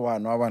asked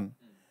one,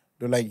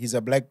 like he's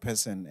a black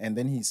person, and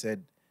then he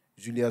said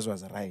Julius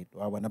was right.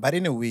 But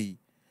in a way,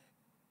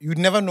 you'd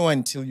never know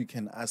until you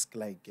can ask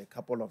like a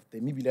couple of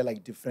them, maybe they're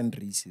like different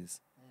races.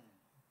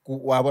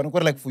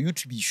 Like for you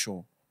to be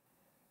sure,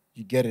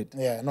 you get it.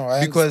 Yeah, no,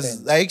 I because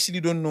understand. I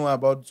actually don't know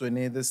about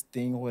Zone, this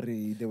thing where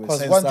they were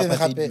saying one stuff thing I did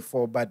happened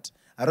before, but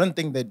I don't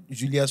think that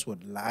Julius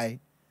would lie.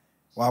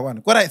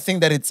 But I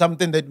think that it's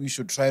something that we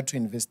should try to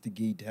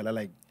investigate.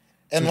 Like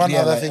And one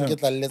other thing ke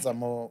tla letsa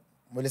mo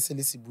le se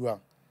le se buang.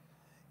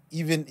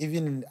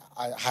 Even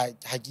I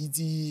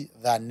ke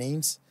their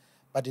names,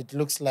 but it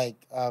looks like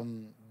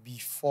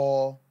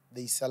before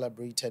they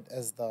celebrated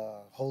as the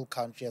whole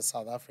country of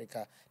South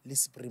Africa, le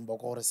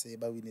Springbok gore se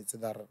ba winetse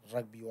the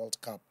Rugby World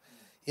Cup.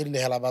 E rile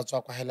hela ba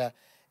tswa kwa hela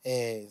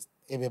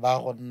ebe ba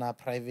gonna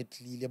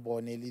privately le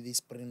bone le the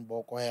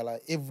Springbok hela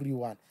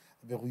everyone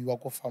be go iwa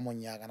ko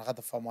famong ya kana ga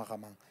te famo ga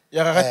mang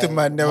ya ga te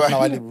manne ba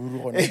wa le buru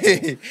gone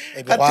e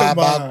be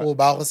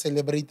ba go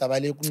celebrate ba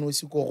le ku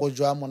nosi ko go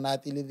jwa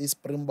monate le the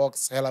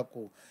Springboks hela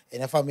ko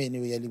ene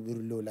family ya le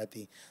buru lo la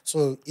teng.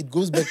 So it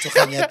goes back to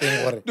khanya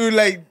teng gore dude,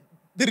 like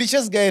the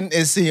richest guy in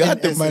SA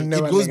it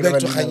goes back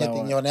to khanya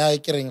teng yona ya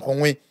kereng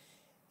gongwe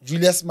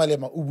Julius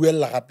Malema o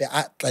buella gape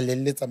a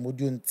tlalelletsa mo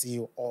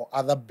diontseo or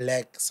other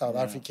black South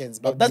Africans.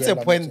 But that's a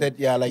point that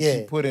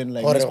he put in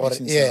like gore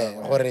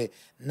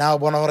now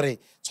bona gore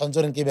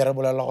tshwantse re ke be re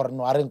bolela gore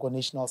no a re ko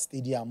National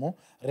Stadium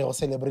re go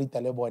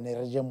celebrate le bone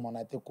re je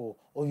monate ko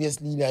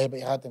obviously ile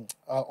ga teng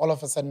all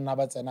of a sudden na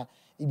ba tsena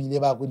e bile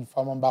ba go di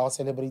farm ba go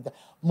celebrate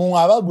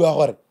mongwe ba bua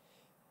gore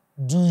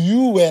do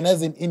you when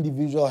as an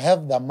individual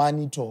have the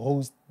money to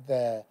host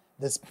the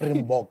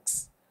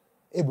Springboks?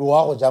 E be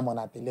wa go ja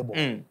monate le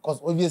bone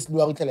because obviously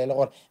wa go tlhela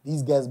gore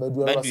these guys ba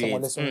duela ba sengwe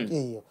le sengwe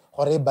ke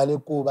gore ba le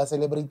ko ba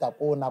celebrate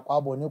ko na kwa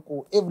bone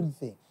ko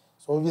everything.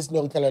 So obviously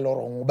wa go tlhela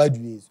gore go ba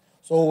duetse.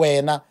 So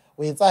wena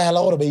o etsa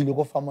hela gore ba ile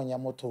go famong ya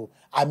motho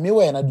a me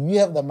wena do you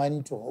have the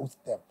money to host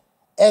them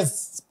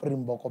as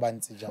Springbok ba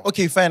ntse ja?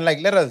 Okay, fine, like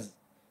let us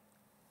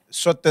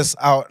sort this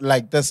out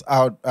like this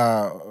one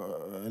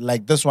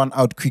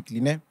out quickly,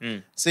 ne?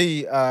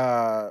 Say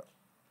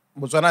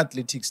Botswana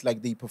Athletics,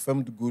 like they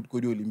performed good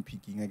the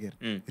Olympic again.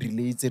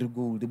 Relays are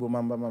good, the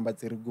mamba are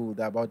good,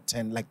 about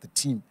 10 like the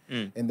team.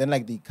 And then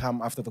like they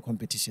come after the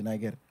competition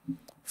again.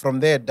 From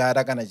there,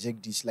 Dada gonna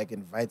Jagdish like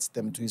invites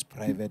them to his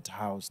private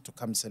house to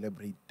come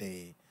celebrate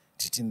the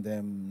treating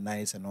them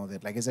nice and all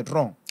that. Like, is it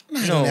wrong?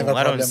 No,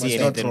 I don't see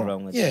anything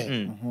wrong with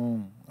it.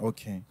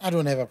 Okay. I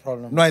don't have a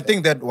problem. No, I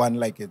think that one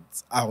like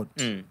it's out.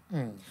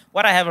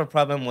 What I have a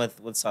problem with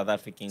South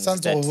Africans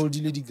is that some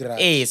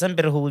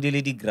people hold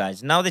the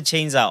grudge. Now the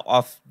chains are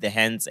off the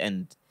hands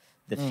and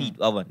the feet.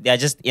 They are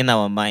just in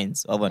our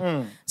minds.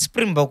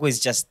 Springbok is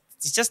just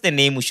a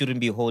name we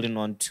shouldn't be holding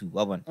on to.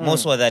 More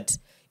so that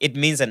it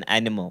means an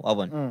animal. At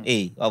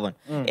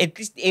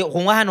least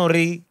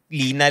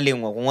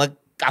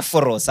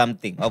or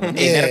something. But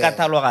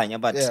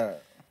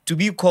to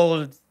be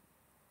called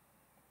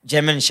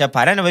German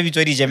Shepherd, I never be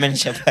told German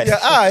Shepherd.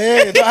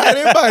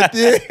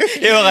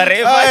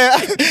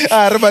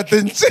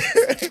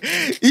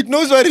 It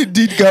knows what it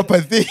did,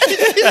 Kapathy.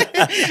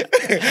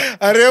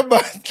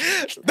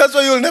 That's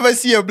why you'll never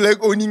see a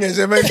black owning a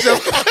German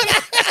Shepherd.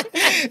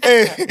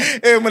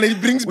 Hey, man,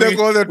 it brings back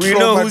all the trauma. We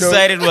know whose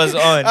side it was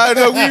on. I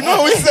know, we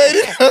know whose side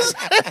it was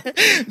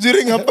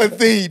during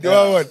apartheid.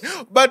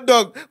 But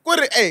dog,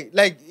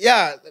 like,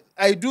 yeah,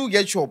 I do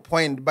get your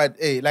point, but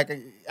like,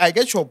 I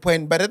get your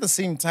point, but at the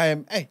same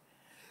time, I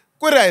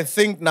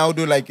think now,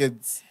 like,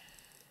 it's,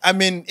 I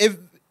mean,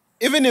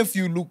 even if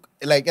you look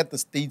like at the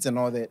States and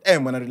all that,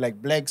 when like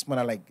blacks,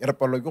 when like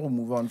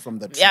move on from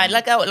that. Yeah,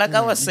 like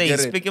I was saying,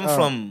 speaking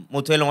from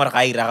Motuelo or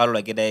Kaira,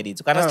 like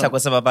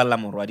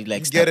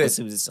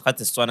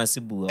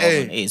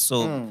it,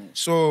 so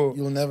so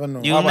you'll never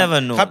know. You'll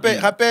never know.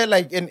 Happy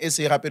like in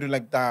SA, happy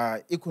like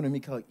the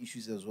economical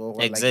issues as well.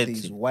 Exactly.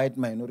 Like there's white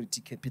minority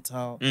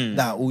capital,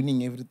 they're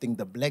owning everything.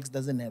 The blacks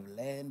doesn't have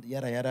land,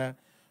 yada yada.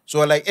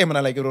 So like,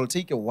 like it will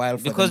take a while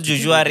for because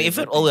usually if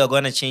at all we're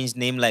gonna change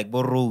name like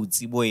Bo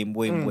Roads, boy,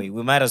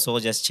 we might as well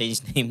just change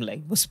name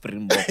like Bo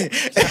Springbok. I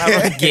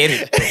don't get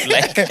it.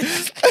 Like,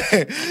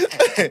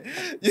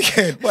 you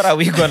can. What are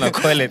we gonna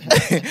call it?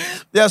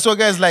 Yeah. So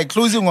guys, like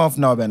closing off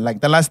now, man. Like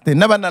the last thing,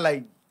 never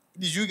like.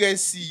 Did you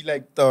guys see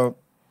like the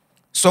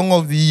Song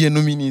of the Year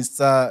nominees?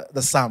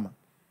 The summer.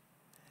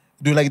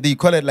 Do like they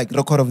call it like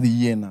Record of the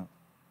Year now?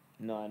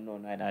 No,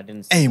 I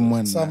didn't see. Hey,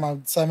 man.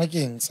 Summer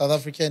King, South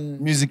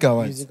African Music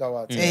Awards.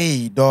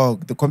 Hey,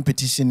 dog, the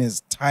competition is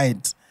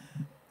tight.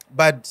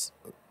 But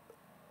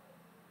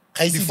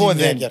before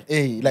then,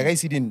 like I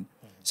said,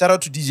 shout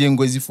out to DJ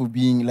Ngozi for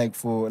being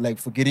for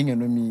getting a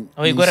nomination.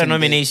 Oh, he got a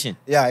nomination.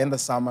 Yeah, in the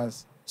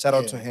summers. Shout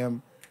out to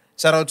him.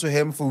 Shout out to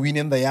him for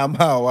winning the YAMA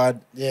award.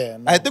 Yeah,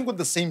 I think with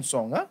the same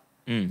song, huh?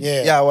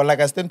 Yeah, well, like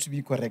I stand to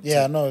be correct.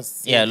 Yeah, no,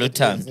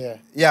 Lutan.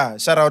 Yeah,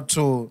 shout out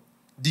to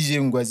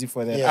DJ Ngwazi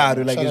for that.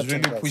 Like it's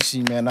really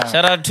pushing, man.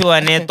 Shout out to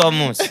Ane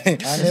Thomas.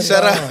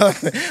 Shout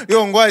out.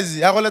 Yo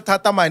Ngwazi, I gonna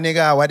tata my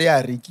nigga what they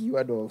are Ricky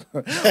what dog.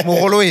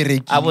 Mogolo e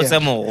Ricky. Abotse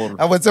mogolo.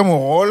 Abotse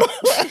mogolo.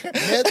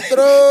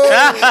 Metro.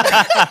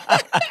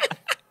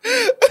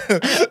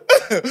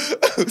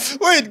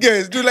 Wait,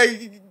 guys,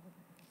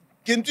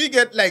 can we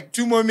get like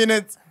 2 more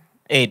minutes?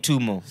 Hey, 2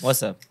 more.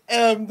 What's up?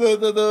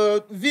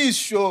 The V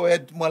show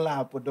at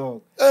Malapo,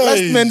 dog.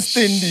 Last man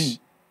standing.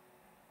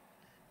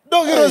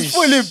 Dog, it was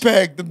fully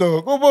packed,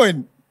 dog. Go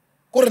on.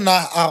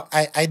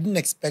 I didn't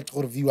expect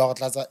to review out.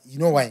 You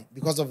know why?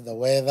 Because of the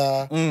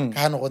weather.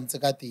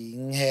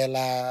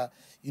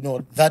 you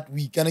know, that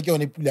week. And I get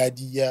on a pool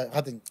idea,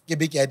 I think, you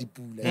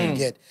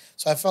get.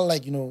 So I felt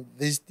like, you know,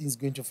 this thing's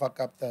going to fuck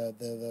up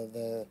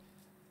the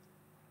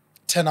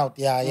turnout,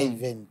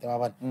 event.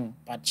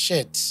 But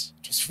shit,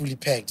 it was fully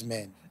packed,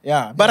 man.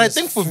 Yeah, but I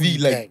think for V,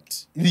 fully like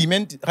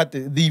packed.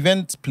 the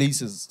event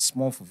place is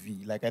small for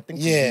V. Like I think,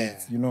 for V,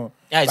 it's, you know,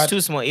 Yeah, it's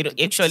too small.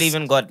 It actually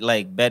even got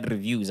like bad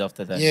reviews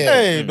after that. Yeah.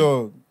 hey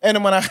dog,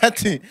 and when I had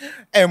to,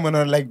 and when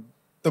I like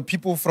the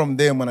people from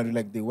there, when I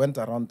like they went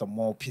around the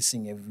mall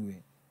pissing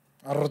everywhere.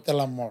 I wrote a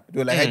lot more. They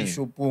were like, "Hey,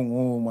 shopong,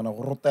 oh, man, I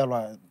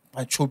rotelwa,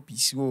 I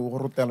chopis, oh,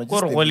 rotelwa." Go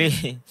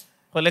Just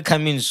Gole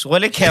Camins,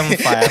 Gole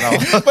campfire.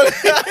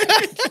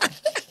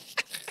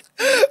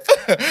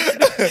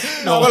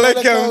 no,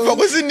 like I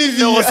was in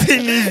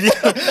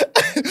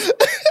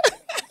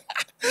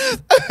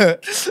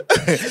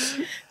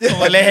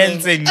Gole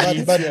hands and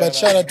knees. But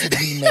shout out to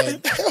B,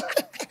 man.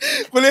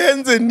 Gole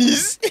hands and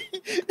knees.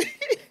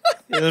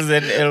 Heels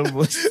and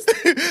elbows.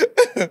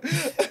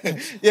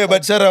 Yeah,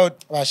 but shout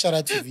out. Well, shout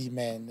out to V,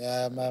 man.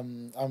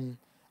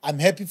 I'm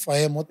happy for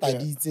him. What I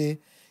did say,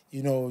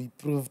 you know, he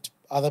proved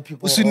other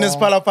people Sweetness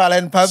wrong. pala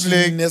in public.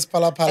 Sweetness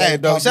pala Hey,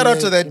 in dog, shout out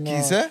public, to that you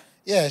kiss, know. eh?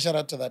 Yeah, shout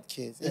out to that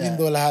kid. Yeah. Even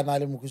though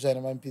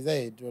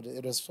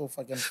it was so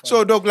fucking fun.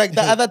 So, dog, like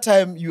the other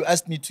time you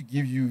asked me to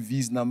give you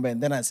V's number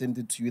and then I sent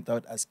it to you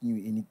without asking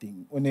you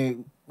anything.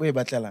 Wait,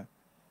 Batlela.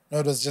 No,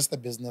 it was just a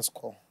business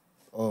call.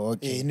 Oh,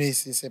 okay. You know,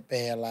 it's a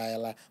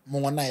pehela.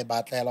 Mongwana e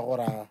batlela gore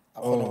a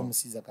kgone go mo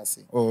siza ka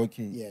se. Oh,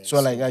 okay. Yeah, so,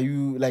 like, are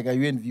you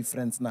and V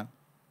friends now?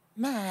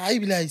 Nah, I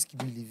believe I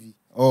skip V.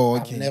 Oh,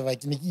 I've okay. never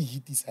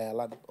hit this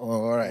island. Oh,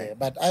 all right. Yeah,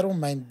 but I don't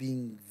mind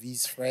being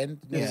V's friend.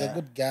 You know, he's a Yeah.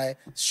 good guy.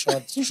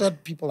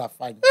 Short people are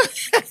fine.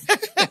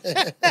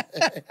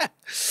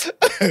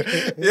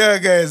 Yeah,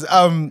 guys.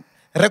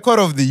 Record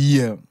of the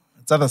year.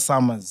 It's other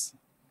summers.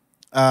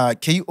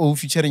 KO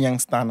featuring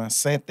Youngstana,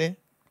 Sete.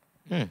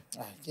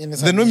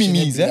 The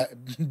nominees, eh?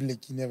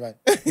 Blakey never.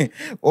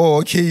 Oh,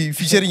 okay.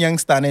 Featuring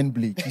Youngstana and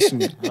Blake. So,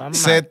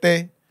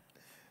 Sete.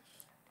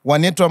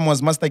 One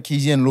was Master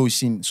KG and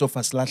Lotion. So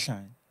fast last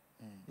line.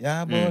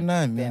 Yeah,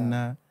 bona,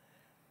 mina.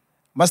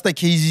 Master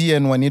KG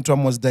and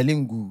One was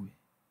Dalingu.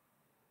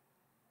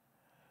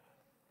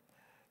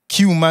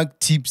 Q Mark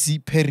Tipsy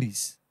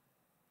Paris.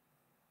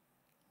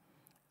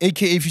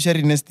 AKA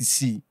featuring Nasty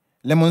C.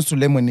 Lemons to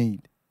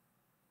Lemonade.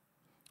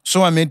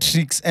 So I made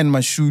Tricks and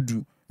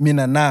Mashudu.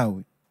 Mina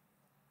nawe.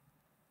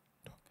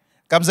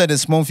 Kabza the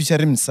small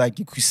featuring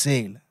Msaki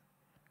Kusela.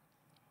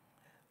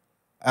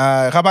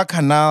 Raba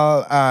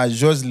Canal,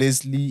 George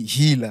Leslie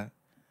Healer.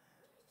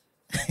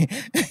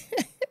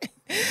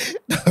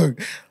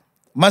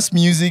 Mass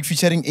Music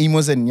featuring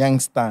Amos and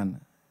Youngstan.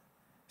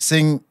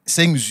 Sing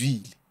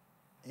Zwil.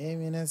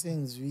 Mina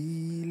sings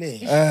really.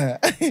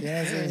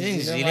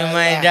 Really,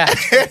 my dad.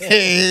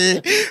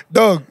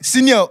 Dog,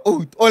 senior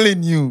oath, all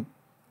in you.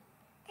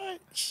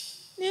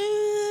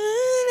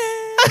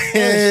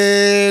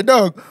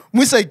 Dog,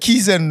 Musa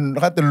Keys and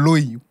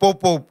Rataloy,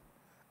 pop.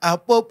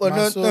 Pop,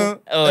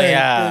 Maso. Oh,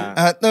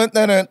 yeah.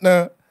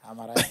 no.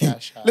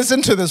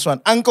 Listen to this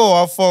one. Uncle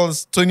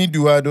Waffles, Tony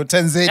Duado,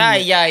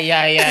 Tanzania.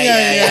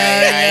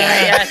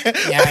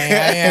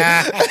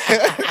 Yeah.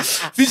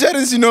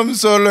 Featuring Sinom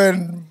Solo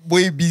and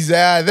Boy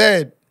Bizarre.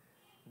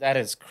 That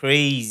is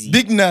crazy.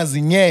 Big Naz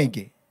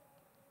Nyege.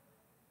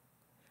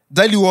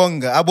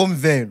 Daliwonga, Abom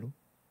Velo.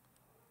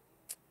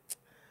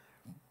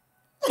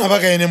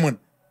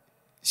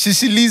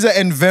 Shishiliza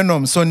and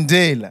Venom,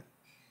 Sondela.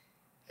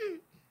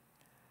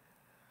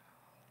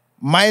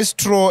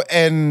 Maestro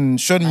and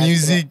Sean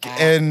Music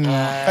and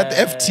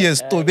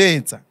FTS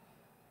Tobeta.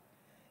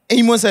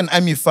 Amos and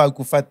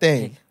Amifaku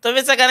Fatel.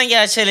 Tobetsa kana ke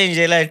a challenge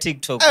like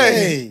TikTok.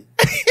 Hey.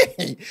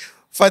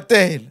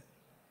 Fatel.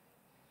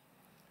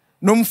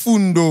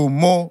 Nomfundo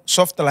Mo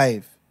Soft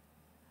Life.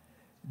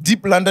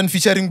 Deep London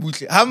featuring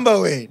Butle. Hamba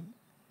wen.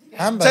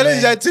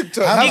 Challenge at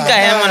TikTok. Ika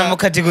ya mana mo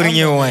category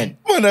nye one.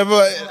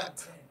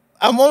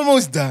 I'm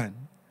almost done.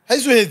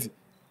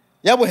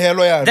 Yabo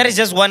hello ya. That is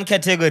just one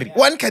category.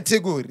 One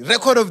category.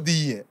 Record of the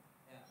year.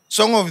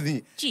 Song of the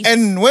year. Jeez.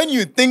 And when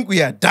you think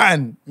we are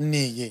done,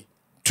 Nigga.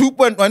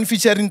 2.1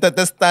 featuring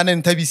Tata Stan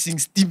and Tabi Singh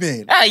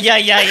Steamer.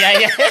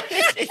 Yeah.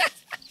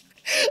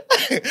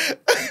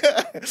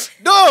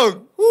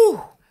 Dog.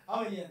 Whew.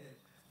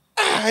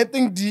 I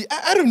think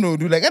I don't know,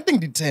 dude. Like, I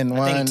think the 10.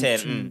 I think 1, 10,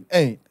 2,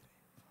 8.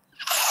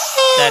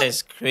 That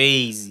is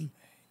crazy.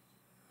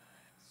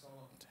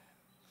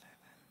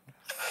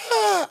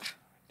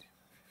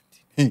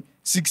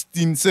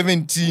 16,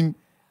 17,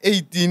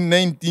 18,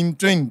 19,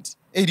 20.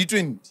 80,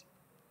 20.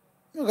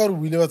 You got to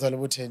really what all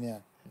about 10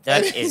 years.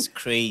 That is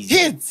crazy.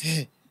 Hits.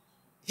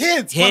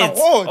 Hits.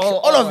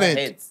 All of it.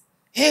 Hits.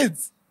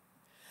 Hits.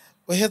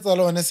 We hit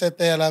all on a set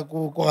there like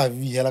go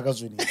ravi like a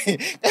zuni.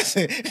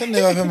 Can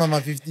never remember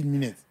 15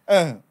 minutes.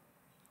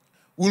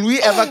 Will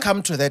we ever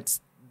come to that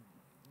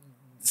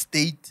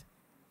state?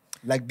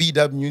 Like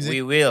B-dub music?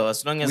 We will,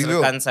 as long as We we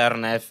will. can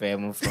turn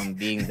FM from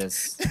being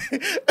this.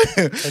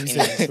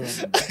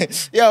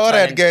 Yeah, all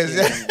right, guys.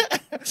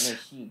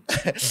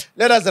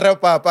 let us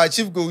wrap up.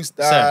 Chief Ghost,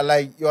 Sir.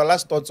 like your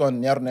last thoughts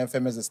on Yarna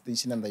FM as a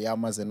station and the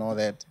Yamas and all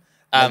that.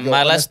 Like your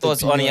My last honest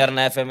thoughts on opinion.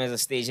 Yarna FM as a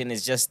station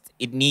is just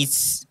it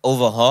needs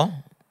overhaul.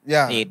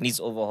 Yeah. It needs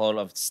overhaul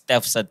of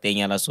stuff. So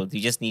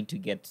you just need to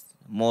get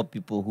more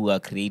people who are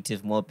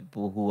creative, more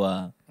people who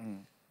are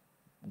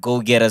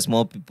go-getters,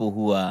 more people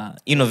who are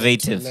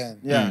innovative. learn.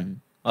 Yeah.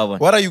 Wawan.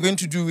 What are you going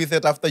to do with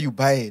it after you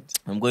buy it?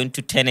 I'm going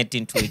to turn it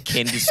into a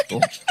candy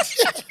store.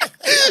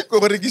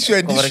 Kobarekiswa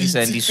and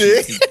Kobarekiswa and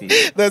Sweetie.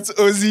 Sweetie. That's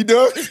Ozzy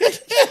dog.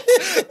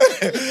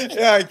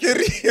 Yeah,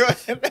 carry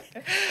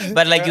on.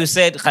 But like you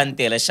said,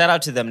 Khantela, shout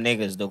out to them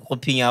niggas though. Go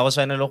pinya, go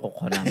tshwana le go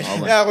kgona,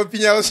 wawan. Yeah, go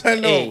pinya go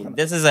tshwana Hey, go.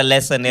 this is a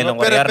lesson. No,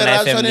 Where pere,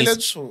 Yarna a FM tshwanele needs,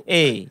 tsho.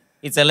 hey,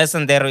 it's a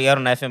lesson there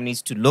Yarna FM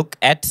needs to look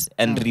at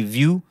and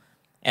review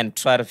and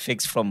try to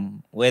fix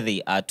from where they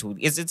are to.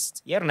 It's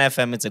Yarna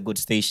FM, it's a good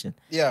station.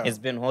 Yeah. It's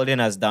been holding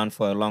us down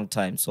for a long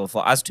time. So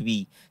for us to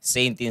be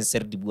saying things,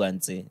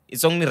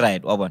 it's only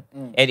right, wawan.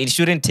 And it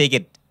shouldn't take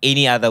it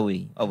any other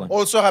way, wawan.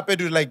 Also happy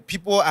to like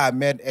people are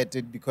mad at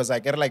it because I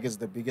get like it's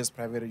the biggest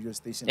private radio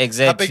station.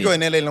 Exactly. Happy ko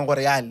ene le leng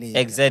gore ya le.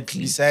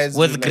 Exactly. Besides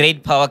with like,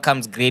 great power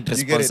comes great You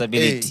get it.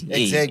 responsibility.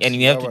 Hey, exactly, And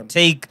you have that to one.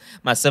 take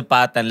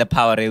Masepat and the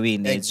power away.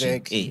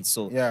 Exactly.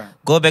 So Yeah.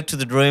 go back to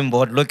the drawing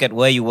board, look at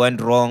where you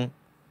went wrong,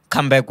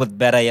 come back with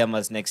better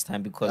Yamas next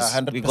time because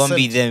 100%. we're gonna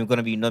be there, we're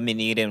gonna be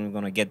nominated, and we're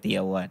gonna get the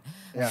award.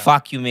 Yeah.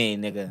 Fuck you,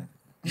 man, nigga.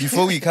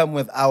 Before we come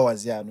with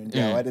ours, yeah, no,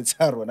 yeah, what it's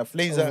hard one. A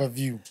Flazer.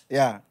 Overview.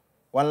 Yeah.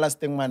 One last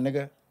thing, man,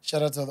 nigga.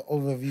 Shout out to the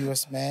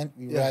overviewers, man.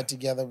 We ride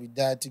together, we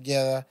die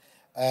together.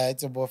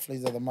 It's your boy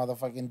Flazer, the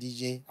motherfucking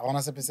DJ. I want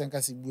to say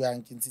pesenka sibuya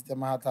nkinsite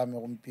mahata me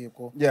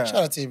gumpeko. Yeah.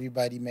 Shout out to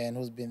everybody, man,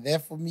 who's been there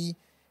for me.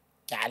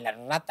 Kala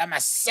rata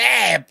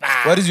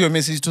masepa. What is your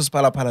message to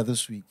Spalapala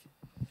this week?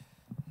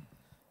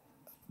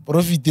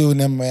 Profite o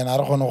ne man. I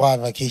don't want to go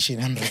on vacation.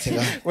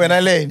 When I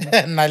learn.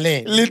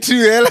 Nale. Little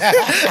well.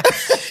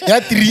 Yeah,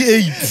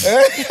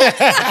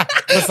 3-8.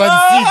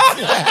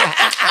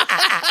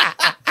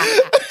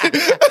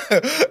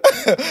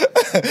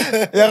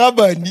 The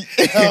Yarabani.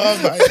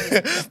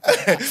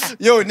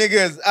 Yo,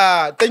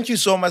 niggas, thank you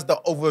so much, the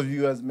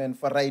overviewers, man,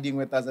 for riding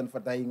with us and for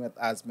dying with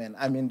us, man.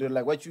 I mean, dude,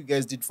 like, what you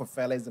guys did for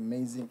Fela is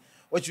amazing.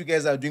 What you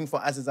guys are doing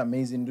for us is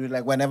amazing, dude.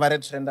 Like, whenever I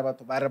trend about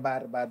to bar,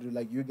 dude,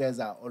 like, you guys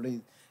are always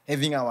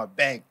having our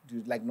back,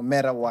 dude, like, no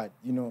matter what,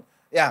 you know.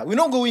 Yeah, we're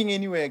not going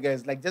anywhere,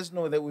 guys. Like, just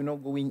know that we're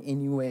not going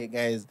anywhere,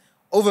 guys.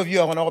 Overview,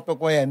 I want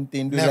to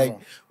dude, Never. like,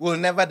 we'll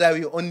never die,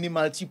 we only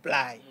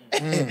multiply.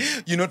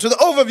 You know, to the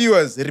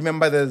overviewers,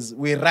 remember this,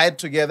 we ride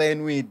together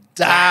and we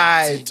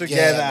die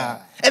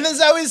together. And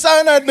that's how we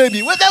sound out,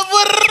 baby. Whatever.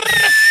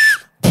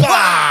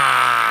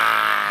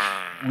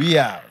 We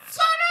out.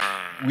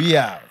 We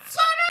out.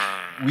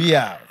 We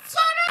out.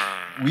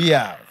 We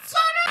out.